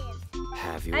motive. pack.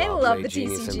 Have you I all love played the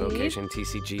Genius TCG. Invocation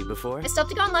TCG before? I still have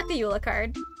to go unlock the Eula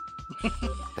card.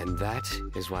 And that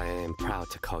is why I am proud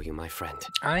to call you my friend.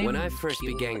 I'm When I first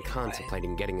cute began like that.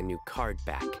 contemplating getting a new card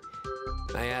back,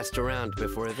 I asked around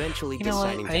before eventually You know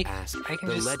what? deciding to ask I can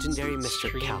the just legendary Mr.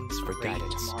 stream Calx for Raid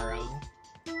guidance. tomorrow.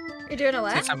 You're doing a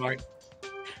what? Since I'm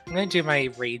gonna do my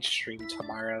rage stream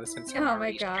tomorrow since I'm Oh my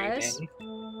already gosh.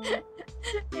 streaming.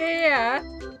 Yeah.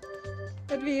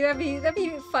 That'd be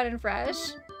fun and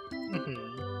fresh. Mhm.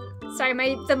 Sorry,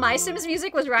 the My Sims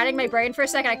music was riding my brain for a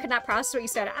second. I could not process what you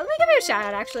said. Let me give you a shout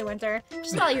out, actually, Winter.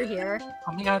 Just while you're here.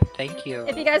 Oh my god, thank you.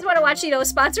 If you guys want to watch,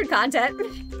 sponsored content.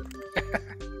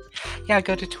 Yeah,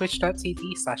 go to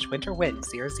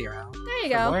twitch.tv/winterwin00. There you for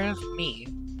go. more of me.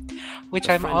 Which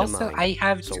A I'm friend of also mine, I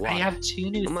have Sawada, 2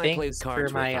 new whom I played things for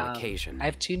cards my with on occasion. I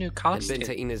have 2 new I'd costumes. been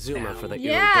to Inazuma for the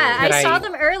Yeah, But I saw I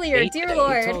them earlier. hate Dear them. He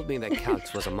Lord. told me that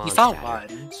Calx was a You monster. saw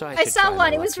one. So I could saw try one. my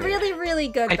It luck was there. really, really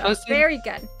good, I though. posted- Very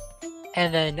good.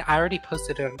 And then I already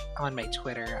posted it on my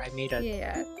Twitter. I made a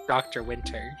Yeah. Dr.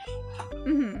 Winter.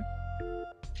 Mm-hmm.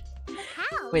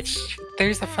 How? Which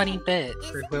there's a funny bit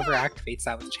for whoever activates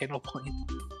that with channel point.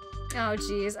 Oh,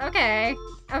 jeez. Okay.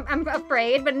 I'm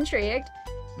afraid, but intrigued.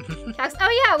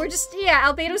 Oh, yeah, we're just... Yeah,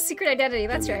 Albedo's secret identity.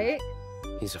 That's You mean- right.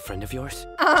 He's a friend of yours?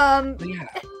 Yeah.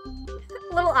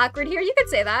 A little awkward here. You could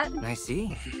say that. I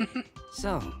see.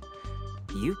 So,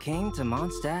 you came to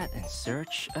Mondstadt in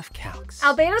search of Calx.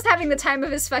 Albedo's having the time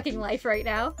of his fucking life right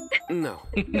now. No,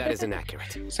 that is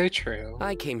inaccurate. So true.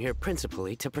 I came here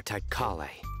principally to protect Kale.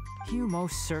 You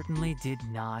most certainly did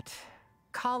not.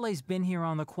 Kale's been here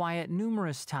on the quiet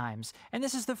numerous times, and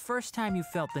this is the first time you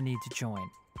felt the need to join.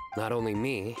 Not only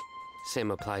me,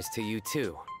 same applies to you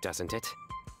too, doesn't it?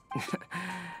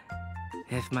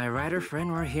 If my writer friend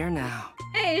were here now,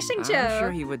 Hey, I'm Xingqiu.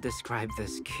 sure he would describe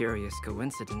this curious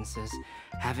coincidence as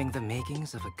having the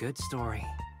makings of a good story.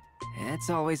 It's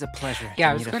always a pleasure Yeah,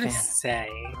 I to was meet a gonna fan. say.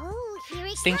 Oh, here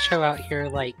it Stink show out here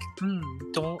like,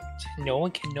 no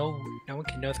one can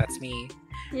know that's me.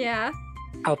 Yeah.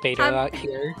 Albedo out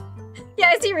here.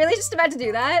 Yeah, is he really just about to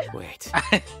do that? Wait,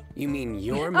 you mean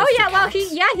you're Oh Mr. yeah, well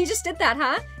Calx? he just did that,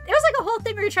 huh? It was like a whole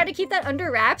thing where he tried to keep that under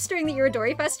wraps during the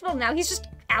Iridori festival. Now he's just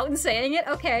out and saying it.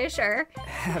 Okay, sure.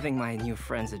 Having my new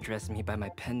friends address me by my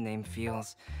pen name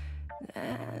feels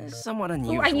somewhat Ooh,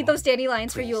 unusual. I need those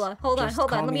dandelions for Please, Eula. Hold on, just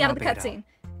hold on. call Let me me out of the Albedo.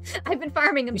 cutscene. I've been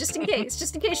farming him just in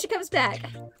case she comes back.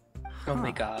 Oh my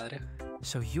Huh. god.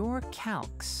 So you're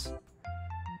Calx.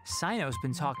 Sino's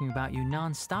been talking about you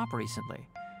non-stop recently.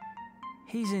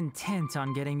 He's intent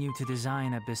on getting you to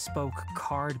design a bespoke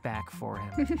card back for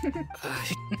him.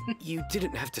 You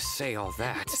didn't have to say all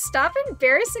that. Stop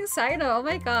embarrassing Sino. Oh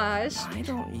my gosh. I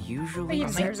don't He usually make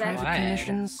deserves that. private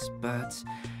commissions, but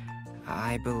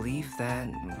I believe that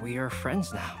we are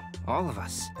friends now, all of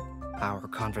us. Our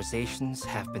conversations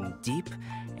have been deep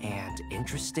and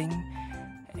interesting,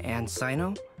 and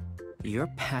Sino, your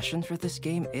passion for this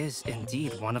game is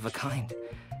indeed one of a kind.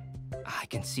 I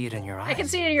can see it in your eyes. I can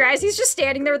see it in your eyes. He's just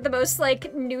standing there with the most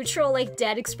like neutral, like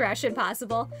dead expression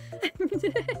possible.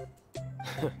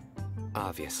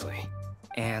 Obviously.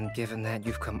 And given that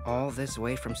you've come all this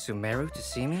way from Sumeru to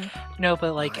see me, no,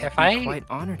 but like if I'd I be quite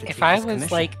honored to if take I this was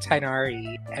commission. like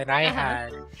Tainari and I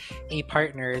had a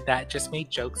partner that just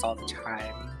made jokes all the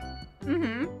time,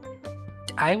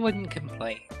 I wouldn't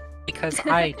complain because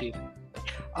I do.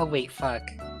 Oh wait, fuck.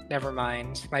 Never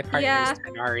mind. My partner is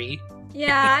Tainari.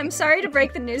 Yeah, I'm sorry to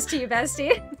break the news to you,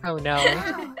 bestie. Oh no.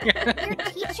 Wow, your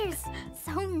teacher's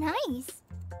so nice.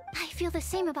 I feel the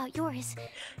same about yours.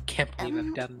 Can't believe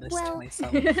I've done this to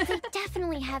myself. They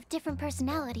definitely have different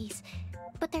personalities,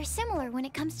 but they're similar when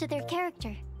it comes to their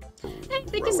character. Hey,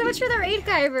 thank you so much for the raid,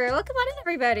 Kyber. Welcome on in,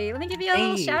 everybody. Let me give you a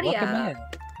little shouty out.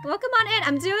 Welcome on in.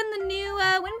 I'm doing the new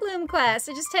Windblume quest.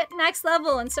 I just hit next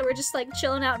level, and so we're just like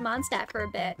chilling out in Mondstadt for a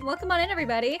bit. Welcome on in,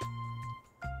 everybody.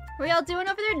 What are y'all doing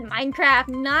over there? Minecraft,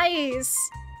 nice.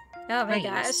 Oh my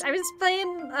gosh, I was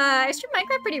playing. I streamed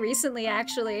Minecraft pretty recently,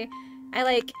 actually. I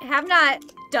like have not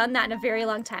done that in a very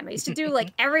long time. I used to do like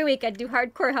every week. I'd do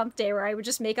hardcore hump day where I would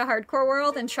just make a hardcore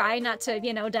world and try not to,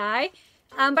 you know, die.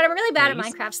 But I'm really bad at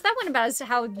Minecraft, so that went about as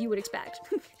how you would expect.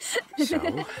 So,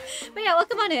 but yeah,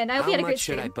 welcome on in. I hope you had a great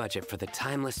stream. how much should I budget for the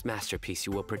timeless masterpiece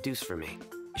you will produce for me?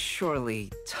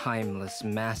 Surely, timeless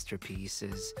masterpiece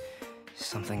is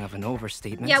something of an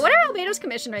overstatement. Yeah, what are Albedo's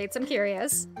commission rates? I'm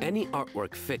curious. Any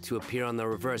artwork fit to appear on the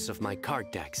reverse of my card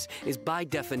decks is by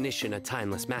definition a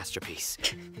timeless masterpiece.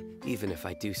 Even if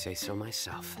I do say so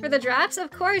myself. For the drops? Of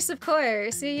course, of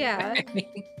course. Yeah.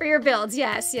 For your builds,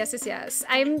 yes.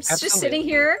 I'm just sitting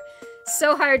here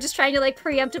so hard just trying to like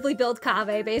preemptively build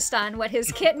Kaveh based on what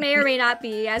his kit may or may not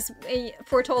be as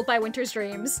foretold by Winter's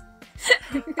dreams.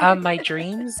 My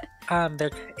dreams,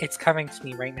 it's coming to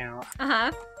me right now.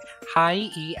 High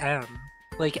EM.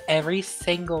 Like every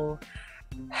single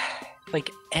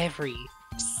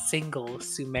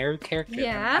Sumeru character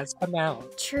has come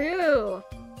out. True.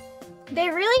 They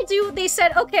really do. They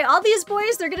said, okay, all these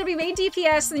boys, they're gonna be main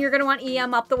DPS and you're gonna want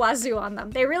EM up the wazoo on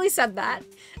them. They really said that.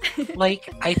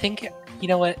 Like, I think, you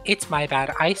know what, it's my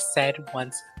bad. I said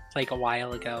once, like a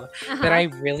while ago, that I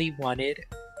really wanted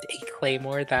a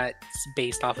Claymore that's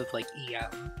based off of like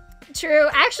EM. True.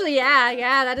 Actually,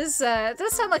 yeah, that is,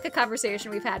 does sound like a conversation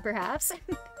we've had, perhaps.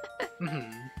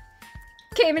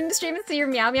 Came in to stream and see your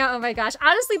Meow Meow, oh my gosh.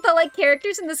 Honestly, the, like,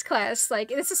 characters in this quest, like,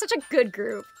 this is such a good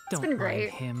group. It's been great.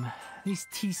 Don't mind him. These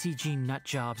TCG nut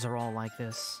jobs are all like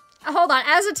this. Hold on,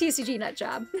 as a TCG nut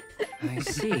job. I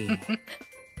see.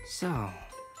 So,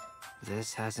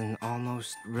 this has an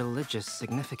almost religious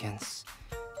significance.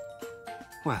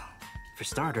 Well, for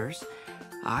starters,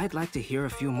 I'd like to hear a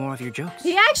few more of your jokes.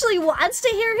 He actually wants to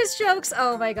hear his jokes.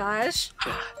 Oh my gosh.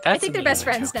 I think they're best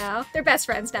friends now. They're best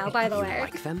friends now, by the way. You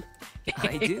like them?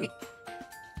 I do.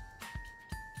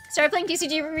 Started playing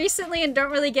TCG recently and don't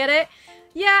really get it.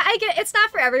 Yeah, I get it. It's not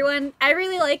for everyone. I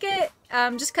really like it,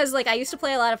 just because like I used to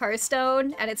play a lot of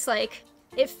Hearthstone, and it's like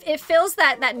it fills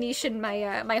that niche in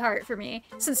my my heart for me.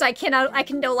 Since I can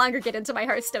no longer get into my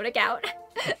Hearthstone account.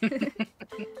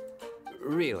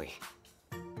 Really?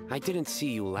 I didn't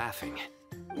see you laughing.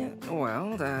 Yeah,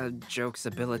 well, the joke's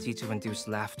ability to induce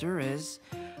laughter is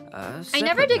I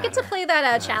never did get to play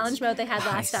that challenge mode they had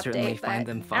last update, but I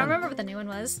don't fun. remember what the new one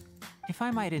was. If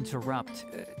I might interrupt,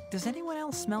 does anyone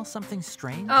else smell something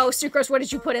strange? Oh, Sucrose, what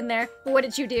did you put in there? What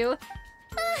did you do?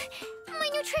 My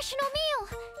nutritional meal.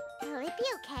 Will it be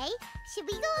okay? Should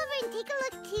we go over and take a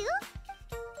look too?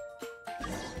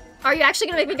 Are you actually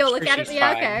gonna make me go look at it? She's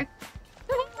Yeah, fine. okay.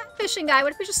 Fishing guy,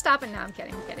 what if we just stop it? No, I'm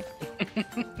kidding, I'm kidding.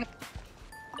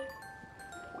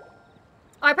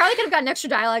 Oh, I probably could have gotten extra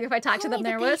dialogue if I talked to them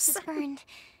there. The base Whoops. is burned.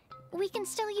 We can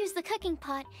still use the cooking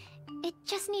pot. It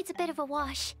just needs a bit of a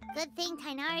wash. Good thing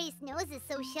Tainari's nose is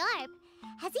so sharp.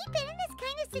 Has he been in this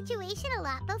kind of situation a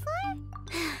lot before?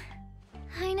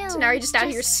 I know. Tainari just out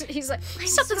here, he's like,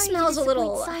 something smells a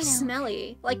little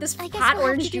smelly. Like this hot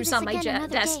orange juice on my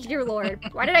desk. Dear Lord,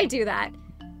 why did I do that?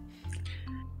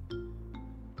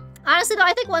 Honestly, though,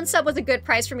 I think 1 sub was a good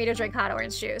price for me to drink hot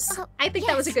orange juice. I think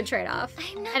that was a good trade-off.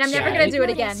 And I'm never gonna do it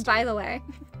again, by the way.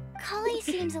 Kali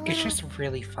seems a little It's just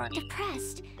really funny.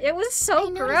 depressed. It was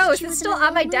so gross. It's still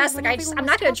on my desk. Like I'm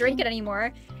not gonna drink it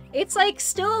anymore. It's like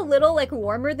still a little like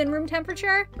warmer than room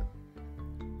temperature.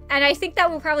 And I think that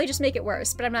will probably just make it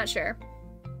worse, but I'm not sure.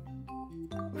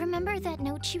 Remember that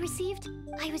note she received?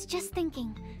 I was just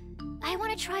thinking. I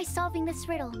want to try solving this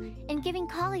riddle and giving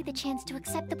Kali the chance to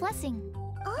accept the blessing.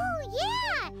 Oh,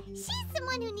 yeah! She's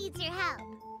someone who needs your help.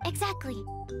 Exactly.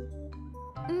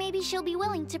 Maybe she'll be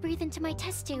willing to breathe into my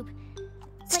test tube.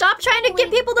 Stop trying to get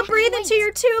people to breathe into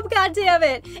your tube,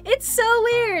 goddammit! It's so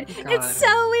weird! It's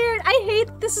so weird! I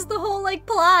hate this is the whole, like,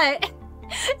 plot.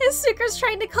 Asuka's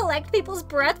trying to collect people's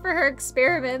breath for her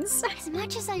experiments. As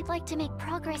much as I'd like to make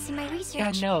progress in my research,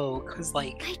 Yeah, no, cause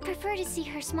like, I'd prefer to see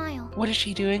her smile. what is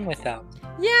she doing with them?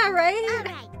 Yeah, right?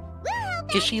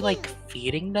 Is she like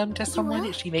feeding them to someone?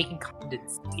 Is she making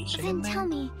condensation in Then there? tell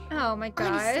me, Oh my gosh.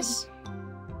 honestly,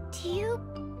 do you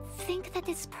think that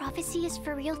this prophecy is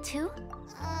for real too?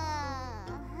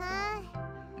 Right.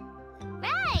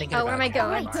 Thinking Oh, where am I about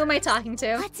going? Kalmar. Who am I talking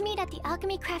to? Let's meet at the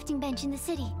alchemy crafting bench in the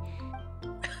city.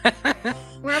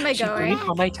 Where am I She going? bullied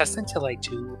all my tests until like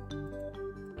 2.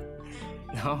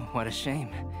 No, what a shame.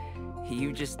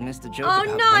 You just missed a joke Oh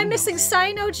about no, I'm windmills. missing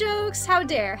Sino jokes. How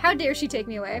dare she take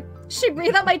me away? She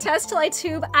breathe out my test till I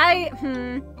tube.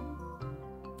 I'm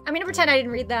gonna pretend I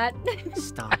didn't read that.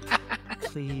 Stop,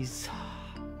 please.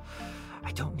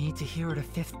 I don't need to hear it a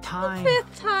 5th time.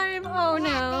 5th time. Oh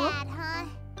no. Bad, huh?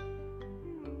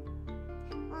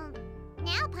 Well,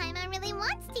 now Paimon really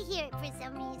wants to hear it for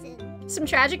some reason. Some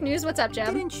tragic news. What's up,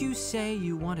 Jem? Didn't you say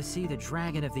you want to see the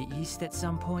Dragon of the East at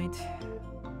some point?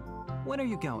 When are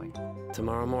you going?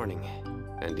 Tomorrow morning.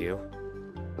 And you?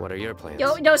 What are your plans?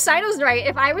 Yo, no, Sino's right.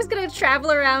 If I was gonna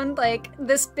travel around like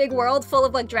this big world full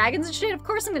of like dragons and shit, of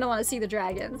course I'm gonna want to see the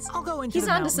dragons. I'll go into He's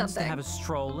the onto mountains something. to have a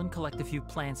stroll and collect a few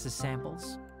plants as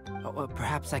samples. Oh,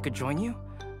 perhaps I could join you?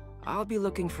 I'll be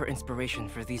looking for inspiration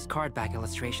for these card back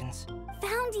illustrations.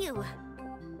 Found you!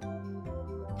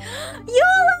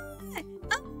 Yola!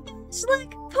 Oh,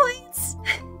 look, points!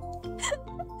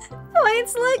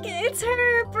 Points, look, it's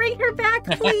her! Bring her back,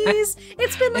 please!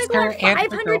 It's been like, It's her what, and her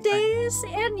 500 girlfriend. days?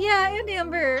 And yeah, and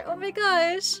Amber. Oh my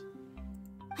gosh.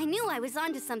 I knew I was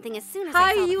onto something as soon as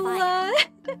Hi, I saw the fire.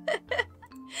 Eula!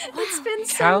 It's been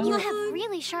so How- You long. have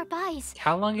really sharp eyes.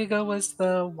 How long ago was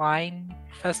the wine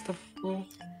festival?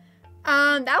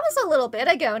 That was a little bit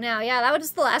ago now. Yeah, that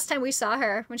was the last time we saw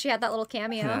her, when she had that little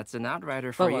cameo. That's an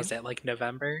outrider for What you. was it, like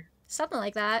November? Something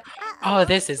like that. Oh,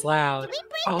 this is loud.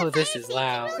 Oh, this is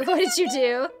loud. What did you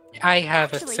do? I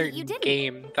have Actually, a you certain didn't.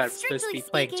 game that I'm supposed to be Strictly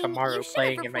playing speaking, tomorrow, you should have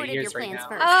playing in my reported ears your right plans now.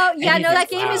 first. Oh, yeah, And no, it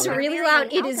that is game is loud. really Very loud. own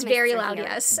It is alchemists very are loud, here.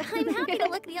 yes. I'm happy to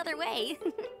look the other way.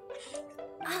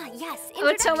 Ah, yes.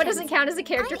 Oh, Toma doesn't introductions. count as a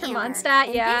character I'm from Amber, Mondstadt?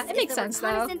 and Yeah, this it is makes the sense, though.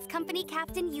 Reconnaissance Company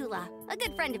Captain Eula, a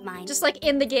good friend of mine. Just like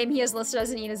in the game, he is listed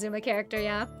as an Inazuma character,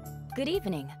 yeah. Good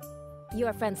evening. You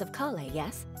are friends of Kale,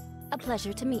 yes? A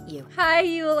pleasure to meet you. Hi,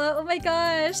 Eula. Oh my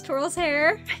gosh, Twirl's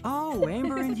hair. Oh,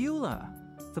 Amber and Eula.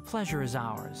 The pleasure is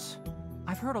ours.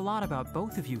 I've heard a lot about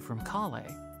both of you from Kale.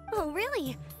 Oh,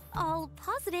 really? All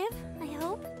positive, I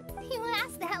hope. You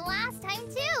asked that last time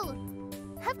too.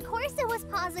 Of course it was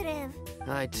positive.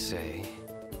 I'd say.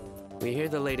 We hear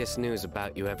the latest news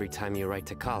about you every time you write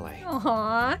to Kale.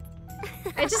 Aww.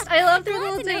 I love their Glad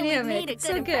little to know we've dynamic. made a It's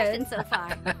good so impression good. so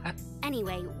far.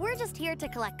 Anyway, we're just here to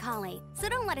collect Kale, so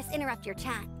don't let us interrupt your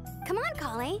chat. Come on,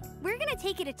 Kale. We're gonna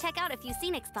take you to check out a few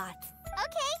scenic spots.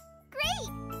 Okay,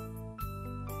 great.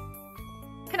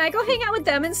 Can I go hang out with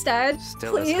them instead?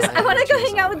 Still as Please, high I want to go energy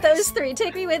as hang out with always. those three.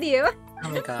 Take me with you. Oh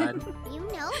my god. You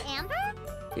know Amber?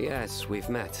 Yes, we've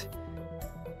met.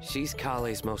 She's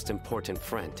Kale's most important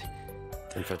friend.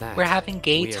 And for that, We're having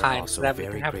gay we are time also so that we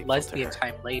very can have grateful to lesbian her.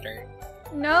 time later.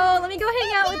 No, let me go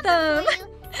hang out with them.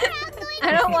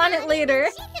 I don't want it later.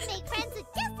 She can make friends with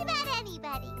just about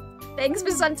anybody. Thanks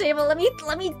for Sun Table. Let me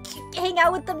hang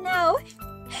out with them now.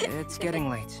 It's getting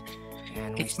late.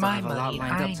 And we It's still my have a lot money.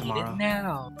 lined I up need tomorrow. it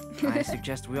now. I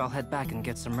suggest we all head back and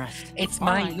get some rest. It's All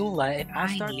my right. Eula and I'll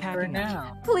I start need her packing up.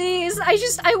 now. Please,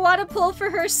 I want to pull for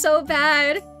her so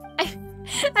bad.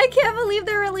 I can't believe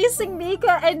they're releasing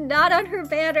Mika and not on her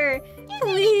banner.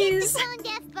 Please. Get the tone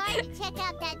deaf bar to check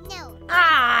out that note.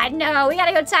 Ah, no, we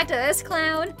gotta go talk to this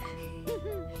clown.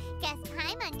 Guess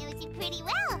Paimon knows you pretty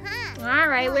well, huh?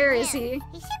 Alright, where is he?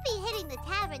 He should be hitting the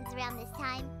taverns around this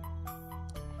time.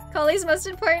 Kale's most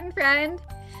important friend?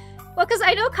 Well, because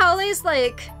I know Kale's,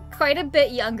 like, quite a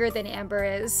bit younger than Amber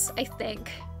is, I think.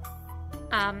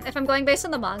 If I'm going based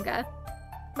on the manga.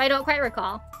 But I don't quite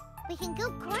recall. We can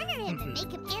go corner him and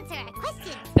make him answer our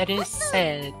questions. That is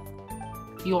said,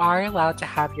 you are allowed to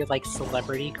have your like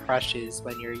celebrity crushes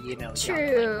when you're, you know, young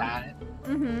True. like that.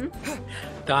 Mm-hmm.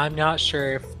 Though I'm not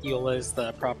sure if Eula is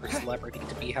the proper celebrity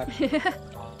to be having.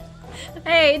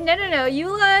 Hey, no,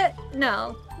 Eula,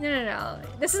 no.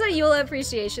 This is a Eula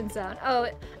appreciation zone. Oh,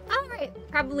 alright,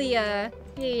 probably, yeah,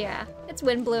 it's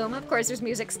Windblume. Of course, there's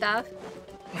music stuff.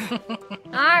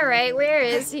 Alright, where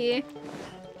is he?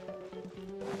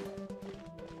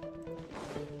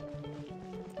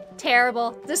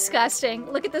 Terrible. Disgusting.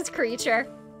 Look at this creature.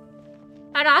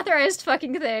 Unauthorized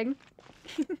fucking thing.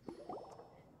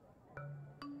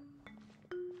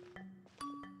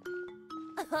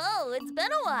 Oh, it's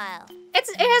been a while. It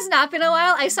has not been a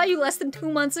while. I saw you less than 2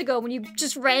 months ago when you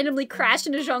just randomly crashed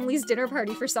into Zhongli's dinner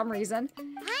party for some reason.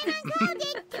 I'm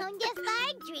unloaded, tone deaf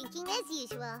bar, drinking as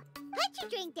usual. Put your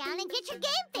drink down and get your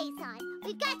game face on.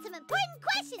 We've got some important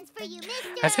questions for you,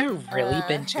 Mr. Has it really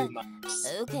been 2 months?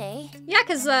 Okay. Yeah,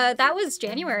 because that was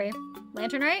January.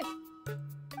 Lantern, right?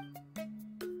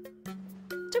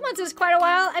 2 months is quite a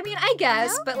while. I mean, I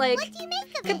guess, but like,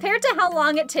 compared to how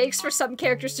long it takes for some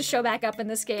characters to show back up in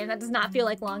this game, that does not feel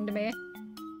like long to me.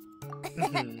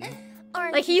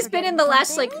 Like, he's been in the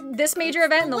last, like, this major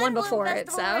event and the one before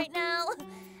it, so. Right now.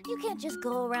 You can't just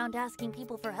go around asking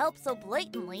people for help so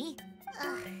blatantly.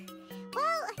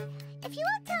 Well, if you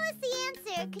won't tell us the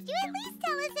answer, could you at least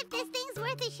tell us if this thing's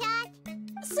worth a shot?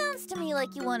 Sounds to me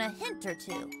like you want a hint or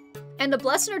two. And a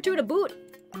blessing or two to boot.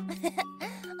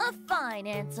 A fine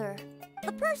answer.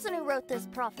 The person who wrote this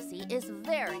prophecy is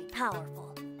very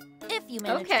powerful. If you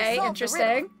manage to solve the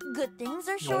riddle, good things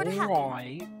are sure to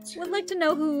happen. Would like to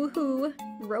know who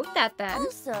wrote that then.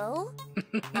 Also,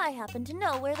 I happen to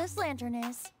know where this lantern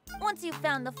is. Once you've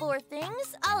found the 4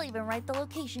 things, I'll even write the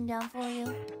location down for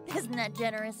you. Isn't that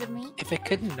generous of me? If it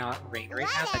could not rain right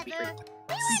now, that'd be great.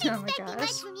 We weren't expecting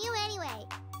much from you anyway.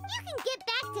 You can get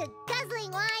back to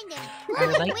guzzling wine and I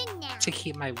would blowing like wind now. to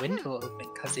keep my window open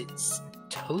because it's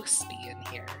toasty in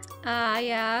here.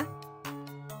 Yeah.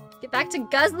 Get back to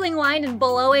guzzling wine and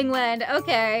blowing wind.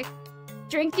 Okay.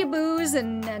 Drink your booze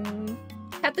and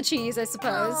cut the cheese, I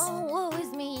suppose. Oh, woe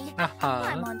is me.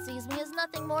 Paimon sees me as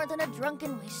nothing more than a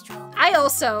drunken wastrel.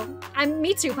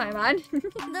 Me too, Paimon.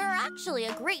 There are actually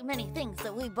a great many things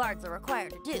that we bards are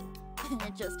required to do.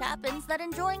 It just happens that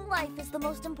enjoying life is the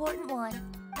most important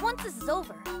one. Once this is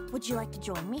over, would you like to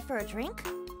join me for a drink?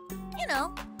 You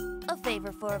know, a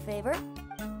favor for a favor.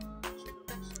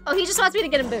 Oh, he just wants me to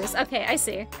get him booze. Okay, I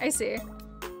see.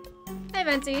 Hi,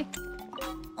 Venti.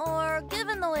 Or,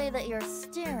 given the way that you're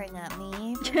staring at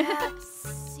me,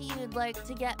 perhaps you'd like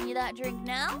to get me that drink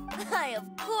now? I, of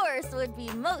course, would be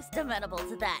most amenable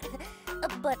to that.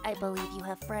 But I believe you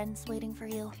have friends waiting for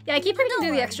you. Yeah, I keep forgetting to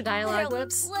do the extra dialogue.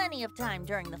 Whoops. Plenty of time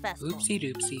during the festival. Oopsie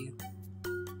doopsie.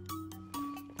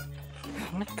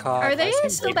 Oh my god. Are they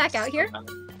still back out here?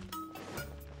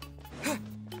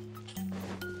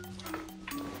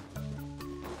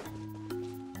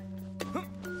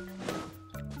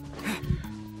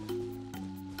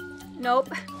 Nope.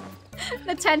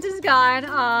 The tent is gone.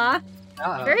 Aw.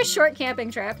 Very short camping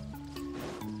trip.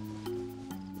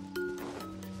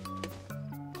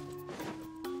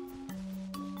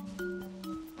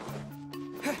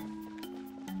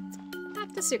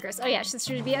 Back to Sucrose. Oh yeah, this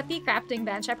should be at the crafting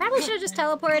bench. I probably should have just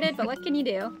teleported, but what can you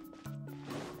do?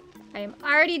 I am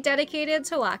already dedicated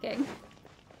to walking.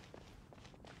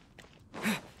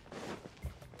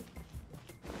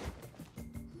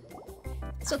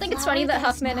 Still think it's funny that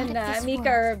Huffman and Mika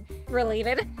are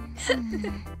related.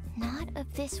 Not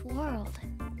of this world.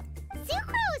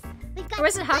 Sucrose! We've got or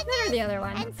was it Huffman or the other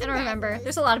one? I don't remember.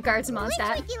 There's a lot of guards in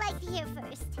Mondstadt. Which would you like to hear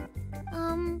first?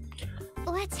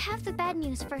 Let's have the bad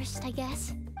news first, I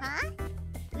guess. Huh?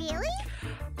 Really?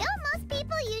 Don't most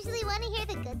people usually want to hear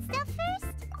the good stuff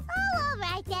first? Oh,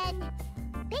 alright then.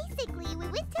 Basically, we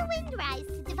went to Windrise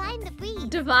to divine the breeze.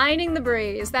 Divining the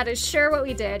breeze. That is sure what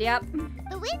we did, yep.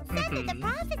 The wind said that the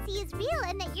prophecy is real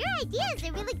and that your idea is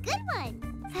a really good one.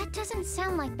 That doesn't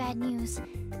sound like bad news.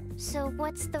 So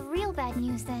what's the real bad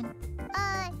news then?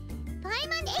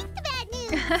 Paimon ate the bad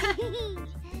news!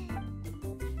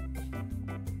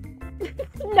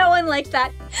 No one liked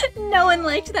that. No one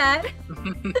liked that.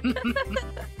 Blame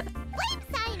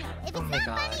Sino. If it's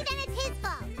not funny, then it's his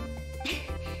fault.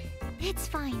 It's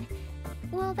fine.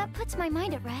 Well, that puts my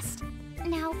mind at rest.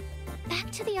 Now, back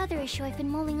to the other issue I've been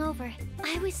mulling over.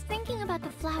 I was thinking about the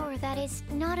flower that is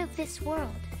not of this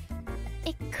world.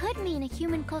 It could mean a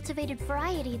human-cultivated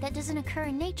variety that doesn't occur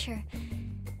in nature.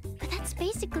 But that's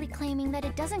basically claiming that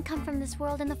it doesn't come from this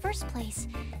world in the first place,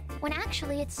 when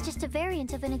actually it's just a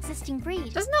variant of an existing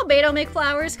breed. Doesn't Albedo make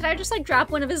flowers? Could I just like drop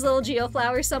one of his little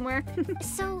geoflowers somewhere?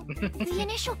 So, the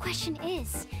initial question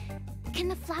is, can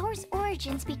the flower's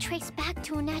origins be traced back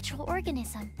to a natural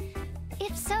organism?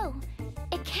 If so,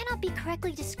 it cannot be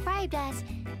correctly described as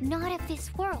not of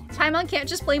this world. Paimon can't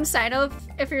just blame Sino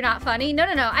if you're not funny. No.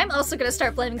 I'm also gonna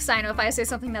start blaming Sino if I say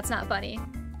something that's not funny.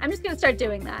 I'm just gonna start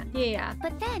doing that. Yeah.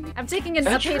 But then, I'm taking a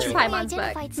page from Paimon's book.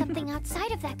 Identified something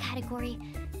outside of that category.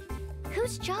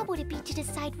 Whose job would it be to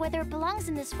decide whether it belongs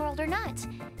in this world or not?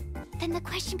 Then the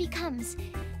question becomes,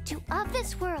 do of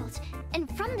this world and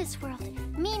from this world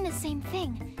mean the same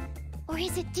thing? Or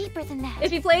is it deeper than that? If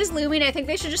he plays Lumine, I think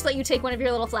they should just let you take one of your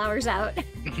little flowers out.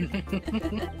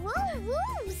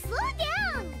 Whoa, slow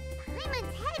down!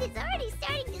 Paimon's head is already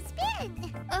starting to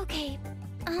spin. Okay,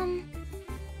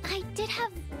 I did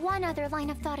have one other line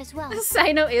of thought as well.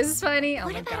 Sino is funny. Oh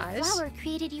what my about gosh. a flower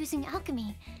created using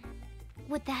alchemy?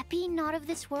 Would that be not of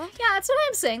this world? Yeah, that's what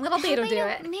I'm saying. Little Beto do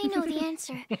it. May know the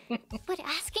answer, but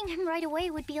asking him right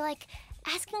away would be like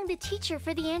asking the teacher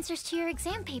for the answers to your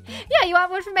exam paper. Yeah, you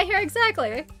want one from my hair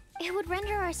exactly. It would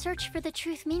render our search for the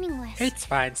truth meaningless. It's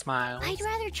fine, Smiles. I'd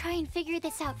rather try and figure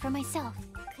this out for myself.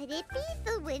 Could it be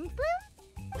the Windblume?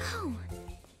 Oh,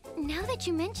 now that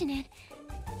you mention it,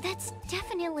 that's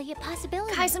definitely a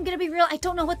possibility. Guys, I'm gonna be real. I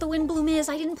don't know what the Windblume is.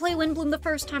 I didn't play Windblume the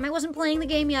first time. I wasn't playing the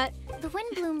game yet. The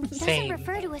Windblume doesn't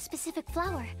refer to a specific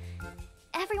flower.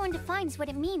 Everyone defines what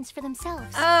it means for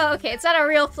themselves. Oh, okay. It's not a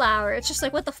real flower. It's just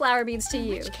like what the flower means to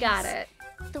you. Got it.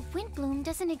 The Windblume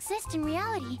doesn't exist in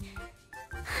reality.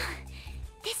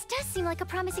 This does seem like a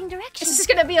promising direction. It's just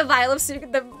gonna be a vial of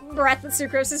the breath that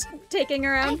Sucrose is taking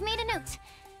around. I've made a note.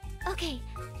 Okay,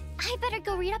 I better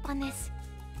go read up on this.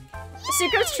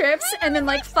 Sucrose trips, and then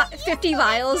like 50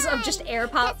 vials of just air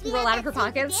pop roll out of her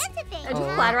pockets and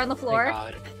just splatter on the floor.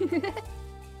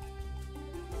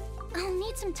 I'll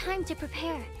need some time to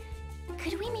prepare.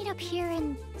 Could we meet up here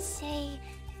in, say,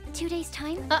 2 days'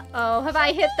 time? Uh-oh, have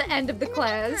I hit the end of the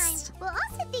quest? We'll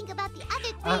also think about the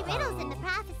other 3 riddles in the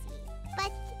prophecy.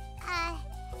 But,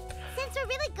 since we're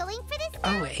really going for this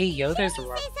now, Oh, hey, yo, there's a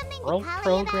world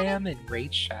program in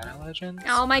Raid Shadow Legends.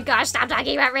 Oh my gosh, stop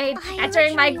talking about Raid. That's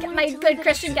during my good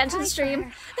Christian Genshin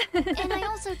stream. And I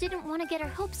also didn't want to get our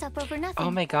hopes up over nothing.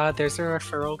 Oh my god, there's a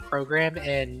referral program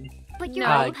in But you're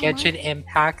Genshin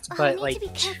Impact, but like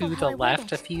to the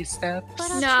left a few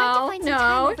steps. No.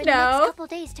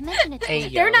 Hey,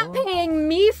 They're not yo. paying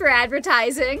me for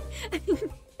advertising.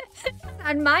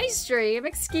 On my stream,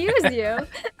 excuse you.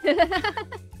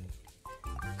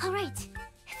 Alright,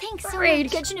 thanks so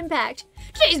Raid much. Genshin Impact.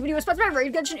 Today's video is sponsored by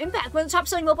Raid Genshin Impact, one of the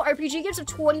top-selling mobile RPG games of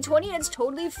 2020, and it's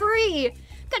totally free.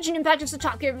 Genshin Impact is the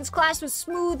top game of its class with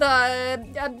smooth,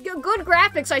 good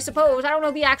graphics, I suppose. I don't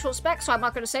know the actual specs, so I'm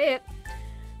not going to say it.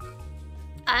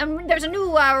 There's a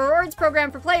new rewards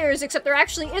program for players, except there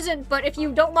actually isn't, but if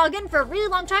you don't log in for a really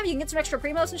long time, you can get some extra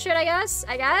primos and shit, I guess?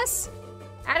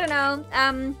 I don't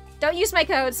know. Don't use my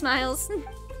code, Smiles.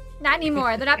 Not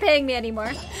anymore. They're not paying me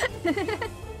anymore.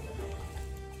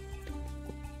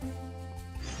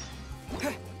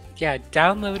 Yeah,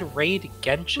 download Raid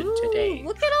Genshin today.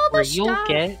 Look at all where this you'll stuff.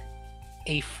 get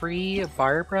a free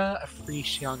Barbara, a free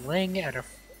Xiangling, and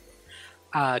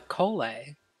a Cole.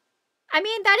 I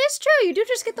mean, that is true. You do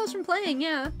just get those from playing,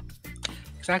 yeah.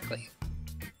 Exactly.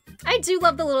 I do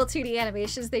love the little 2D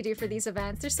animations they do for these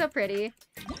events. They're so pretty.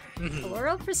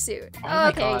 Floral Pursuit. Oh my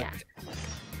okay, God.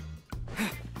 yeah.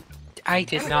 I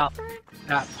did not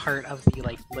that part of the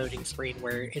like loading screen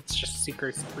where it's just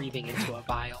Sucrose breathing into a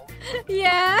vial.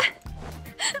 Yeah.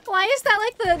 Why is that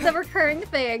like the recurring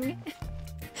thing?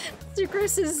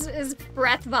 Sucrose is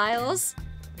breath vials.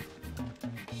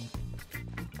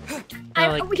 Can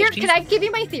I give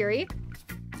you my theory?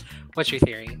 What's your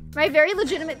theory? My very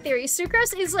legitimate theory.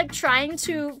 Sucrose is like trying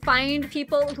to find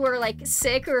people who are like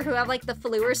sick or who have like the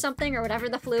flu or something or whatever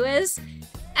the flu is.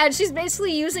 And she's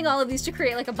basically using all of these to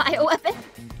create like a bioweapon.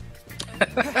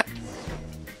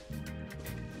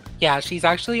 Yeah, she's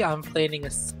actually planning a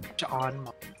siege on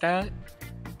Mondstadt.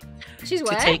 She's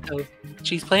what? To take over.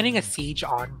 She's planning a siege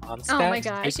on Mondstadt. Oh my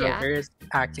gosh, to take yeah. over as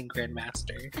acting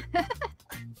Grandmaster.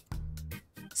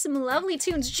 Some lovely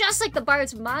tunes, just like the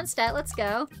bards of Mondstadt. Let's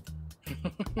go.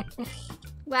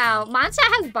 Wow,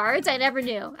 Mondstadt has bards? I never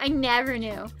knew. I never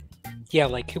knew. Yeah,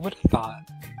 like who would have thought?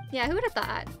 Yeah, who would have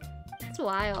thought? It's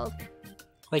wild.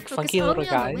 Like Focus funky little only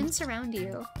on the guys. winds around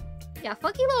you. Yeah,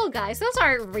 funky little guys. Those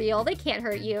aren't real. They can't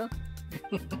hurt you.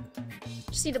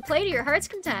 Just need to play to your heart's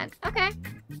content. Okay.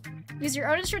 Use your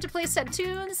own instrument to play said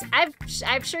tunes. I've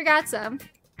sure got some.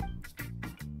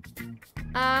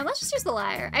 Let's just use the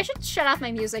lyre. I should shut off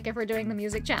my music if we're doing the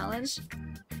music challenge.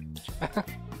 We're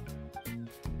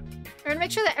gonna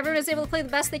make sure that everyone is able to play the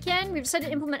best they can. We've decided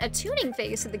to implement a tuning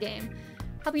phase of the game.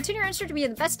 Help you tune your instrument to be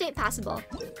in the best state possible.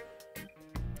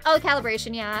 Oh,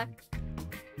 calibration, yeah.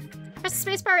 Press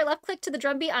the spacebar or left click to the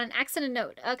drum beat on an accented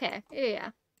note. Okay, yeah.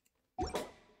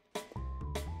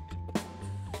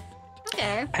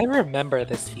 Okay. I remember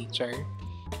this feature.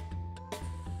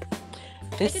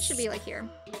 I think it should be like here.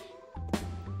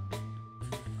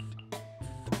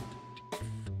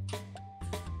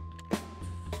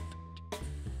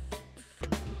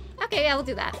 Okay, yeah, we'll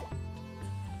do that.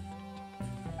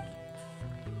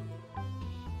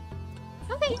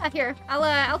 Okay, yeah, here.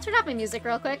 I'll turn off my music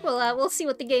real quick. We'll see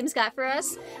what the game's got for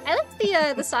us. I liked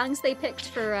the songs they picked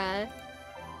for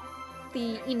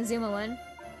the Inazuma one.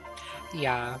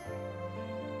 Yeah.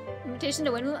 Invitation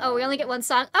to Windblume. Oh, we only get one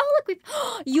song. Oh, look,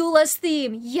 we Eula's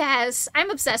theme. Yes,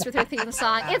 I'm obsessed with her theme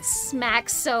song. It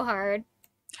smacks so hard.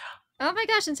 Oh my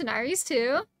gosh, and Tanari's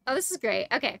too. Oh, this is great.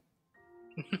 Okay.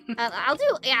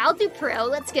 I'll do pro.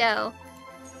 Let's go.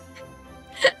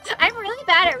 I'm really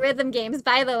bad at rhythm games,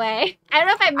 by the way. I don't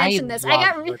know if I mentioned this. I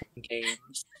got rhythm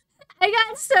games. I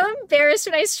got so embarrassed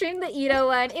when I streamed the Ito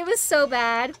one. It was so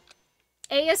bad.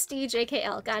 ASD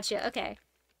JKL. Gotcha. Okay.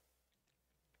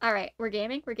 All right, we're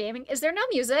gaming. We're gaming. Is there no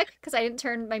music? Because I didn't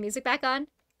turn my music back on.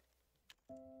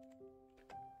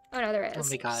 Oh no, there is. Oh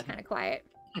my god. It's kind of quiet.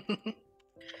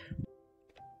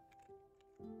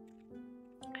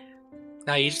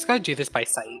 No, you just gotta do this by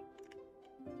sight.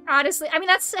 Honestly, I mean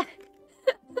that's.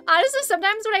 Honestly,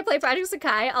 sometimes when I play Project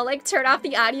Sakai, I'll like turn off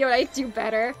the audio and I do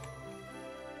better.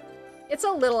 It's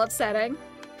a little upsetting.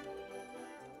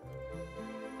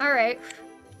 All right.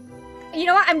 You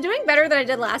know what? I'm doing better than I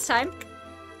did last time.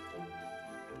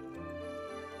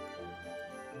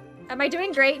 Am I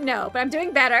doing great? No, but I'm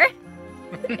doing better.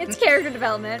 It's character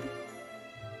development.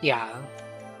 Yeah.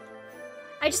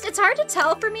 It's hard to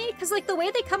tell for me, because like the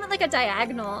way they come at like a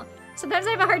diagonal, sometimes I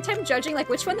have a hard time judging like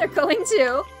which one they're going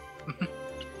to.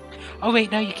 Oh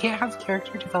wait, no, you can't have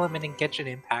character development in Genshin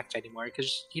Impact anymore,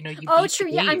 because, you know, you Oh, beat true,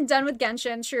 the yeah, game. I'm done with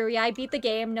Genshin, true, yeah, I beat the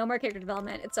game, no more character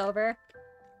development, it's over.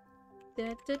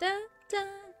 Da, da, da, da,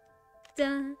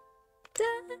 da,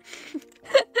 da.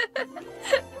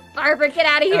 Barbara, get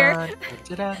out of here!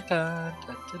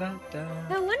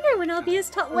 No wonder when I'll be as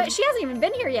tall. Wait, she hasn't even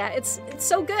been here yet. It's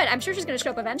so good. I'm sure she's gonna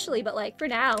show up eventually, but like for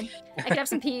now, I can have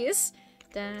some peace.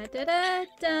 Da da da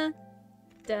da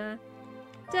da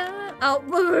da.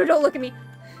 Oh, don't look at me.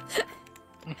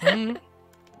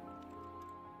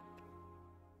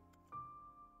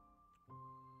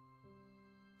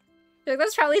 Like,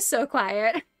 that's probably so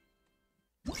quiet.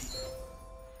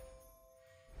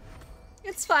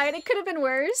 It's fine. It could have been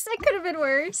worse. It could have been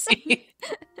worse.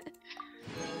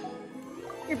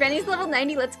 Your Benny's level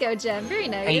 90. Let's go, Jem. Very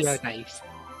nice. Hey, nice.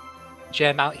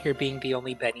 Jem out here being the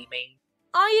only Benny main.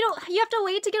 Oh, you have to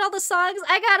wait to get all the songs?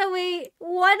 I gotta wait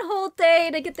one whole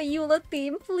day to get the Eula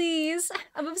theme, please.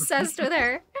 I'm obsessed with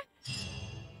her.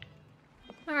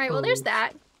 Alright, well, there's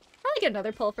that. Probably get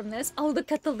another pull from this. Oh,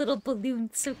 look at the little balloon.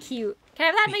 So cute. Can I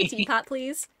have that in my teapot,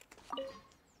 please?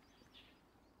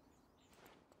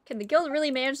 Can the guild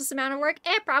really manage this amount of work?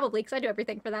 Probably, because I do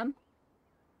everything for them.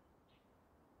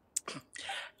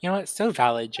 You know what? So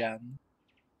valid, Jem.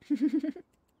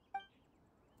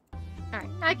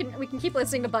 Alright, we can keep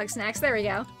listening to Bug Snacks. There we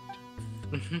go.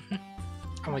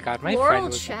 Oh my god, my Laurel friend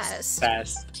was chest.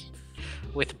 obsessed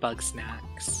with Bug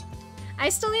Snacks. I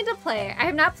still need to play. I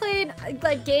have not played,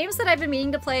 like, games that I've been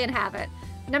meaning to play and haven't.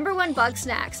 Number 1, Bug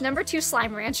Snacks. Number 2,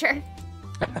 Slime Rancher.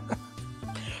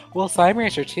 Well, Slime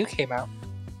Rancher 2 came out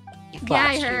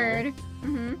last Yeah, I heard. year.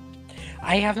 Mm-hmm.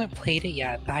 I haven't played it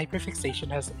yet. The hyperfixation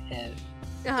hasn't hit.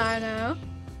 I know.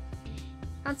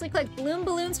 Constantly click bloom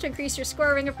balloons to increase your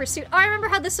score ring of pursuit. Oh, I remember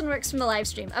how this one works from the live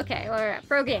stream. Okay, well, we're at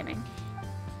pro gaming.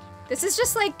 This is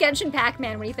just like Genshin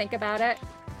Pac-Man when you think about it.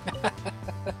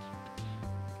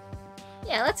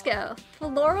 Yeah, let's go. The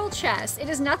Laurel chest. It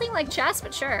is nothing like chess,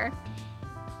 but sure.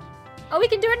 Oh, we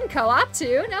can do it in co-op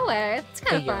too? No way. It's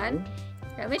kind of fun.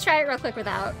 Here, let me try it real quick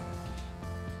without.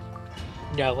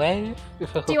 No way.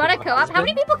 Do you want to co-op? How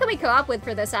many people can we co-op with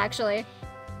for this, actually?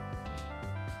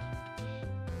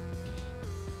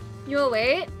 You will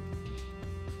wait?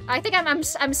 I think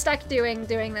I'm stuck doing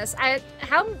this.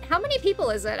 How many people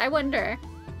is it? I wonder.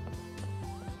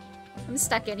 I'm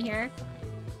stuck in here.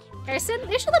 They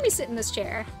should let me sit in this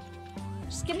chair.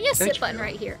 Just give me a sit button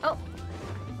right here. Oh.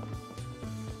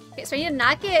 Okay, so I need to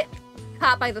not get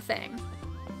caught by the thing.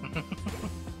 Oh,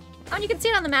 and you can see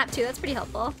it on the map too. That's pretty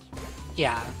helpful.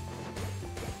 Yeah.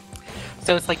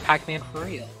 So it's like Pac-Man for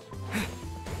real.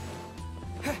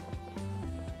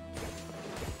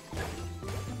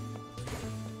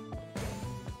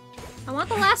 I want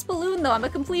the last balloon though. I'm a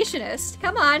completionist.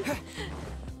 Come on.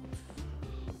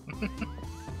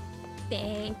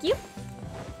 Thank you.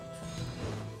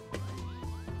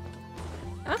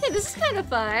 Okay, this is kind of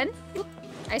fun. Oop.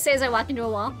 I say as I walk into a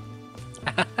wall.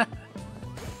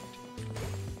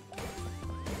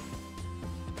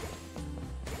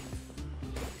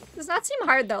 Does not seem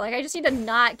hard though. Like I just need to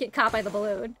not get caught by the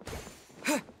balloon.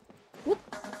 Whoop.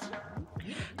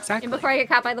 Exactly. And before I get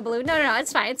caught by the balloon. No,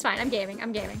 it's fine. It's fine. I'm gaming.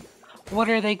 I'm gaming. What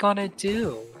are they gonna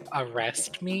do?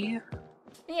 Arrest me?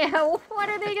 Yeah, what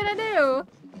are they gonna do?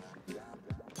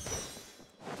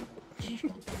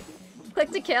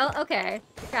 Click to kill? Okay,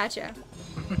 gotcha.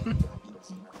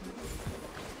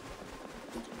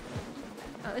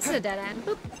 Oh, this is a dead end.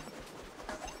 Boop.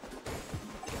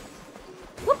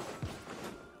 Whoop.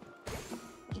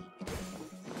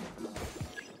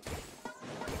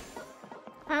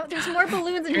 Oh, there's more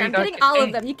balloons in here. I'm getting all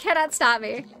of them. You cannot stop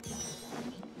me.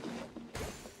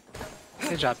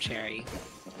 Good job, Cherry.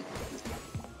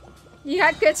 You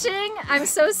got Kuching? I'm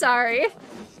so sorry.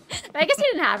 But I guess you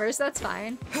didn't have her, so that's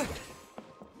fine.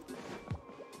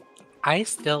 I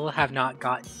still have not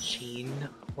got Jean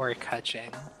or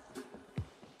Kuching.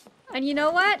 And you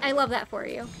know what? I love that for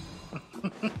you.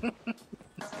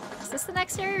 Is this the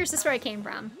next area or is this where I came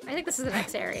from? I think this is the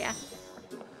next area.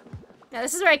 No,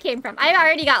 this is where I came from. I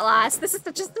already got lost. This is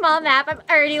such a small map. I'm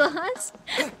already lost.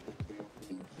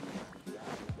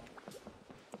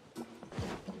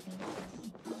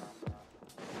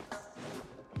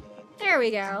 There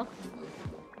we go.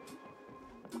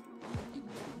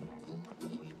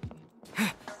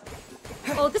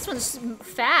 Oh, this one's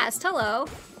fast. Hello.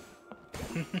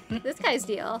 This guy's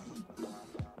deal.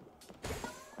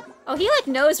 Oh, he like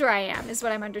knows where I am, is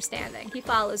what I'm understanding. He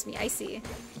follows me. I see.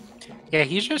 Yeah,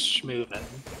 he's just schmoovin'.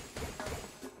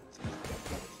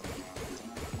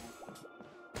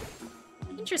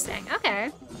 Interesting.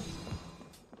 Okay.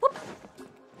 Whoop.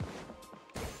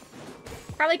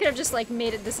 Probably could have just like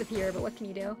made it disappear, but what can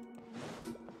you do?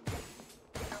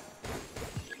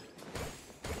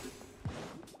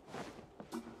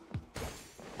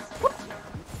 Whoop.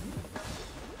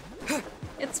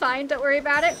 It's fine. Don't worry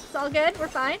about it. It's all good. We're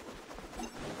fine.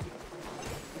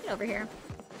 Get over here.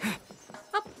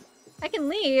 Oh, I can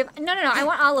leave. No, no, no. I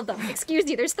want all of them. Excuse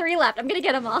you. There's 3 left. I'm gonna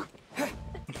get them all.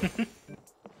 There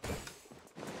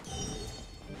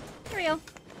we go.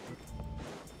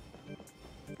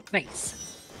 Nice.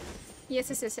 Yes,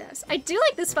 yes, yes, yes. I do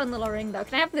like this fun little ring, though.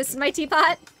 Can I have this in my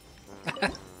teapot?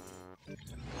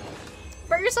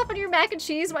 Burn yourself on your mac and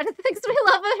cheese. One of the things we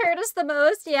love that hurt us the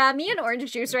most. Yeah, me and orange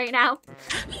juice right now.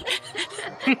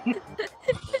 Me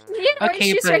and orange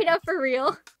juice right now for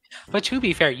real. But to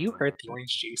be fair, you heard the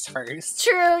orange juice first.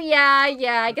 True, yeah,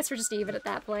 yeah. I guess we're just even at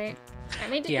that point.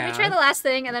 Let me try the last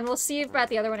thing, and then we'll see about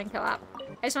the other one in co-op.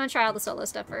 I just want to try all the solo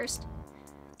stuff first.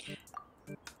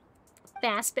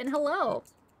 Baspin, hello.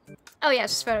 Oh yeah,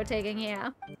 it's just photo taking, yeah.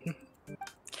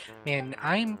 Man,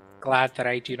 I'm glad that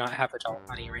I do not have adult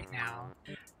money right now.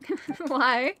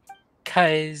 Why?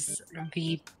 Because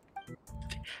the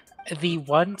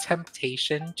one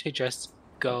temptation to just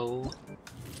go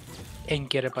and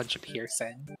get a bunch of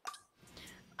piercing.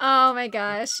 Oh my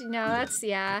gosh, no, that's,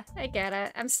 yeah, I get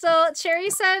it. I'm still, Cherry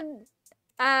said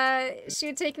she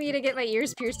would take me to get my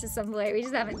ears pierced at some point. We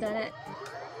just haven't done it.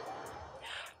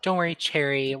 Don't worry,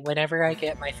 Cherry. Whenever I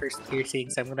get my first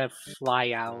piercings, I'm gonna fly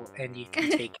out and you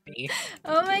can take me.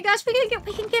 Oh my gosh, we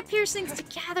can get piercings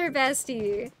together,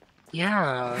 bestie.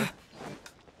 Yeah.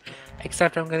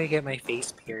 Except I'm gonna get my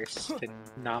face pierced and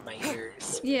not my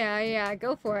ears. Yeah, yeah,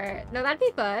 go for it. No, that'd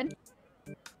be fun.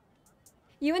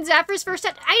 You and Zappher's first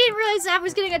tattoo. I didn't realize Zaph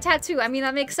was getting a tattoo. I mean,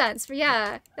 that makes sense. But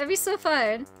yeah, that'd be so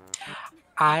fun.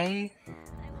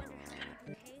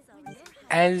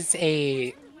 As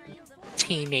a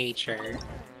teenager,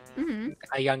 Mm-hmm.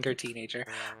 a younger teenager,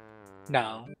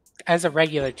 no, as a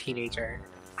regular teenager,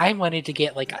 I wanted to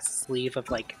get like a sleeve of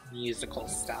like musical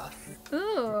stuff.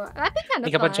 Ooh, that'd be kind of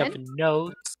like fun. a bunch of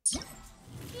notes.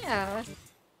 Yeah.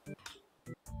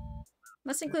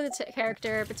 Must include the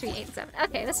character between 8 and 7.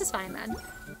 Okay, this is fine then.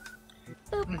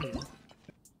 Boop. Mm-hmm.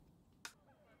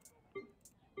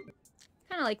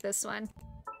 Kind of like this one.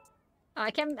 Oh, I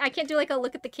can't do like a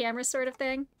look at the camera sort of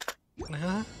thing.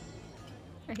 Uh-huh.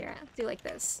 Right here, I'll do like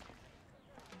this.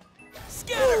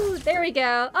 Ooh, there we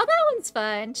go. Oh, that one's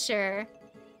fun. Sure.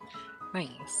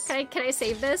 Nice. Can I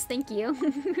save this? Thank you.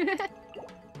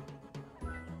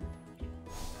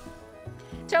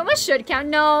 Toma should count.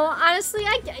 No, honestly,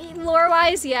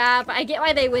 lore-wise, yeah, but I get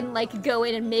why they wouldn't like go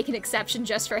in and make an exception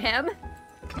just for him.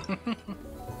 Let's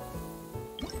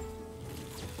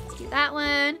do that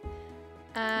one.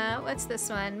 What's this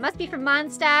one? Must be from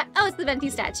Mondstadt. Oh, it's the Venti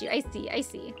statue. I see, I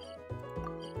see.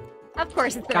 Of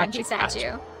course it's the Venti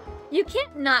statue. You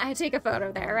can't not take a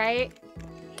photo there, right?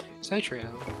 So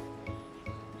true.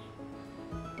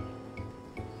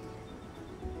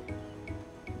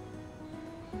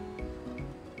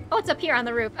 Oh, it's up here on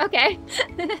the roof. Okay.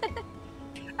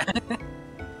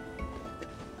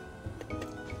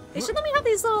 They should let me have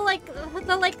these little, like,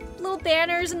 little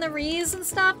banners and the wreaths and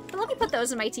stuff. But let me put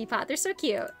those in my teapot. They're so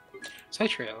cute. So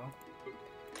true.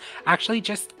 Actually,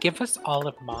 just give us all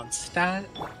of Mondstadt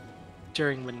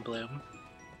during Windblume.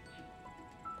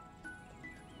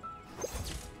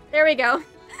 There we go.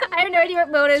 I have no idea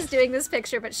what Mona is doing this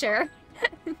picture, but sure.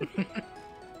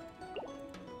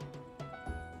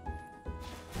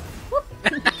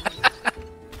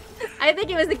 I think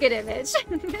it was a good image.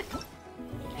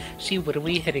 She would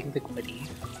be hitting the Grody.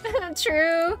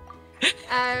 True.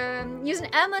 Use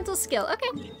an elemental skill.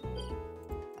 Okay.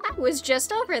 I was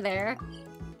just over there.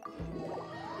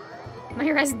 My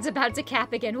resin's about to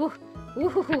cap again. Woo.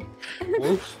 Woo.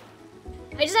 Oof.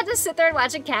 I just had to sit there and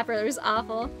watch it cap her. It was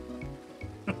awful.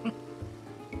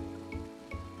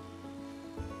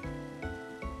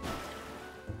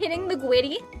 Hitting the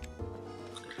Gwitty.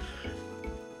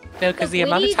 No, because the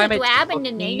amount of time it took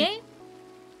and me...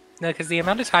 No, because the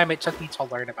amount of time it took me to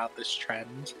learn about this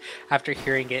trend after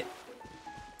hearing it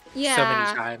so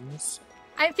many times.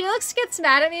 Felix gets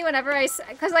mad at me whenever I say,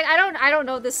 because like I don't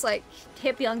know this like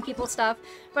hip young people stuff,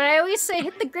 but I always say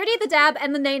hit the gritty, the dab,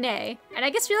 and the nay nay. And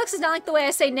I guess Felix does not like the way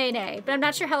I say nay nay, but I'm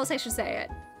not sure how else I should say it.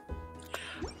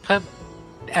 Put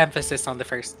emphasis on the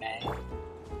first nay.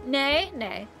 Nay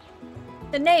nay.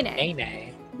 The nay nay. Nay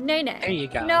nay. Nay nay. There you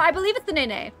go. No, I believe it's the nay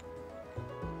nay.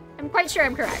 I'm quite sure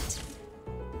I'm correct.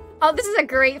 Oh, this is a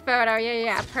great photo.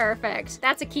 Yeah, perfect.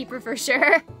 That's a keeper for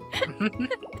sure.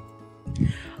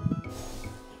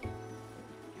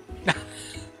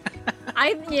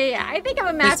 I think I'm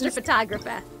a master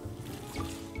photographer.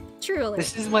 Truly.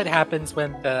 This is what happens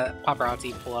when the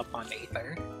paparazzi pull up on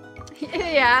Aether.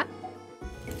 Yeah.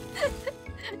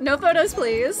 No photos,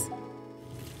 please.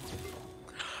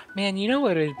 Man, you know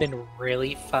what would have been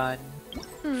really fun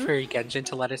for Genshin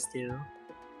to let us do?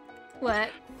 What?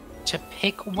 To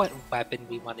pick what weapon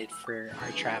we wanted for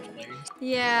our travelers.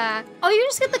 Yeah. Oh, you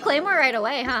just get the claymore right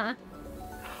away, huh?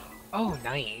 Oh,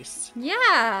 nice.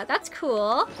 Yeah, that's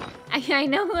cool. I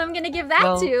know who I'm gonna give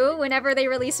that to whenever they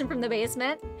release him from the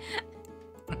basement.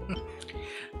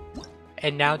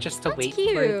 And now just to wait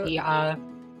for the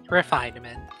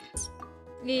refinements.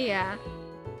 Yeah.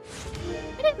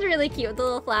 It is really cute, the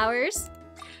little flowers.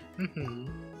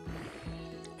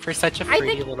 For such a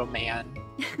pretty little man.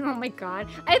 Oh my god.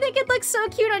 I think it looks so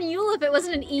cute on Yule if it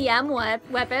wasn't an EM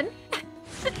weapon.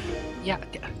 Yeah.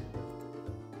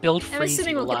 Build free. I'm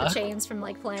assuming we'll get the chains from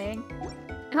like playing.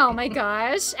 Oh my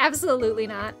gosh, absolutely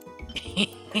not.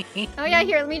 Oh yeah,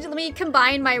 here, let me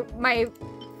combine my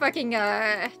fucking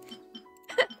Favonius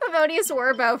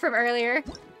Warbow from earlier.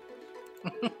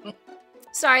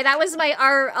 Sorry, that was my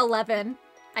R11.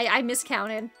 I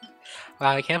miscounted.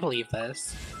 Wow, I can't believe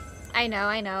this. I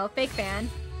know. Fake fan.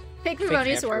 Fake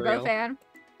Favonius Warbow fan.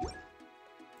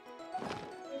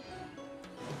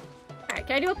 Alright,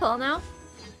 can I do a pull now?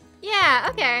 Yeah,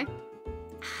 okay.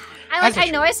 I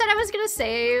know I said I was gonna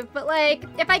save, but like,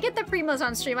 if I get the primos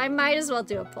on stream, I might as well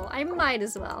do a pull. I might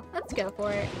as well. Let's go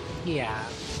for it. Yeah.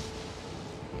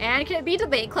 And can it be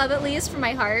debate club at least for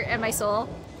my heart and my soul?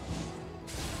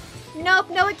 Nope,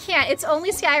 no it can't. It's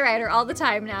only Skyrider all the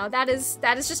time now. That is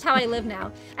just how I live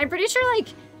now. I'm pretty sure like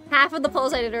half of the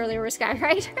polls I did earlier were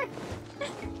Skyrider.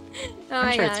 Oh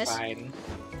my gosh. It's fine.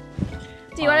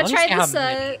 Do you want to try this?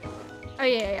 Oh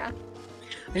yeah.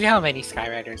 Look at how many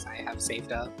Skyriders I have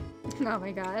saved up. Oh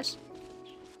my gosh.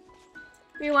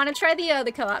 We want to try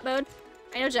the co-op mode?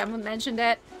 I know Gemma mentioned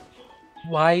it.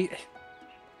 Why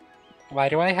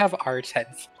do I have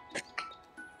R10?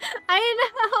 I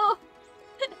know!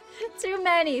 Too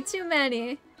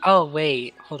many. Oh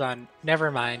wait, hold on.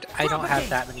 Never mind. I don't have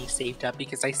that many saved up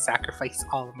because I sacrificed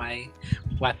all of my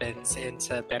weapons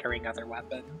into bettering other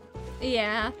weapons.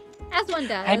 Yeah, as one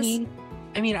does. I mean,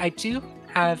 I do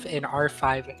have an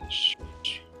R5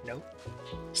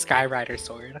 Skyrider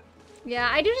sword. Yeah,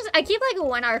 I keep like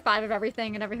one R5 of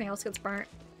everything and everything else gets burnt.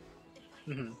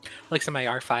 Looks at my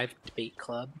R5 debate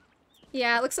club.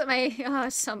 Yeah, it looks at my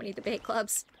so many debate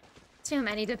clubs. Too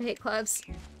many debate clubs.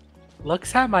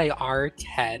 Looks at my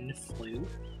R10 flute.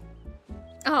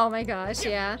 Oh my gosh,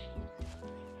 yeah.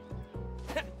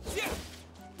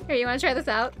 Here, you wanna try this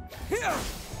out?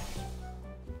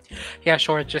 Yeah,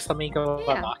 sure, just let me go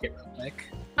unlock it real quick.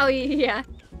 Oh yeah.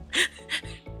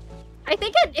 I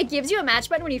think it gives you a match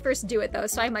button when you first do it though,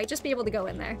 so I might just be able to go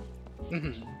in there.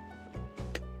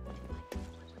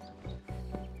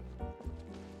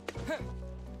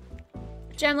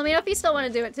 Jem, let me know if you still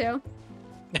want to do it too.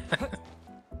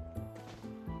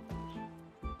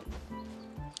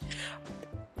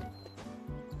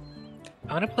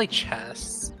 I want to play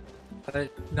chess,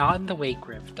 but not in the way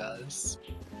Griff does.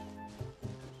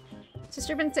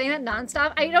 Sister been saying that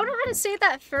nonstop. I don't know how to say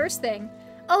that first thing.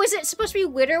 Oh, is it supposed to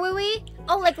be Witterwee?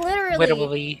 Oh, like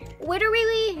literally.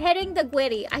 Witterwee hitting the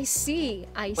Gwitty. I see.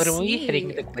 Witterwee hitting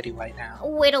the Gwitty right now.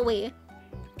 Witterwee.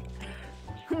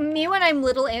 Me when I'm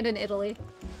little and in Italy.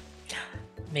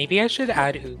 Maybe I should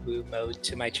add Uwu mode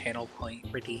to my channel point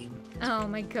redeem. Oh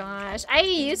my gosh. I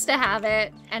used to have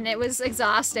it, and it was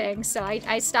exhausting, so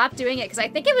I stopped doing it, because I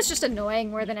think it was just annoying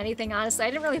more than anything, honestly.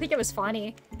 I didn't really think it was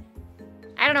funny.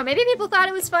 I don't know, maybe people thought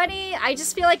it was funny. I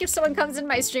just feel like if someone comes in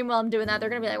my stream while I'm doing that, they're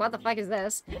gonna be like, what the fuck is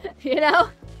this? You know?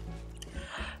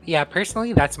 Yeah,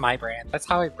 personally, that's my brand. That's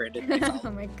how I branded myself.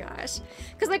 Oh my gosh.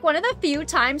 Because, like, one of the few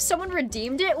times someone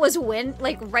redeemed it was when,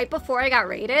 like, right before I got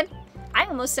raided. I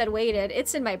almost said waited.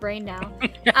 It's in my brain now.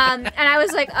 And I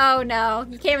was like, oh no,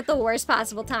 you came at the worst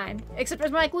possible time. Except it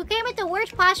was like, we came at the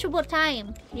worst possible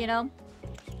time, you know?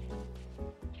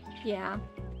 Yeah.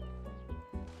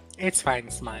 It's fine,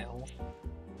 smile.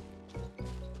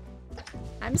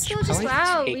 I'm still just,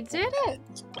 wow, we did it.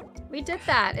 We did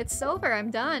that. It's over.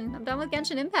 I'm done. I'm done with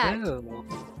Genshin Impact. Ooh.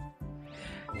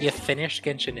 You finished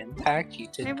Genshin Impact? You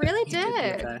did. I really you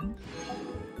did.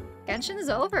 Genshin is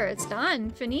over. It's done.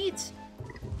 Finite.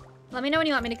 Let me know when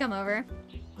you want me to come over.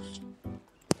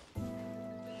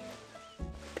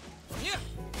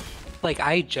 Like,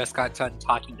 I just got done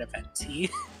talking to Venti.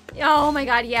 Oh my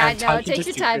god, yeah, no, take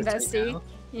your time, right bestie. now.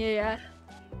 Yeah.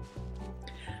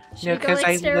 Should No, we go, 'cause like,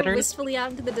 I stare literally- wistfully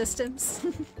out into the distance?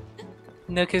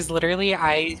 No, because literally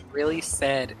I really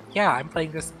said, yeah, I'm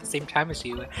playing this at the same time as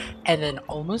you. And then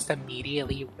almost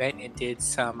immediately went and did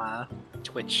some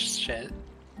Twitch shit.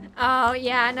 Oh,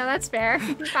 yeah, no, that's fair.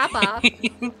 Pop off.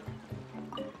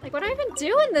 Like, what do I even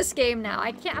do in this game now?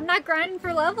 I'm not grinding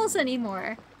for levels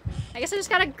anymore. I guess I just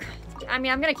gotta, I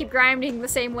mean, I'm gonna keep grinding the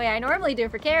same way I normally do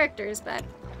for characters, but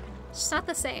it's just not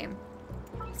the same.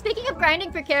 Speaking of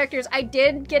grinding for characters, I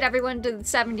did get everyone to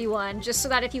 71, just so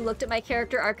that if you looked at my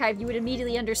character archive, you would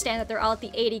immediately understand that they're all at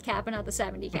the 80 cap and not the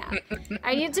 70 cap.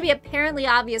 I need it to be apparently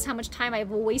obvious how much time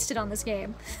I've wasted on this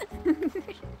game.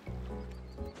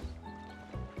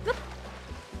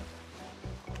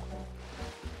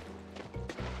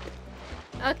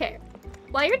 Okay,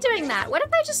 while you're doing that, what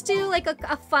if I just do like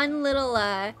a fun little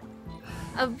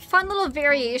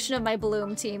variation of my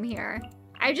Bloom team here?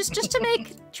 Just to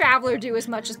make Traveler do as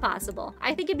much as possible.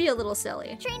 I think it'd be a little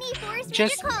silly. Trainee Forest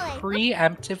Just Calling.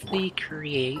 preemptively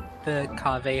create the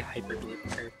Kaveh Hyper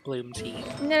Bloom team.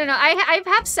 No. I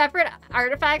have separate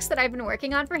artifacts that I've been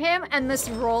working on for him, and this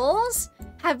rolls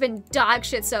have been dog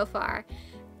shit so far.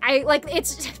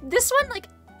 This one, like,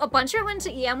 a bunch of it went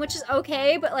to EM, which is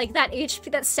okay, but like that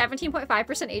HP, that 17.5%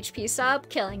 HP sub,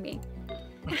 killing me.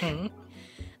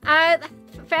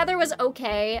 Feather was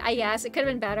okay, I guess. It could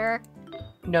have been better.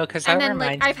 No, because that reminds me...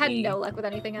 And then, like, I've had no luck with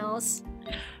anything else.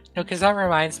 No, because that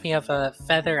reminds me of a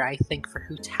Feather, I think, for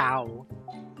Hu Tao.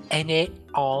 And it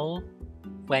all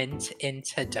went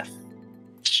into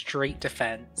straight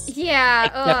defense. Yeah,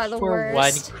 except the for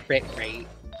worst. one crit rate.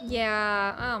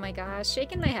 Yeah, oh my gosh,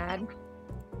 shaking my head.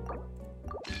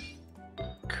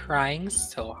 Crying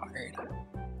so hard.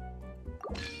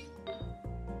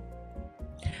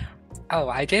 Oh,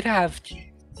 I did have...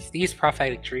 These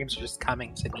prophetic dreams are just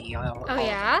coming to me. Oh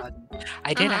yeah?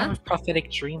 I did have a prophetic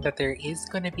dream that there is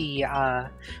going to be a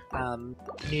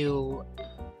new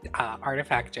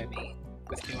artifact domain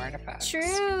with new artifacts.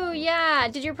 True, yeah.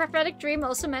 Did your prophetic dream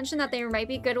also mention that there might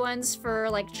be good ones for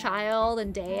like Child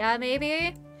and Dea,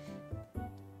 maybe?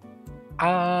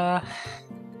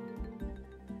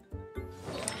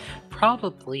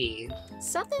 Probably.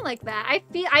 Something like that.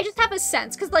 I just have a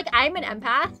sense, because like I'm an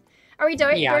empath. Are we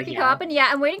doing working co-op? And yeah,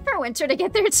 I'm waiting for Winter to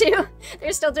get there too.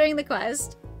 They're still doing the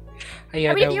quest.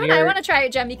 Yeah, I mean, if you and I want to try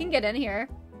it, Gem, you can get in here.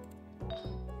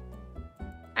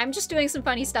 I'm just doing some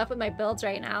funny stuff with my builds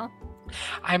right now.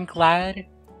 I'm glad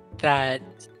that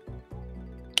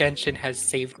Genshin has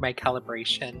saved my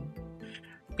calibration,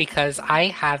 because I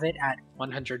have it at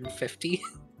 150.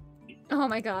 Oh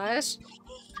my gosh.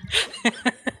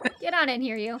 Get on in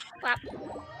here, you. Wow.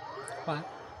 What?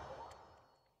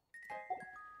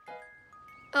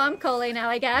 Oh, I'm Cole now,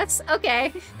 I guess.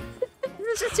 Okay.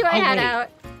 This is just who I had out.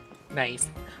 Nice.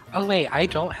 Oh wait, I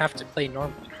don't have to play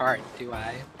normal hard, do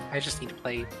I? I just need to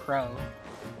play pro.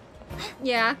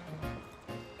 Yeah.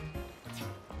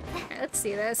 Alright, let's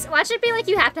see this. Watch it be like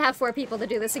you have to have 4 people to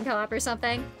do this in co-op or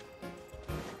something.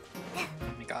 Oh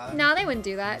my god. No, they wouldn't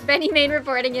do that. Benny main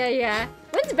reporting, yeah.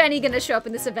 When's Benny gonna show up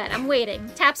in this event? I'm waiting.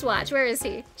 Taps watch, where is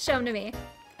he? Show him to me.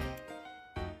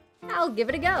 I'll give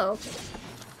it a go.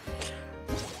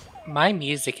 My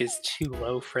music is too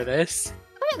low for this.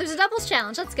 Oh yeah, there's a doubles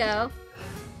challenge. Let's go.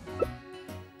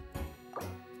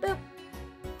 Boop.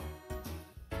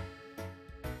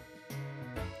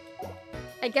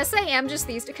 I guess I am just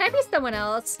these two. Can I be someone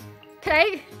else?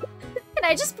 Can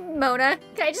I just Mona?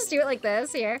 Can I just do it like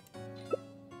this? Here.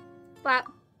 Flap.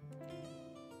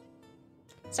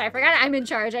 Sorry, I forgot I'm in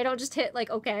charge. I don't just hit like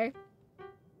okay.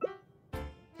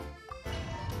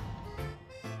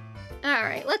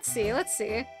 Alright, let's see.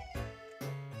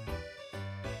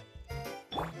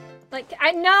 Like,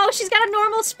 I know! She's got a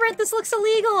normal sprint! This looks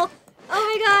illegal! Oh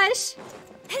my gosh!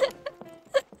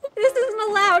 This isn't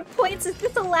allowed. Points, is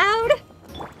this allowed?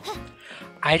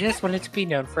 I just wanted to be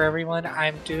known for everyone.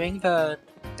 I'm doing the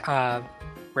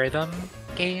rhythm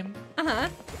game. Uh-huh.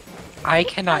 I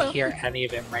cannot hear any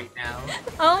of it right now.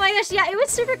 Oh my gosh, yeah, it was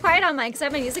super quiet on mine because I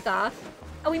have my music off.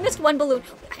 Oh, we missed one balloon.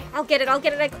 I'll get it.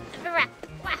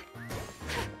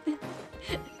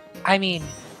 I mean,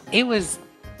 it was...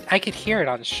 I could hear it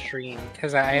on stream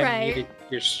because I unmuted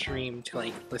your stream to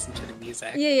like listen to the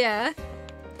music. Yeah.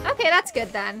 Okay, that's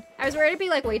good then. I was worried it'd be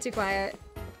like way too quiet.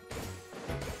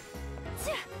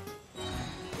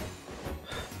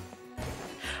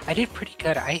 I did pretty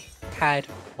good. I had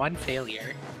one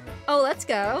failure. Oh, let's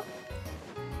go.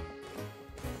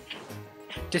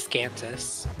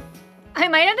 Discantus. I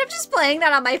might end up just playing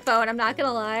that on my phone, I'm not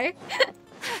gonna lie.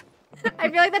 I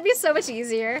feel like that'd be so much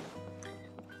easier.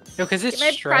 No, because it's my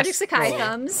stressful. Project Sakai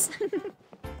thumbs.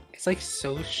 It's like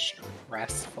so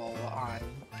stressful on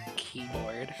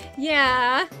keyboard.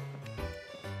 Yeah.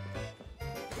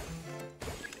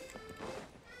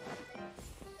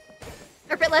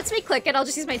 Or if it lets me click it, I'll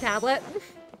just use my tablet.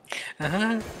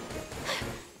 Uh-huh.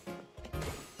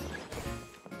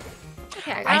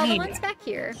 Okay, I got all the ones back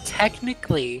here.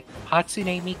 Technically,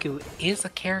 Hatsune Miku is a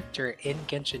character in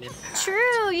Genshin Impact.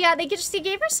 True, yeah, they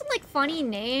gave her some like funny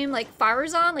name, like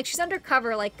Farazan, like she's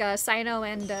undercover like Sino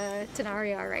and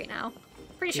Tenaria are right now.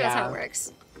 Pretty sure that's how it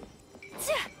works.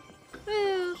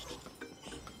 Woo.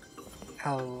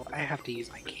 Oh, I have to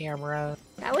use my camera.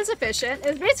 That was efficient.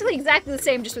 It was basically exactly the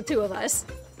same, just with two of us.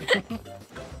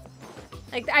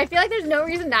 Like, I feel like there's no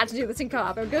reason not to do this in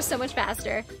co-op. It would go so much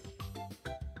faster.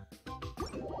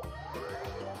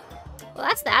 Well,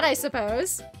 that's that, I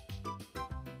suppose.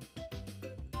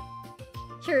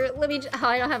 Here, let me. Oh,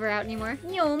 I don't have her out anymore.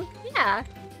 Nyom. Yeah.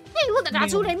 Hey, look at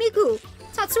Tatsune Miku.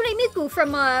 Tatsune Miku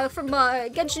from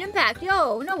Genshin Impact.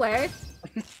 Yo, no way.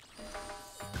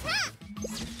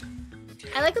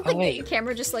 I like that the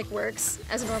camera just like works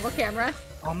as a normal camera.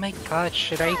 Oh my god,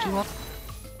 should I do a...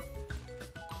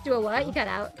 Do a what? You got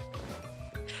out.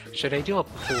 Should I do a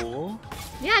poll?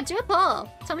 Yeah, do a poll.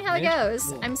 Tell me how it goes.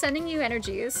 Cool. I'm sending you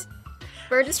energies.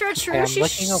 Bird Destroyer True, I'm she's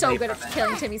looking so away good at from it.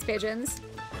 killing Timmy's pigeons.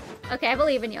 Okay, I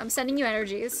believe in you. I'm sending you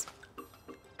energies.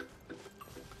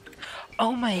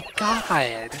 Oh my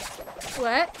god!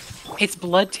 What? It's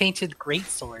blood-tainted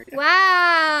greatsword.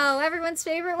 Wow! Everyone's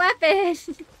favorite weapon!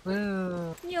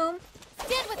 Woo. Nyom.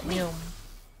 Stand with me. Nyom.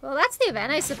 Well, that's the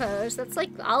event, I suppose. That's like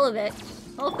all of it.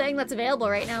 The whole thing that's available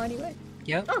right now, anyway.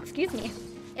 Yep. Oh, excuse me.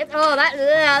 That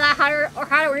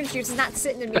hot orange juice is not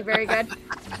sitting in me very good.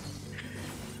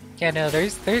 Yeah, no,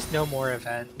 there's no more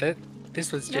event.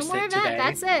 This was just no more it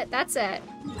event. today. That's it.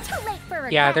 Too late for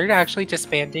a Yeah, they're actually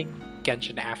disbanding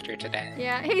Genshin after today.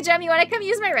 Yeah. Hey, Jem, you want to come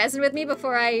use my resin with me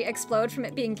before I explode from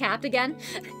it being capped again?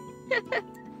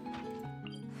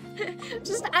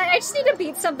 I just need to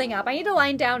beat something up. I need to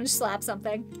line down and slap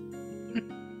something.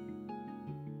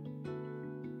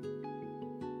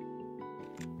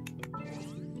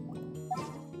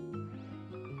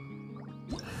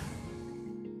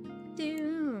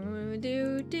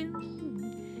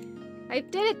 I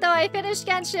did it though, I finished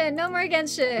Genshin! No more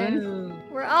Genshin! Woo.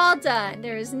 We're all done.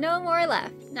 There is no more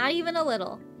left. Not even a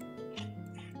little.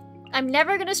 I'm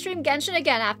never gonna stream Genshin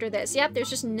again after this. Yep, there's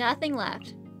just nothing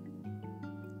left.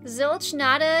 Zilch,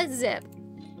 nada, zip.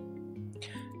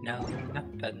 No,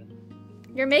 nothing.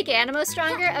 Your make Animo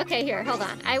stronger? Okay, here, hold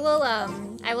on. I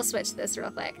will switch this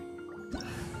real quick.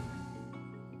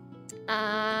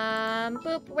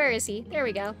 Boop, where is he? There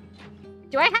we go.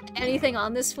 Do I have anything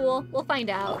on this fool? We'll find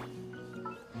out.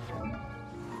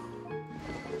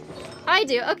 I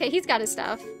do. Okay, he's got his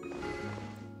stuff.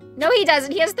 No, he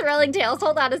doesn't. He has thrilling tales.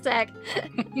 Hold on a sec.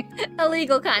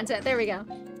 Illegal content. There we go.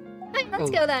 Alright,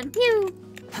 let's go then. Pew!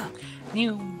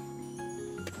 Pew.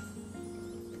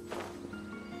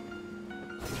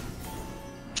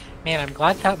 Man, I'm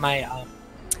glad that my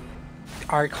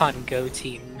Archon Go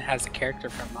team has a character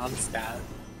from Mondstadt.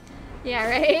 Yeah,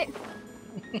 right?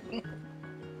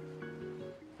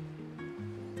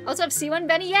 Also, have C1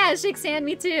 Benny? Yeah, shakes hand,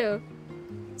 me too.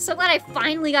 So glad I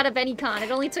finally got a BennyCon. It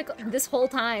only took this whole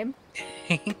time.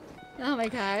 Oh my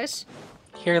gosh.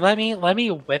 Here, let me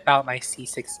whip out my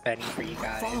C6 Benny for you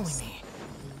guys. Follow me.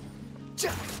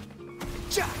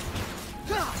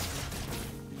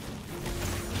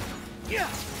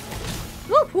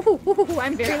 Woo,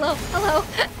 I'm very low. Hello.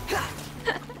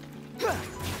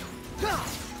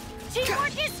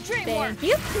 Teamwork is dreamwork. Thank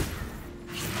you.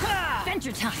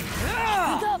 Adventure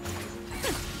time.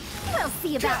 We'll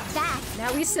see about that.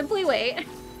 Now we simply wait.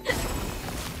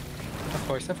 Of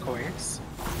course, of course.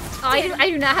 Oh, I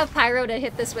do not have pyro to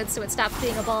hit this with, so it stops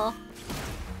being a ball.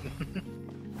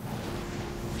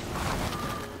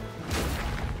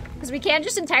 Because we can't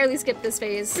just entirely skip this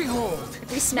phase.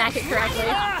 If we smack it correctly.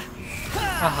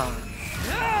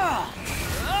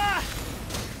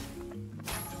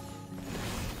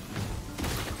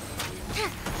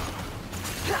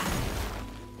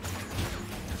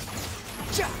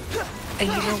 And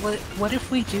you know what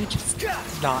if we do just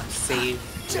not save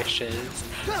wishes?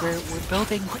 We're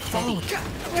building pity.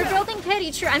 We're building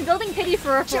pity, true. I'm building pity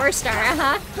for a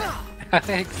 4-star,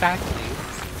 Exactly.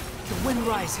 The wind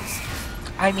rises.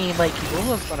 I mean, like,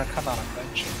 Eula's gonna come out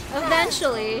eventually.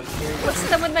 Eventually. Looks at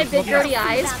them with my big grody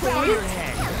eyes, please.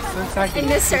 So exactly. I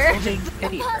miss her. Building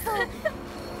pity.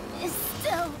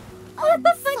 What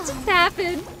the fuck just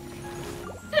happened?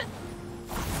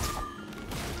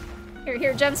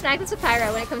 Here, jump smack this with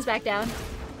Pyro when it comes back down.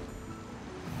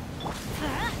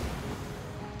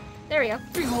 There we go.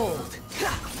 Behold.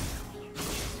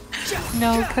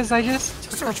 No, because I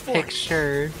just took a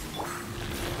picture.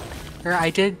 Or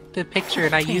I did the picture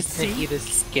and I used Nikita's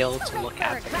skill to look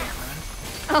at the camera.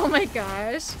 Oh my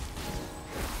gosh.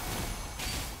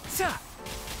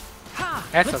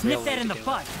 That's Let's a real nip that in the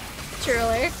butt.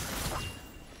 Truly.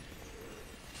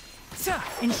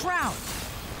 Enshroud.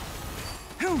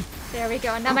 There we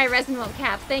go. And now my resin won't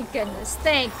cap. Thank goodness.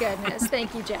 Thank goodness.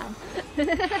 Thank you, Gem.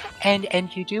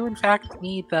 And you do in fact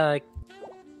need the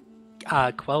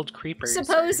quelled creepers.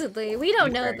 Supposedly. We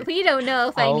don't know. We don't know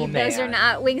if I need those or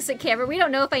not. Winks at camera. We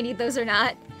don't know if I need those or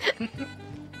not.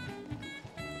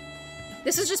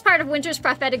 This is just part of Winter's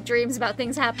prophetic dreams about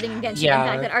things happening in Genshin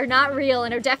Impact that are not real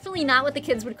and are definitely not what the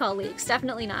kids would call leaks.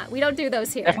 Definitely not. We don't do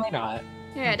those here. Definitely not.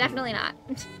 Yeah, definitely not.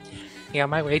 Yeah,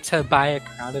 my way to buy a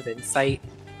Crown of Insight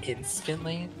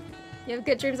instantly. You have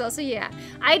good dreams also? Yeah.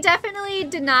 I definitely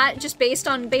did not, just based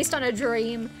on a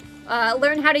dream,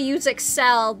 learn how to use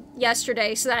Excel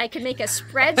yesterday so that I could make a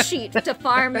spreadsheet to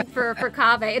farm for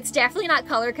Kaveh. It's definitely not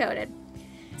color-coded.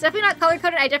 It's definitely not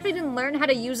color-coded. I definitely didn't learn how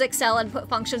to use Excel and put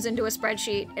functions into a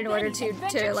spreadsheet in order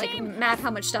to like, map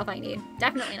how much stuff I need.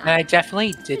 Definitely not. And I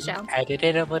definitely didn't edit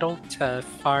it a little to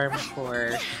farm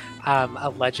for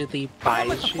allegedly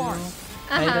Baiju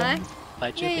items.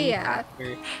 Allegedly,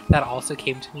 that also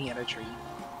came to me in a dream.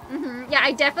 Yeah,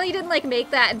 I definitely didn't like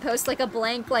make that and post like a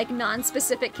blank, like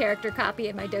non-specific character copy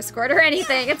in my Discord or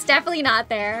anything. It's definitely not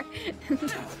there.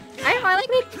 I like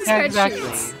making spreadsheets.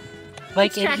 Exactly.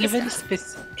 Like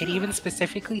it even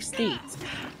specifically states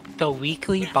the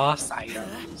weekly boss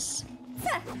items.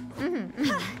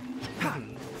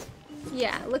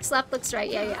 Yeah, looks left, looks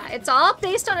right. Yeah. It's all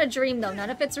based on a dream, though. None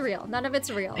of it's real. None of it's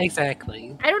real.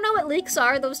 Exactly. I don't know what leaks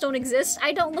are. Those don't exist.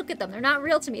 I don't look at them. They're not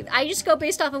real to me. I just go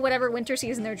based off of whatever Winter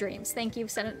sees in their dreams. Thank you.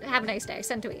 Have a nice day.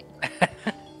 Send tweet.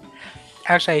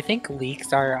 Actually, I think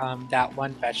leeks are that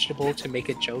one vegetable to make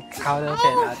a joke out of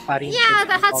and fighting. Yeah,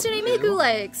 the Hatsune Miku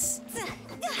legs.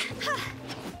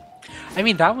 I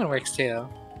mean, that one works too.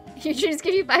 Your dreams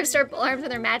give you 5-star pole arms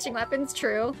and their matching weapons.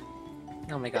 True.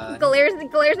 Oh my god.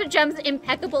 Glares at Gem's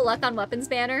impeccable luck on weapons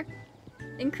banner.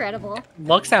 Incredible.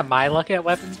 Looks at my luck at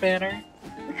weapons banner.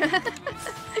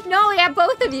 No, yeah,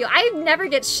 both of you. I never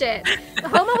get shit.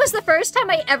 Homa was the first time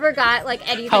I ever got like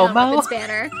anything on weapons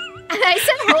banner. And I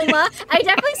said Homa. I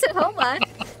definitely said Homa.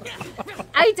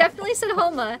 I definitely said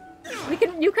Homa.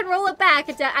 You can roll it back.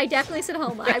 I definitely said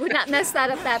Homa. I would not mess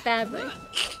that up that badly.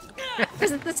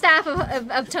 Because it's the staff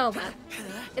of Toma.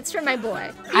 It's from my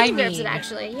boy. He deserves it,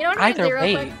 actually. You know what I mean? Either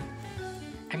way.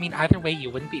 I mean, either way, you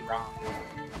wouldn't be wrong.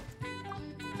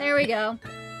 There we go.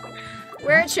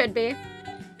 Where it should be.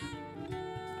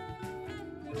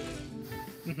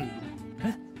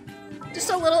 Just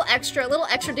a little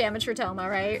extra damage for Toma,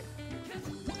 right?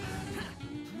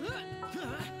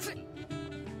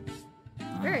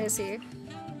 Where is he?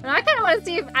 No, I kind of want to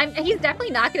see if he's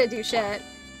definitely not going to do shit.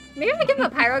 Maybe if I give him a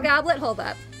Pyro Goblet? Hold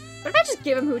up. What if I just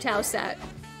give him Hu Tao set?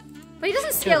 But he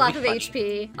doesn't scale off of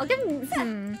HP. I'll give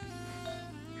him...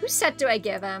 Whose set do I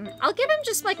give him? I'll give him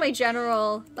just, like, my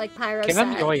general, like, Pyro set. Give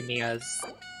him Yoimiya's.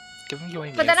 Give him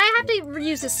Yoimiya's. But then I have to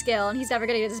reuse his skill, and he's never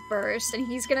gonna use his burst, and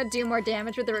he's gonna do more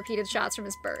damage with the repeated shots from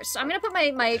his burst. So I'm gonna put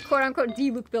my quote-unquote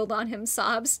D-Luke build on him,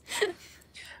 sobs.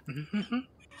 Let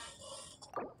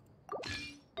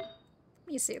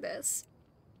me see this.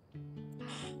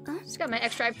 Just got my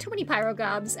extra. I have too many Pyro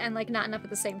Gobs, and, like, not enough at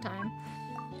the same time.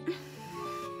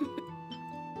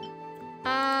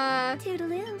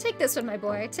 Toodaloo. Take this one, my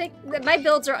boy. My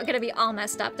builds are gonna be all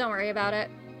messed up. Don't worry about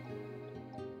it.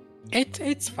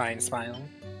 It's fine, Smile.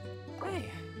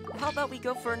 Hey, how about we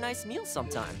go for a nice meal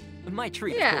sometime? My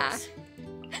treat, of course.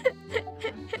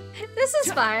 This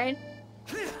is fine.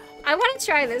 I want to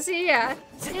try this. Yeah.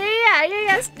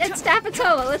 It's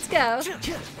Tapatoma. Let's go.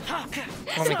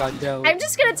 Oh my god, no. I'm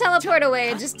just gonna teleport away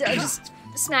and just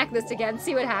smack this again,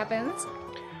 see what happens.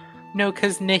 No,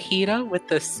 because Nahida with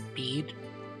the speed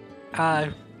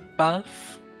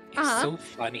buff is so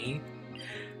funny.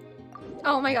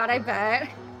 Oh my god, I bet.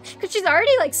 Because she's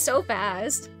already like so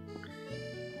fast.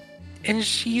 And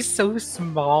she's so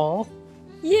small.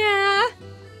 Yeah.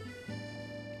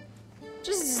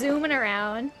 Just zooming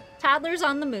around. Toddlers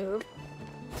on the move.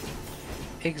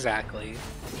 Exactly.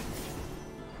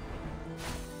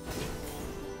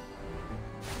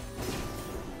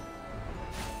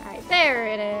 Alright, there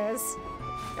it is.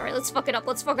 Alright, let's fuck it up,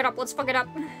 let's fuck it up, let's fuck it up.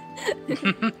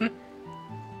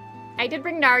 I did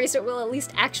bring Nari, so it will at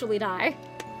least actually die.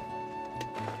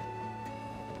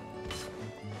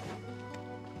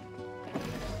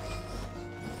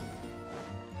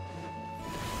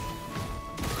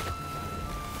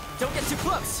 Don't get too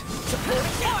close! Supporting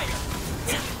fire!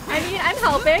 I mean, I'm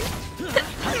helping.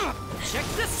 Check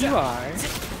this You out. are.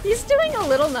 He's doing a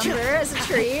little number as a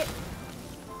treat.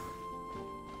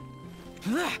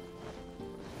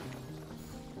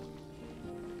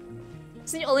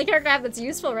 It's the only character I have that's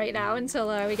useful right now until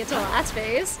we get to the last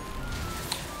phase.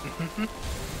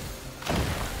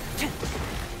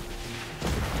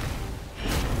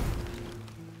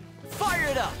 Fire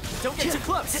it up! Don't get too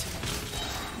close!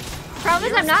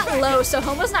 Problem is I'm not low, so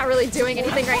Homo's not really doing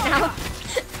anything right now.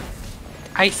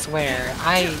 I swear,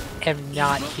 I am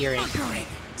not hearing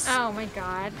things. Oh my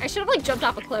god. I should have like jumped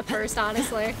off a cliff first,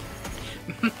 honestly.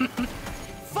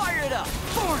 Fire it up!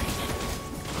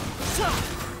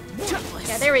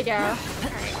 Yeah, there we go.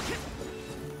 Alright.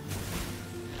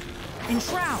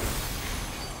 Enshroud!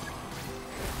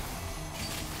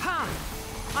 Ha!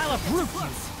 I'll uproot you!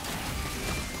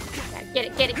 Yeah, get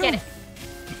it, get it, get it.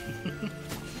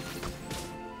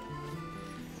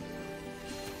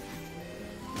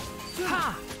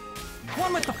 Ha!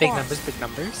 One with the Big force. numbers, big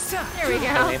numbers. There we go.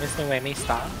 No whammies, no whammy,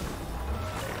 stop.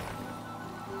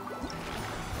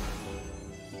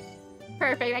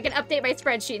 Perfect. I can update my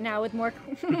spreadsheet now with more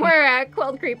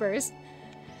quelled creepers.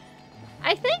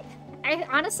 I think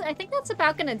that's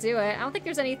about gonna do it. I don't think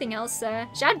there's anything else.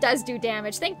 Jab does do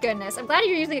damage. Thank goodness. I'm glad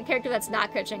you're using a character that's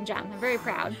not coaching Jab. I'm very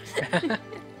proud. I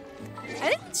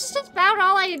think that's just about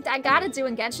all I gotta do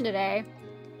in Genshin today.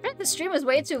 I think the stream was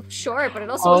way too short, but it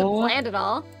also wasn't planned at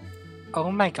all. Oh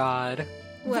my god.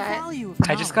 What?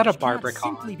 I just got a Barbara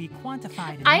call.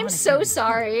 I'm so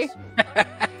sorry.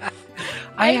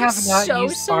 I have not so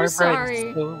used Barbara sorry.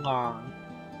 in so long.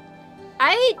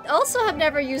 I also have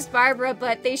never used Barbara,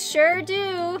 but they sure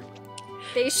do.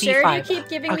 They sure C5. do keep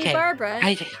giving me Okay, Barbara.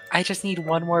 I just need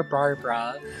one more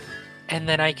Barbara, and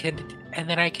then I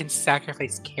can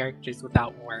sacrifice characters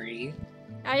without worry.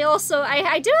 I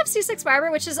do have C6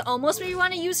 Barbara, which is almost where you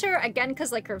want to use her again,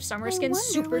 because like her summer skin's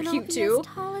super cute too.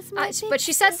 But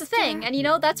she said the thing, and you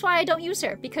know that's why I don't use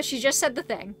her, because she just said the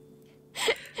thing.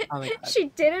 Oh my god. She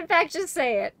did in fact just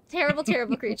say it. Terrible,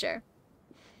 terrible creature.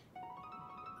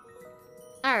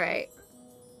 All right.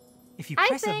 If you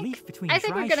press a leaf between I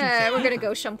think we're gonna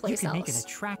go someplace you can else. make an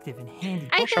attractive and handy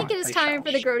I think it is time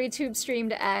for the GrodyTube stream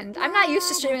to end. I'm not used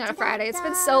to streaming on a Friday. It's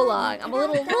been so long. I'm a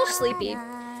little sleepy.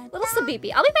 Little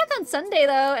sleepy. I'll be back on Sunday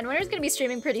though, and Winter's gonna be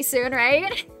streaming pretty soon,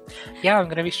 right? Yeah, I'm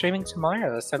gonna be streaming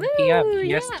tomorrow, 7 p.m. Woo,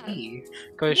 PST.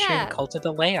 Go to stream Yeah. Cult of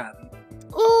the Lamb.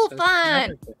 Ooh, So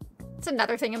fun! It's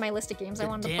another thing in my list of games I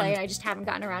wanted to play, and I just haven't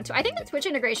gotten around to. I think the Twitch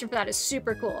integration for that is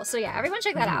super cool. So yeah, everyone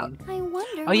check that out. I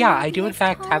wonder. Oh yeah, I do in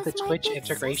fact have the Twitch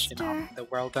integration on the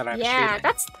world that I'm Yeah,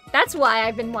 streaming. that's why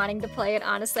I've been wanting to play it,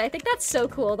 honestly. I think that's so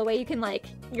cool, the way you can like,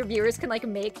 your viewers can like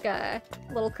make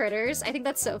little critters. I think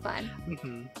that's so fun.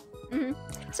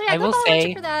 So yeah, I go will follow say,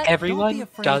 Richard for that. everyone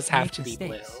does have to be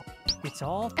blue. It's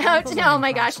all Oh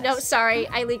my gosh, no, sorry,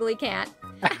 I legally can't.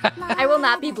 I will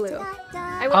not be blue.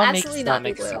 I will absolutely not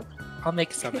be blue. I'll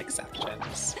make some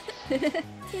exceptions.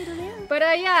 But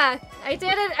yeah, I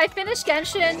did it. I finished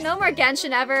Genshin. No more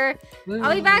Genshin ever.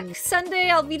 I'll be back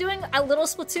Sunday. I'll be doing a little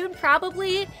Splatoon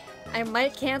probably. I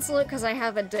might cancel it because I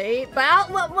have a date, but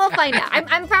we'll find out.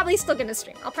 I'm probably still gonna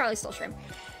stream. I'll probably still stream.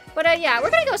 But yeah, we're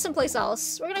gonna go someplace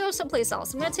else. We're gonna go someplace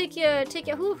else. I'm gonna take you.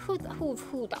 Who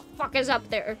the fuck is up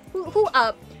there? Who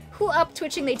up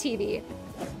twitching their TV?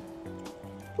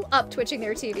 Who up twitching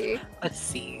their TV? Let's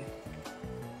see.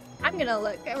 I'm gonna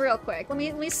look real quick. Let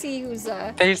me see who's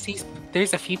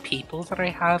There's a few people that I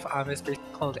have on this group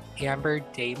called Amber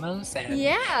Damos and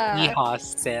Yeehaw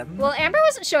Sim. Well, Amber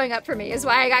wasn't showing up for me, is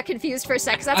why I got confused for a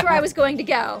sec, 'cause that's where I was going to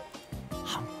go.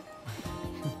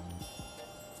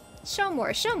 Show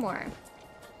more, show more.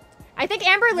 I think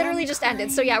Amber literally just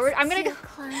ended, so yeah, I'm gonna go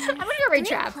raid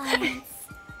trap.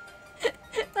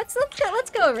 let's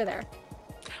go over there.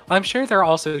 Well, I'm sure they're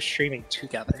also streaming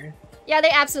together. Yeah, they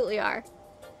absolutely are.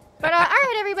 But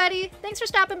alright everybody, thanks for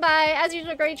stopping by. As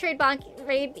usual, Grody Trade Bonk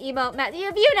Raid Emote Matt.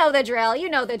 You know the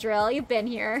drill, you've been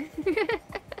here. I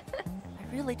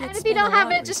really did. And if you don't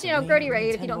have it, just, you know, Grody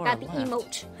Raid if you don't got the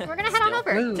emote. We're gonna head on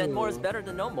over. 10 more is better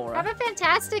than no more. Have a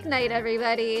fantastic night,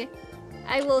 everybody.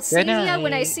 I will see ya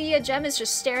when I see ya. Gem is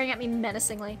just staring at me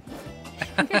menacingly.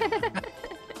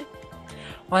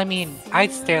 Well, I mean,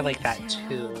 I'd stare like that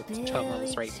too.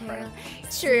 Tomo's right in front of me.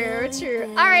 True.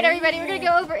 Alright, everybody, we're gonna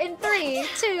go over in 3,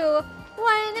 2,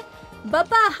 1.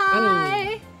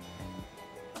 Bye-bye!